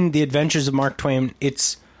not seen The Adventures of Mark Twain,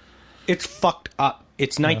 it's fucked up.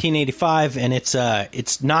 It's 1985, and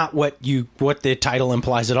it's not what the title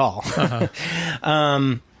implies at all.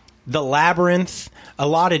 The Labyrinth, a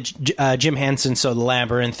lot of Jim Henson, so The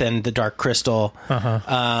Labyrinth and The Dark Crystal.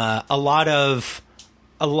 A lot of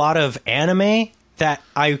anime that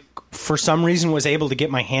I, for some reason, was able to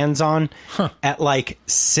get my hands on at like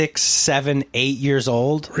 6, 7, 8 years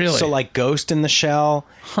old. Really? So like Ghost in the Shell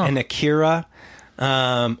and Akira.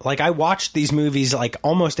 Like I watched these movies like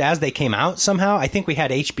almost as they came out somehow. I think we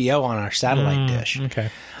had HBO on our satellite dish.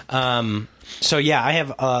 Okay. So yeah, I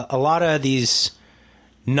have a lot of these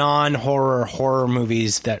non-horror horror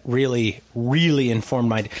movies that really, really informed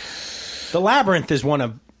my... The Labyrinth is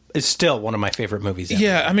still one of my favorite movies ever.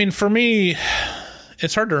 Yeah, I mean, for me,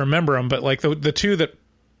 it's hard to remember them, but like the two that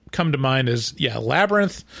come to mind is,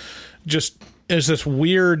 Labyrinth just is this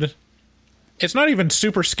weird... It's not even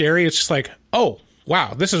super scary. It's just like, oh,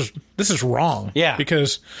 wow, this is wrong. Yeah.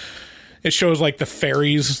 Because it shows like the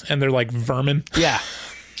fairies and they're like vermin. Yeah.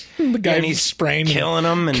 The guy and he's spraying, killing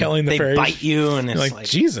them, and killing the they fairies. bite you, and it's like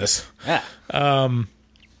Jesus. Yeah. And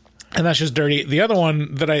that's just dirty. The other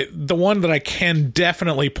one the one that I can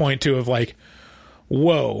definitely point to of like,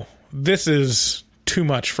 whoa, this is too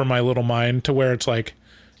much for my little mind, to where it's like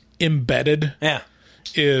embedded. Yeah.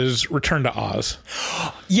 Is Return to Oz.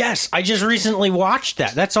 Yes, I just recently watched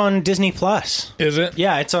that. That's on Disney Plus. Is it?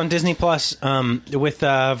 Yeah, it's on Disney Plus with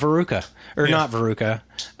Veruca. Or not Veruca.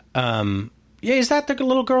 Yeah, is that the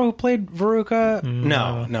little girl who played Veruca?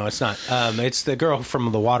 No, it's not. It's the girl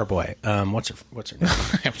from The Waterboy. What's her name?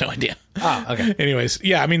 I have no idea. Oh, okay. Anyways,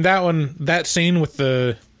 yeah, I mean that scene with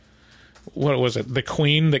what was it? The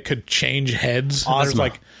queen that could change heads. Ozma. There's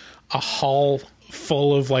like a hall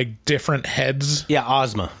full of like different heads. Yeah,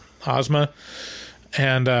 Ozma.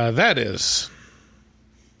 And that is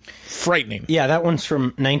frightening. Yeah, that one's from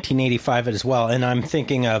 1985 as well. And I'm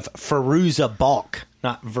thinking of Fairuza Balk.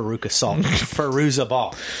 Not Veruca Salt. Fairuza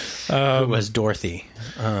Balk, who was Dorothy.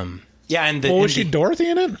 Yeah, and was she Dorothy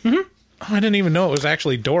in it? Mm-hmm. Oh, I didn't even know it was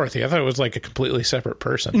actually Dorothy. I thought it was like a completely separate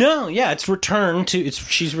person. No, yeah, she's returning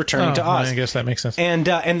to Oz. I guess that makes sense. And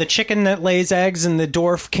the chicken that lays eggs, and the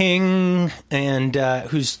dwarf king, and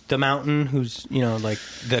who's the mountain, who's like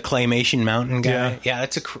the claymation mountain guy. Yeah,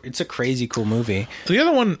 it's a crazy cool movie. The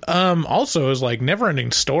other one also is like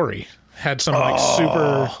Neverending Story. Had some like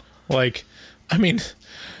super like. I mean,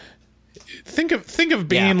 think of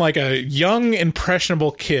being like a young,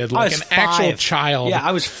 impressionable kid, like an 5. actual child. Yeah,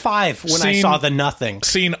 I was 5 when I saw The Nothing.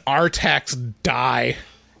 Seeing Artax die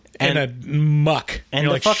in a muck. And you're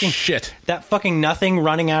the like, fucking shit. That fucking nothing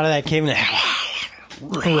running out of that cave.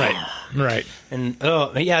 Right. And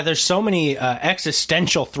there's so many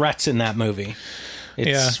existential threats in that movie.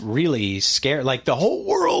 It's really scary. Like, the whole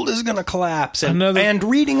world is going to collapse. And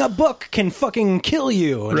reading a book can fucking kill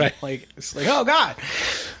you. And it's like, oh, God.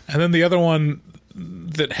 And then the other one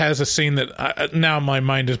that has a scene that now my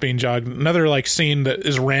mind is being jogged. Another, like, scene that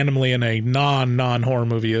is randomly in a non-horror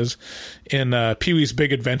movie is in Pee-wee's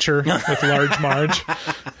Big Adventure with Large Marge.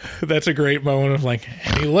 That's a great moment of, like,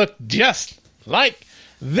 and he looked just like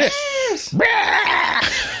this.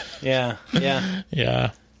 Yeah.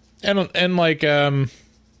 And like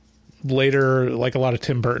later, like a lot of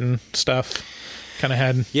Tim Burton stuff kind of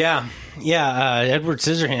had. Edward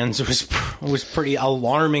Scissorhands was pretty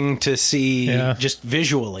alarming to see just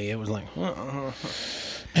visually. It was like, man,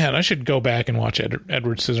 I should go back and watch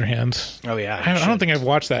Edward Scissorhands. Oh yeah, I don't think I've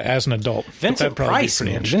watched that as an adult. Vincent Price,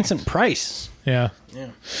 man, Vincent Price. Yeah.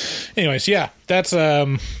 Anyways, that's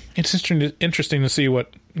it's interesting to see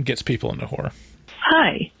what gets people into horror.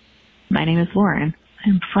 Hi, my name is Lauren.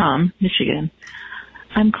 I'm from Michigan.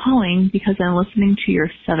 I'm calling because I'm listening to your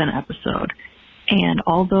 7 episode. And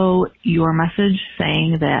although your message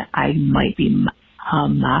saying that I might be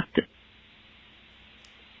mocked...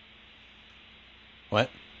 What?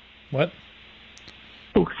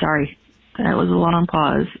 Oh, sorry. That was a long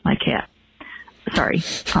pause. My cat. Sorry.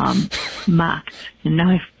 Mocked. And now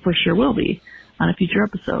I for sure will be on a future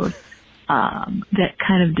episode. That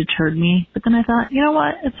kind of deterred me. But then I thought, you know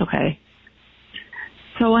what? It's okay.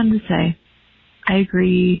 So I wanted to say, I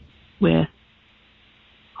agree with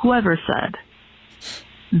whoever said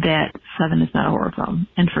that 7 is not a horror film.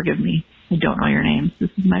 And forgive me, I don't know your names.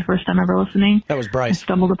 This is my first time ever listening. That was Bryce. I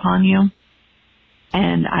stumbled upon you.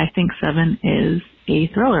 And I think 7 is a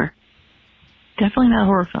thriller. Definitely not a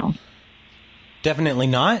horror film. Definitely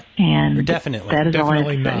not? And or definitely? That is definitely all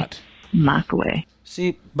I have to not. Say. Mock away.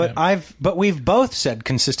 See, but we've both said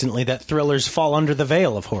consistently that thrillers fall under the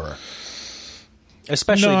veil of horror.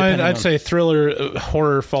 Especially I'd say thriller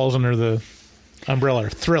horror falls under the umbrella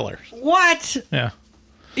of thriller. What? Yeah.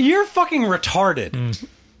 You're fucking retarded.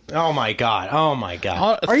 Oh my god.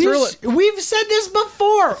 Are you? We've said this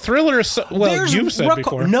before. Thriller is you've said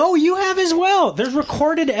before. No, you have as well. There's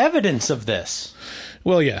recorded evidence of this.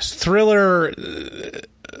 Well, yes, thriller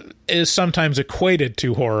is sometimes equated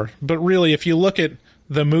to horror, but really, if you look at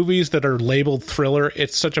the movies that are labeled thriller,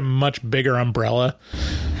 it's such a much bigger umbrella.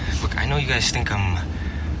 Look, I know you guys think I'm,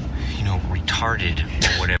 retarded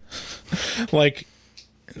or whatever. Like,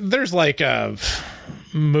 there's like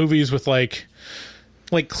movies with like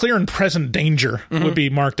Clear and Present Danger would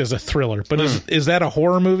be marked as a thriller, but is that a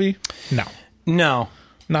horror movie? No,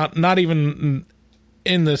 not even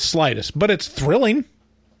in the slightest. But it's thrilling.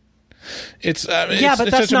 But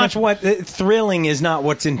that's not what thrilling is. Not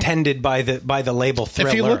what's intended by the label thriller.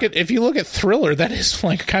 If you look at thriller, that is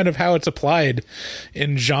like kind of how it's applied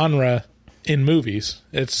in genre in movies.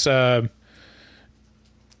 It's like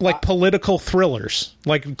political thrillers.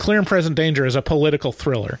 Like Clear and Present Danger is a political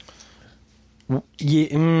thriller.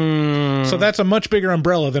 Yeah, So that's a much bigger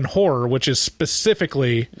umbrella than horror, which is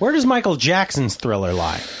specifically... Where does Michael Jackson's Thriller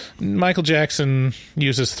lie? Michael Jackson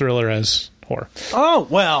uses thriller as horror. Oh,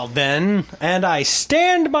 well then, and I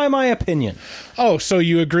stand by my opinion. Oh, so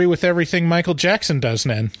you agree with everything Michael Jackson does,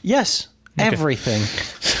 then? Yes, everything.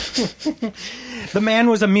 The man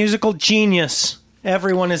was a musical genius.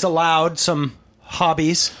 Everyone is allowed some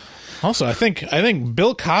hobbies. Also, I think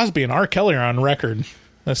Bill Cosby and R. Kelly are on record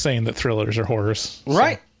as saying that thrillers are horrors.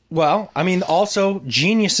 Right. Well, I mean, also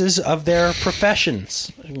geniuses of their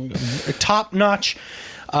professions. Top-notch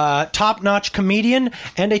comedian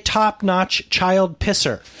and a top-notch child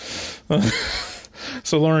pisser.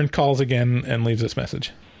 So Lauren calls again and leaves this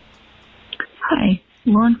message. Hi,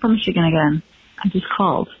 Lauren from Michigan again. I just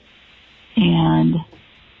called. And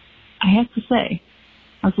I have to say,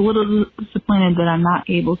 I was a little disappointed that I'm not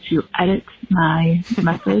able to edit my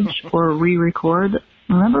message or re-record.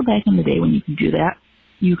 Remember back in the day when you could do that?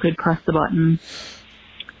 You could press the button,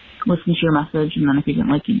 listen to your message, and then if you didn't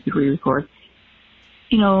like it, you could re-record.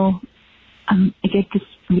 I'm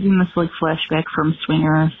getting this like flashback from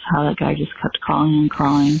Swingers, how that guy just kept calling and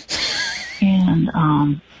crawling. And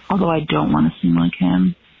although I don't want to seem like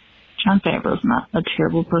him, Jon Favreau's not a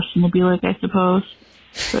terrible person to be like, I suppose.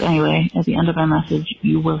 But anyway, at the end of my message,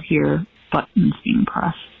 you will hear buttons being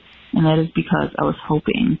pressed. And that is because I was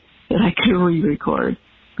hoping that I could re-record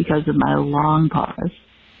because of my long pause.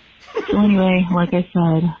 So anyway, like I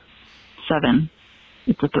said, 7,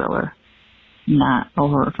 it's a thriller, not a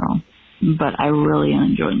horror film. But I really am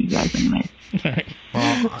enjoying you guys anyway. All right.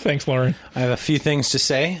 Thanks, Lauren. I have a few things to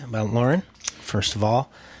say about Lauren. First of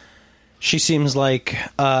all, she seems like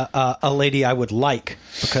a lady I would like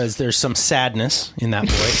because there's some sadness in that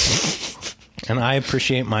voice. And I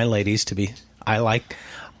appreciate my ladies to be... I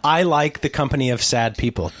like the company of sad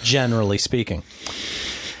people, generally speaking.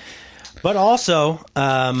 But also...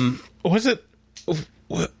 was it...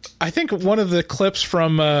 I think one of the clips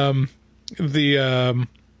from the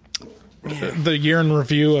year in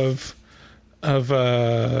review of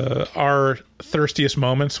our thirstiest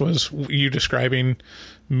moments was you describing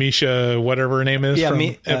Misha, whatever her name is, from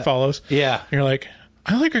It Follows. Yeah. And you're like,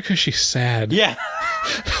 I like her because she's sad. Yeah.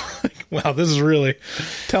 Wow, this is really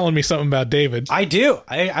telling me something about David. I do.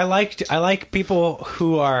 I like people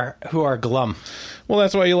who are glum. Well,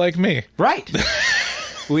 that's why you like me. Right.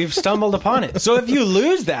 We've stumbled upon it. So if you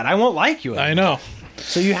lose that, I won't like you anymore. I know.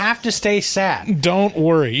 So you have to stay sad. Don't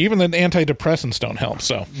worry. Even the antidepressants don't help,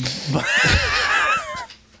 so.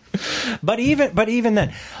 But even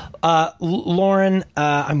then, Lauren,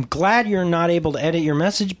 I'm glad you're not able to edit your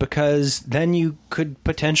message because then you could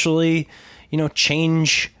potentially,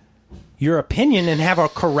 change your opinion and have a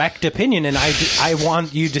correct opinion. And I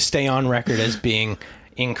want you to stay on record as being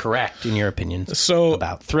incorrect in your opinions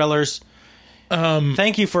about thrillers.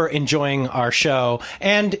 Thank you for enjoying our show.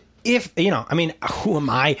 And if, who am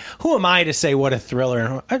I to say what a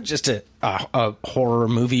thriller? I'm just a horror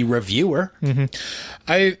movie reviewer. Mm-hmm.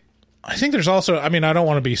 I think there's also, I don't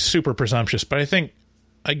want to be super presumptuous, but I think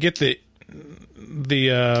I get the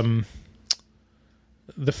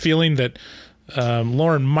feeling that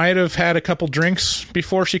Lauren might have had a couple drinks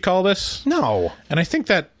before she called us. No. And I think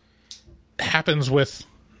that happens with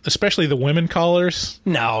especially the women callers.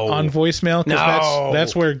 No. On voicemail. No.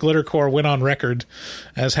 That's where Glittercore went on record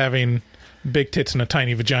as having big tits and a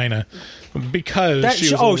tiny vagina because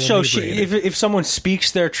she was if someone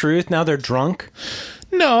speaks their truth, now they're drunk?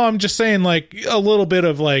 No, I'm just saying like a little bit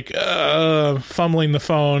of like fumbling the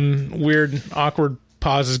phone, weird, awkward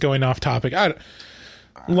pauses going off topic.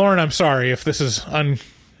 Lauren, I'm sorry if this is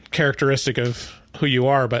uncharacteristic of who you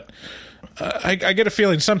are, but I get a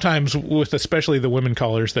feeling sometimes with especially the women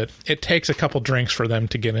callers that it takes a couple drinks for them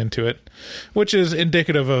to get into it, which is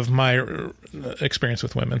indicative of my experience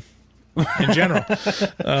with women in general.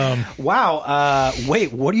 Wow.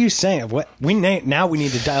 Wait, what are you saying? Now we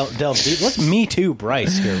need to delve deep. Let's Me Too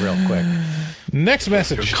Bryce here real quick. Next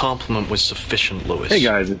message. Your compliment was sufficient, Lewis. Hey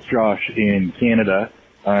guys, it's Josh in Canada.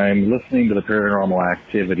 I'm listening to the Paranormal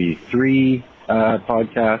Activity 3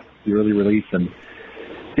 podcast, the early release, and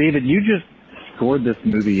David, you just scored this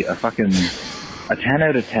movie a 10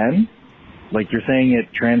 out of 10. Like, you're saying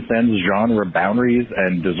it transcends genre boundaries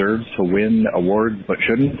and deserves to win awards but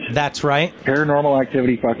shouldn't? That's right. Paranormal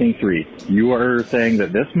Activity 3. You are saying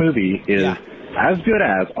that this movie is as good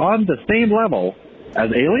as, on the same level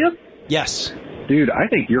as Alien? Yes. Dude, I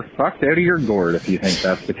think you're fucked out of your gourd if you think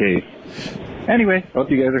that's the case. Anyway, hope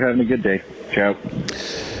you guys are having a good day. Ciao.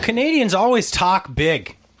 Canadians always talk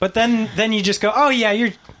big, but then you just go, oh yeah,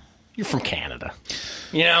 you're from Canada.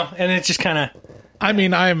 And it's just kind of...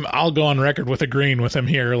 I'll go on record with agreeing with him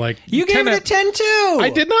here. Like, you gave it a 10 too.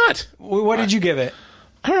 I did not. What did you give it?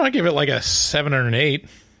 I don't know. I gave it like a 7 or an 8.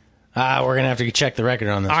 We're gonna have to check the record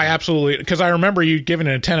on this. Absolutely, because I remember you giving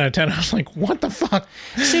it a 10 out of 10. I was like, what the fuck?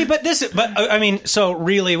 See,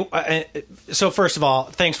 so first of all,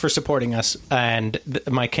 thanks for supporting us. And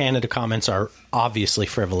my Canada comments are obviously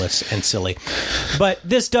frivolous and silly, but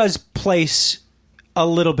this does place a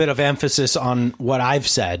little bit of emphasis on what I've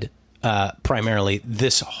said. Primarily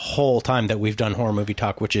this whole time that we've done Horror Movie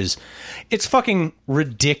Talk, which is it's fucking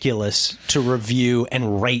ridiculous to review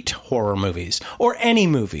and rate horror movies or any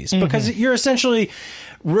movies because you're essentially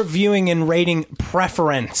reviewing and rating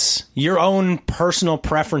preference, your own personal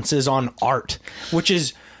preferences on art, which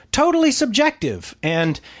is totally subjective.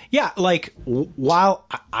 And yeah, like while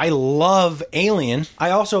I love Alien, I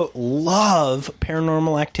also love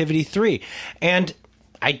Paranormal Activity 3, and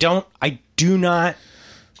I don't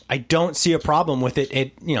see a problem with it.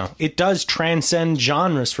 It does transcend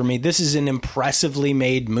genres for me. This is an impressively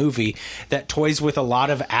made movie that toys with a lot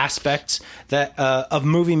of aspects that of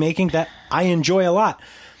movie making that I enjoy a lot.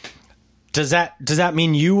 Does that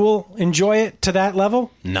mean you will enjoy it to that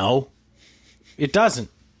level? No, it doesn't.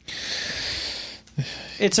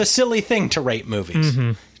 It's a silly thing to rate movies.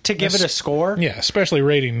 Mm-hmm. To give it a score? Yeah, especially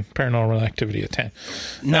rating Paranormal Activity a 10.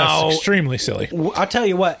 No. That's extremely silly. I'll tell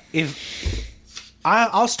you what,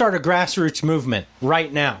 I'll start a grassroots movement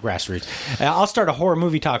right now. I'll start a Horror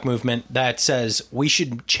Movie Talk movement that says we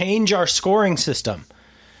should change our scoring system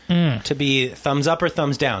to be thumbs up or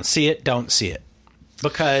thumbs down. See it, don't see it.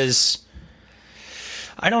 Because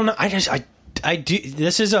I don't know. I do.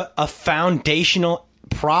 This is a foundational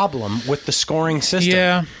problem with the scoring system.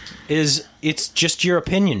 Yeah. It's just your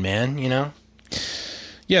opinion, man, you know?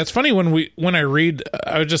 Yeah, it's funny when I read,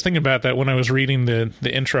 I was just thinking about that when I was reading the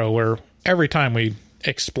intro, where every time we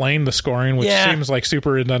explain the scoring, which seems like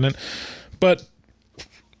super redundant, but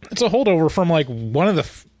it's a holdover from like one of the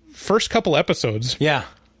first couple episodes. Yeah.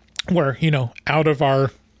 Where, you know, out of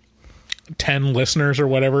our 10 listeners or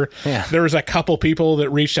whatever, there was a couple people that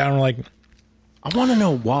reached out and were like, I want to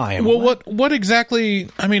know why. Well, what exactly,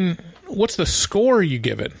 I mean, what's the score you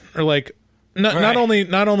give it? Or like, not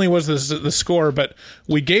only was this the score, but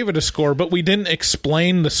we gave it a score, but we didn't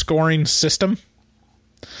explain the scoring system.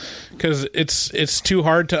 Because it's too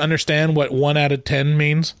hard to understand what 1 out of 10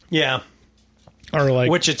 means. Yeah. Or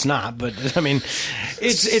like, which it's not, but I mean,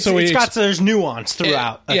 there's nuance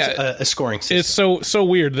throughout a scoring system. It's so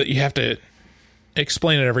weird that you have to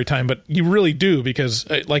explain it every time, but you really do, because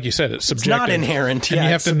like you said, it's subjective. It's not inherent. And you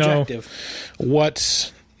have to subjective.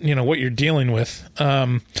 Know what you're dealing with.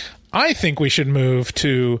 I think we should move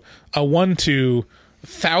to a 1 to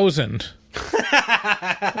 1,000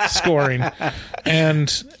 scoring,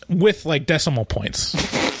 and with like decimal points.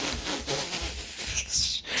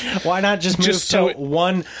 Why not just move to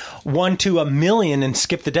 1 to 1,000,000 and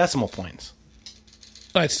skip the decimal points?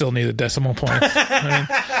 I'd still need the decimal points. I mean,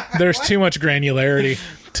 there's too much granularity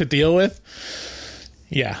to deal with.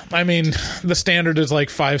 Yeah, I mean, the standard is like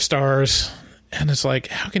 5 stars, and it's like,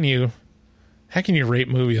 how can you rate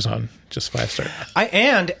movies on just 5 stars?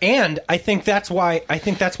 And I think that's why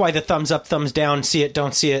the thumbs up, thumbs down, see it,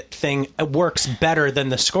 don't see it thing works better than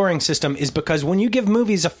the scoring system, is because when you give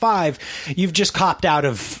movies a 5, you've just copped out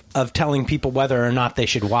of telling people whether or not they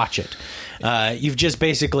should watch it. You've just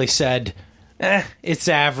basically said, it's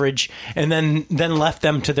average, and then left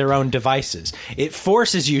them to their own devices. It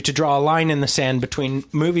forces you to draw a line in the sand between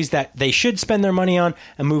movies that they should spend their money on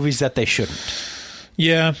and movies that they shouldn't.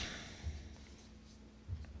 Yeah.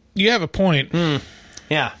 You have a point.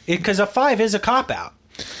 Yeah, because a 5 is a cop-out.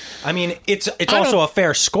 I mean, it's also a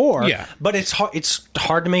fair score, but it's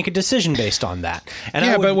hard to make a decision based on that.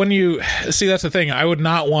 And but when you... See, that's the thing. I would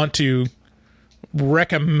not want to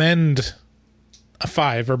recommend a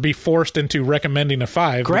 5 or be forced into recommending a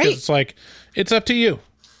 5. Great. Because it's like, it's up to you.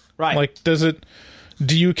 Right. Like,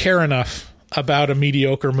 do you care enough about a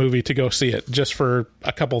mediocre movie to go see it just for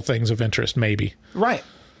a couple things of interest, maybe? Right.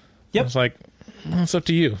 Yep. It's like, well, it's up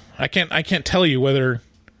to you. I can't tell you whether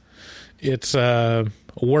it's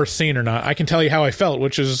worth seeing or not. I can tell you how I felt,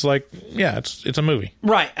 which is like, yeah, it's a movie.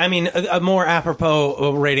 Right. I mean, a more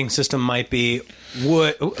apropos rating system might be,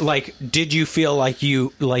 did you feel like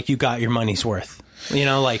you got your money's worth? You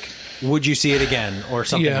know, like, would you see it again or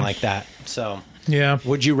something like that? So, yeah.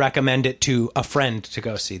 Would you recommend it to a friend to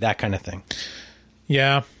go see, that kind of thing?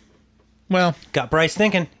 Yeah. Well, got Bryce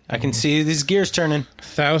thinking. I can see these gears turning.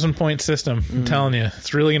 1,000-point system. I'm telling you,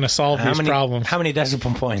 it's really going to solve these problems. How many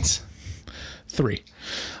decimal points? 3.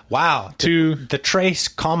 Wow. The trace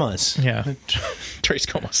commas. Yeah. Trace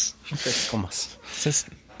commas. Trace commas. Does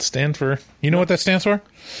it stand for? You know what that stands for?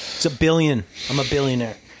 It's a billion. I'm a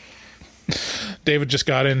billionaire. David just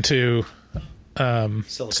got into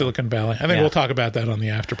Silicon Valley. I think we'll talk about that on the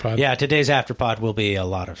Afterpod. Yeah, today's Afterpod will be a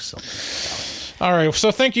lot of Silicon Valley. All right,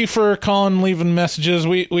 so thank you for calling, leaving messages.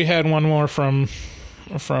 We had one more from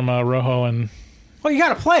Rojo and... Well, you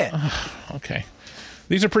got to play it. Okay.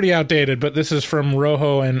 These are pretty outdated, but this is from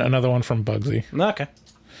Rojo and another one from Bugsy. Okay.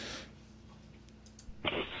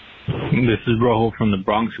 This is Rojo from the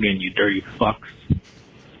Bronx again, you dirty fucks.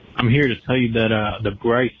 I'm here to tell you that the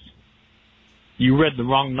Bryce, you read the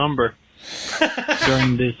wrong number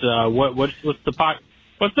during this. What's the podcast?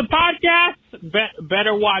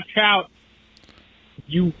 Better watch out.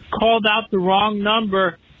 You called out the wrong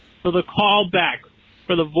number for the callback,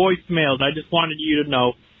 for the voicemails. I just wanted you to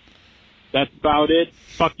know. That's about it.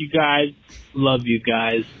 Fuck you guys. Love you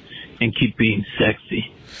guys. And keep being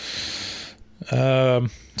sexy.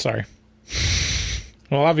 Sorry.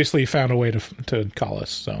 Well, obviously you found a way to call us,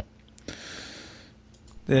 so.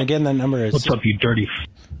 Then again, that number is... What's up, you dirty...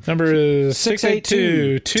 Number is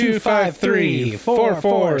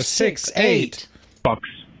 682-253-4468. Fucks.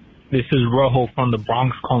 This is Rojo from the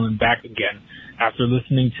Bronx calling back again after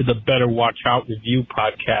listening to the Better Watch Out Review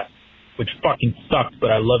podcast, which fucking sucks, but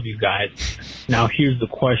I love you guys. Now here's the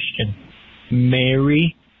question.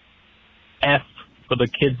 Marry, F for the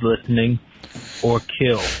kids listening, or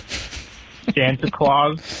kill Santa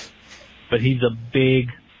Claus, but he's a big,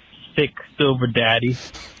 thick silver daddy,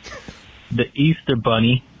 the Easter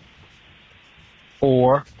Bunny,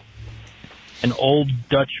 or an old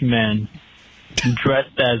Dutchman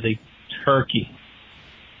dressed as a turkey.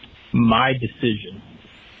 my decision,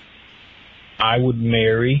 I would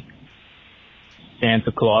marry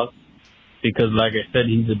Santa Claus because, like I said,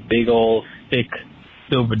 he's a big old thick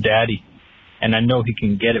silver daddy, and I know he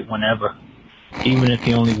can get it whenever, even if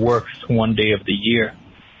he only works one day of the year.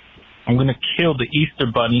 I'm going to kill the Easter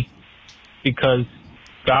Bunny because,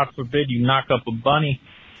 God forbid, you knock up a bunny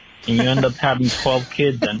and you end up having 12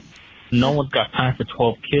 kids, and no one's got time for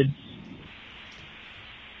 12 kids.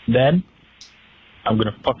 Then, I'm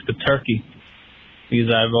going to fuck the turkey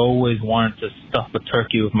because I've always wanted to stuff a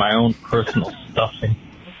turkey with my own personal stuffing.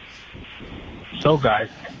 So, guys,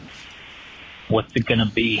 what's it going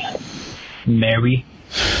to be? Marry,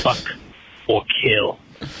 fuck, or kill?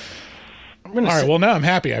 All right, well, now I'm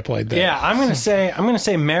happy I played that. Yeah, I'm gonna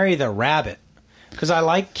say marry the rabbit because I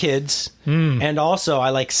like kids and also I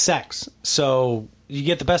like sex. So you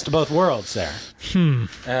get the best of both worlds there.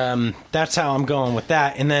 That's how I'm going with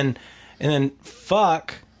that. And then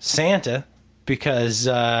fuck Santa because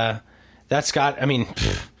that's got. I mean,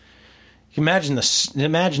 imagine the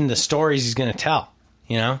stories he's gonna tell.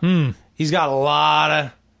 You know, he's got a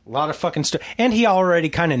lot of fucking stuff, and he already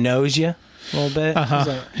kind of knows you. A little bit.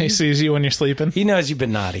 He sees you when you're sleeping. He knows you've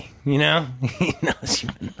been naughty, you know? He knows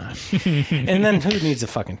you've been naughty. And then who needs a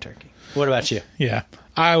fucking turkey? What about you? Yeah.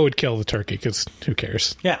 I would kill the turkey because who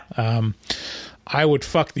cares? Yeah. I would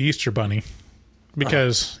fuck the Easter Bunny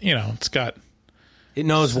because, you know, it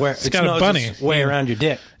knows where it's got a bunny. Its way around your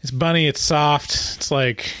dick. It's bunny. It's soft. It's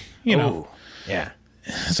like, you know. Yeah.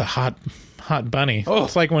 It's a hot bunny.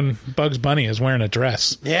 It's like when Bugs Bunny is wearing a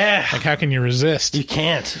dress. Yeah. Like, how can you resist? You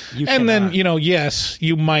can't. Then, you know, yes,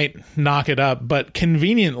 you might knock it up, but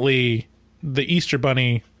conveniently, the Easter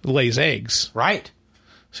Bunny lays eggs. Right.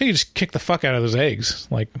 So you just kick the fuck out of those eggs.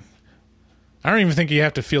 Like, I don't even think you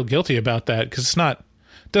have to feel guilty about that because it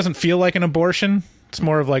doesn't feel like an abortion. It's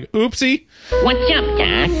more of like, oopsie. What's up,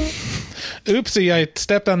 Doc? Oopsie, I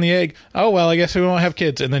stepped on the egg. Oh, well, I guess we won't have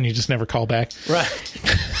kids. And then you just never call back. Right.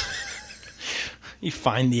 You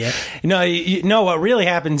find the egg. You know what really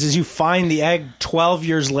happens is you find the egg 12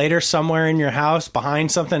 years later somewhere in your house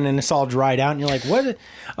behind something and it's all dried out and you're like, what?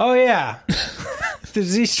 Oh, yeah. This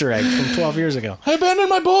is Easter egg from 12 years ago. I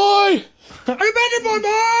abandoned my boy! I abandoned my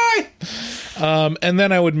boy! And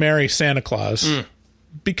then I would marry Santa Claus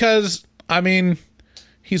because, I mean,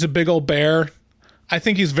 he's a big old bear. I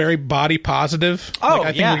think he's very body positive. Oh,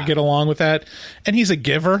 I think we could get along with that. And he's a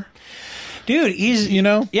giver. Dude, he's, you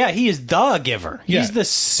know? Yeah, he is the giver. Yeah. He's the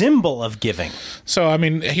symbol of giving. So, I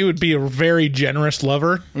mean, he would be a very generous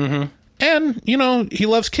lover. Mm-hmm. And, you know, he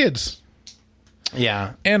loves kids.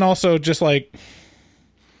 Yeah. And also just like,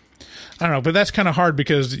 I don't know, but that's kind of hard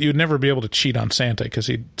because you'd never be able to cheat on Santa because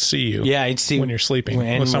he'd see you. Yeah, he'd see when you're sleeping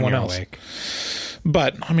with someone else. Awake.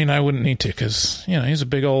 But, I mean, I wouldn't need to because, you know, he's a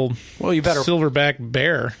big old silverback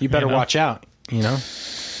bear. You better watch out, you know?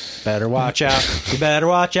 Better watch out. You better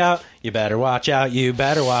watch out. You better watch out. You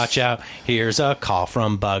better watch out. Here's a call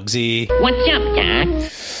from Bugsy. What's up,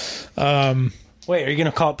 Doc? Wait, are you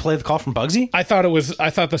going to play the call from Bugsy? I thought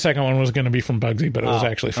the second one was going to be from Bugsy, but it was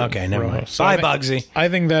actually from never Rojo. mind. So Bye, Bugsy. I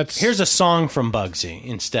think that's... Here's a song from Bugsy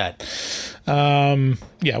instead.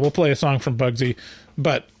 Yeah, we'll play a song from Bugsy.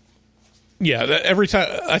 But, yeah, every time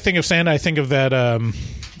I think of Santa, I think of that...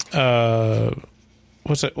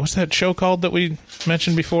 what's that show called that we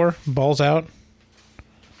mentioned before? Balls Out?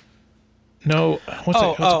 No. What's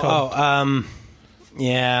it called?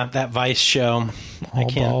 Yeah, that Vice show. I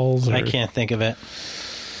can't think of it.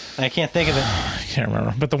 I can't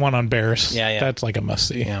remember. But the one on bears. Yeah. That's like a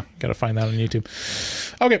must-see. Yeah. Got to find that on YouTube.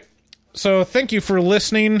 Okay. So thank you for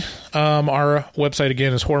listening. Our website,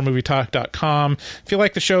 again, is horrormovietalk.com. If you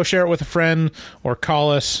like the show, share it with a friend or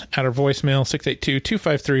call us at our voicemail,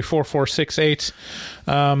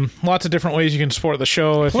 682-253-4468. Lots of different ways you can support the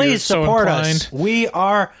show if Please you're so support inclined.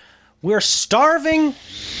 us. We're starving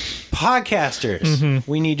podcasters. Mm-hmm.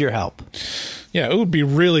 We need your help. Yeah, it would be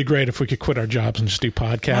really great if we could quit our jobs and just do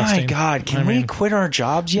podcasting. My God, can we quit our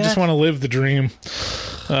jobs yet? I just want to live the dream.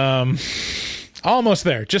 Almost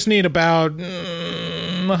there. Just need about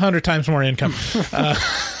 100 times more income.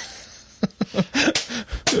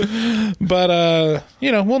 But,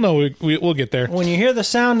 you know, we'll know we'll get there. When you hear the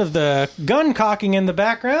sound of the gun cocking in the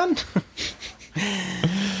background,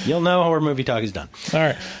 you'll know Horror Movie Talk is done. All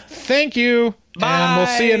right. Thank you. Bye. And we'll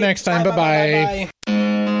see you next time. Bye-bye.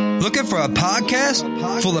 Looking for a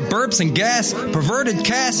podcast full of burps and gas, perverted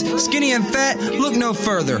cast, skinny and fat? Look no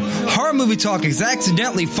further. Horror Movie Talk is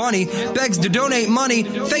accidentally funny, begs to donate money,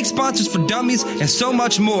 fake sponsors for dummies, and so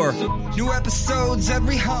much more. New episodes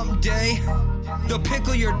every hump day. They'll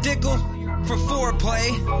pickle your dickle for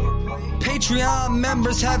foreplay. Patreon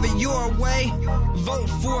members have it your way. Vote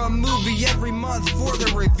for a movie every month for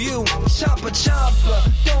the review. Choppa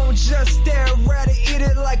choppa, don't just stare at it, eat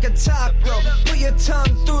it like a taco. Put your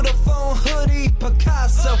tongue through the phone, hoodie,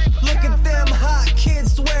 Picasso. Look at them hot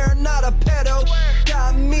kids, swear not a pedo.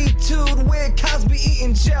 Got me too'd with Cosby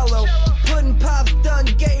eating jello. Pudding Pops done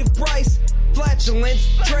gave Bryce flatulence.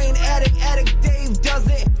 Train addict Dave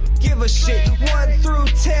doesn't give a shit. 1 through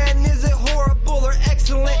 10, is it horrible or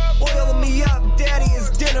excellent? Oil me up, daddy, is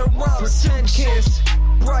dinner rumps. Kiss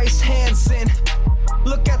Bryce Hansen.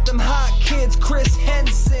 Look at them hot kids, Chris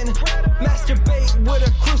Henson. Masturbate with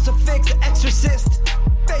a crucifix, exorcist.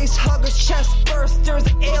 Face huggers, chest bursters,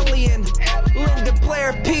 alien. Linda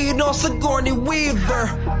Blair peed on Sigourney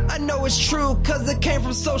Weaver. I know it's true cause it came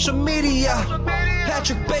from social media.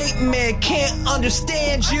 Patrick Bateman can't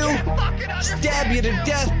understand you. Stab you to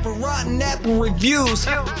death for rotten apple reviews.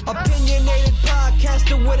 Opinionated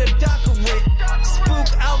podcaster with a doctorate.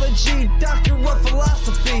 Spookology, doctor of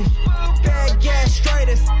philosophy. Bad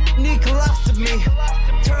gastritis, need colostomy.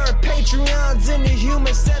 Turn Patreons into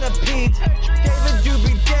human centipedes. David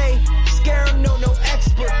Doobie Day, scare him, no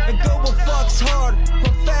expert. And Goble fucks hard,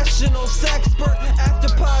 professional sexpert.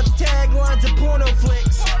 Afterpods, taglines, and porno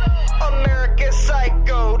flicks. American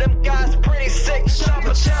Psycho, them guys pretty sick.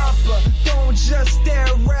 Choppa choppa, don't just stare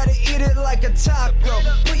at it, eat it like a taco.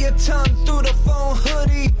 Put your tongue through the phone,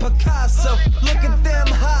 hoodie, Picasso. Look at them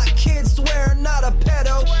hot kids, swear not a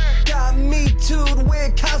pedo. Got me too'd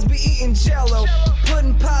with Cosby eating jello.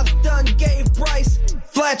 Pudding Pops done gave Bryce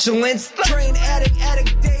flatulence. Train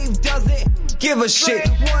addict Dave doesn't give a shit.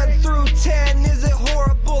 1 through 10, is it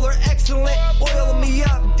horrible or excellent? Oil me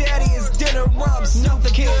up, daddy, is dinner rumps.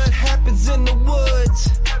 Nothing good happens in the woods.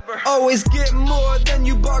 Always get more than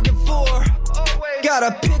you bargain for. Got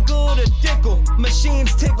a pickle to dickle,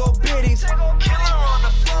 machines tickle bitties. Killer on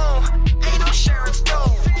the phone, ain't no Sharon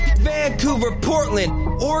Stone. Vancouver, Portland,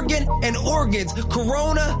 Oregon, and organs.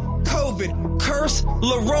 Corona, COVID, curse,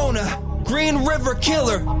 Lorona. Green River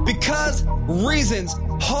Killer, because reasons.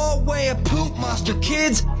 Hallway of poop monster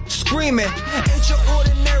kids screaming. Ain't your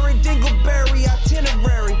ordinary dingleberry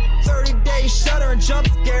itinerary. 30-day shutter and jump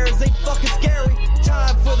scares ain't fucking scary.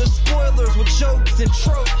 Time for the spoilers with jokes and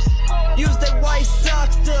tropes. Use their white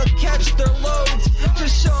socks to catch their loads.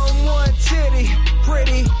 Just show them one titty,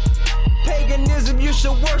 pretty. Paganism you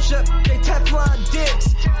should worship, they Teflon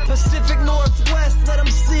dicks. Pacific Northwest, let them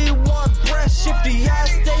see one breast. Shifty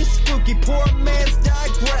ass, stay spooky, poor man's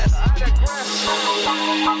digress.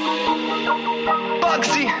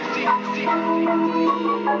 Bugsy,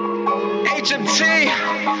 HMT,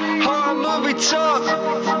 horror movie talk.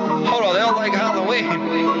 Hold on, they don't like Halloween.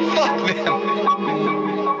 Fuck them.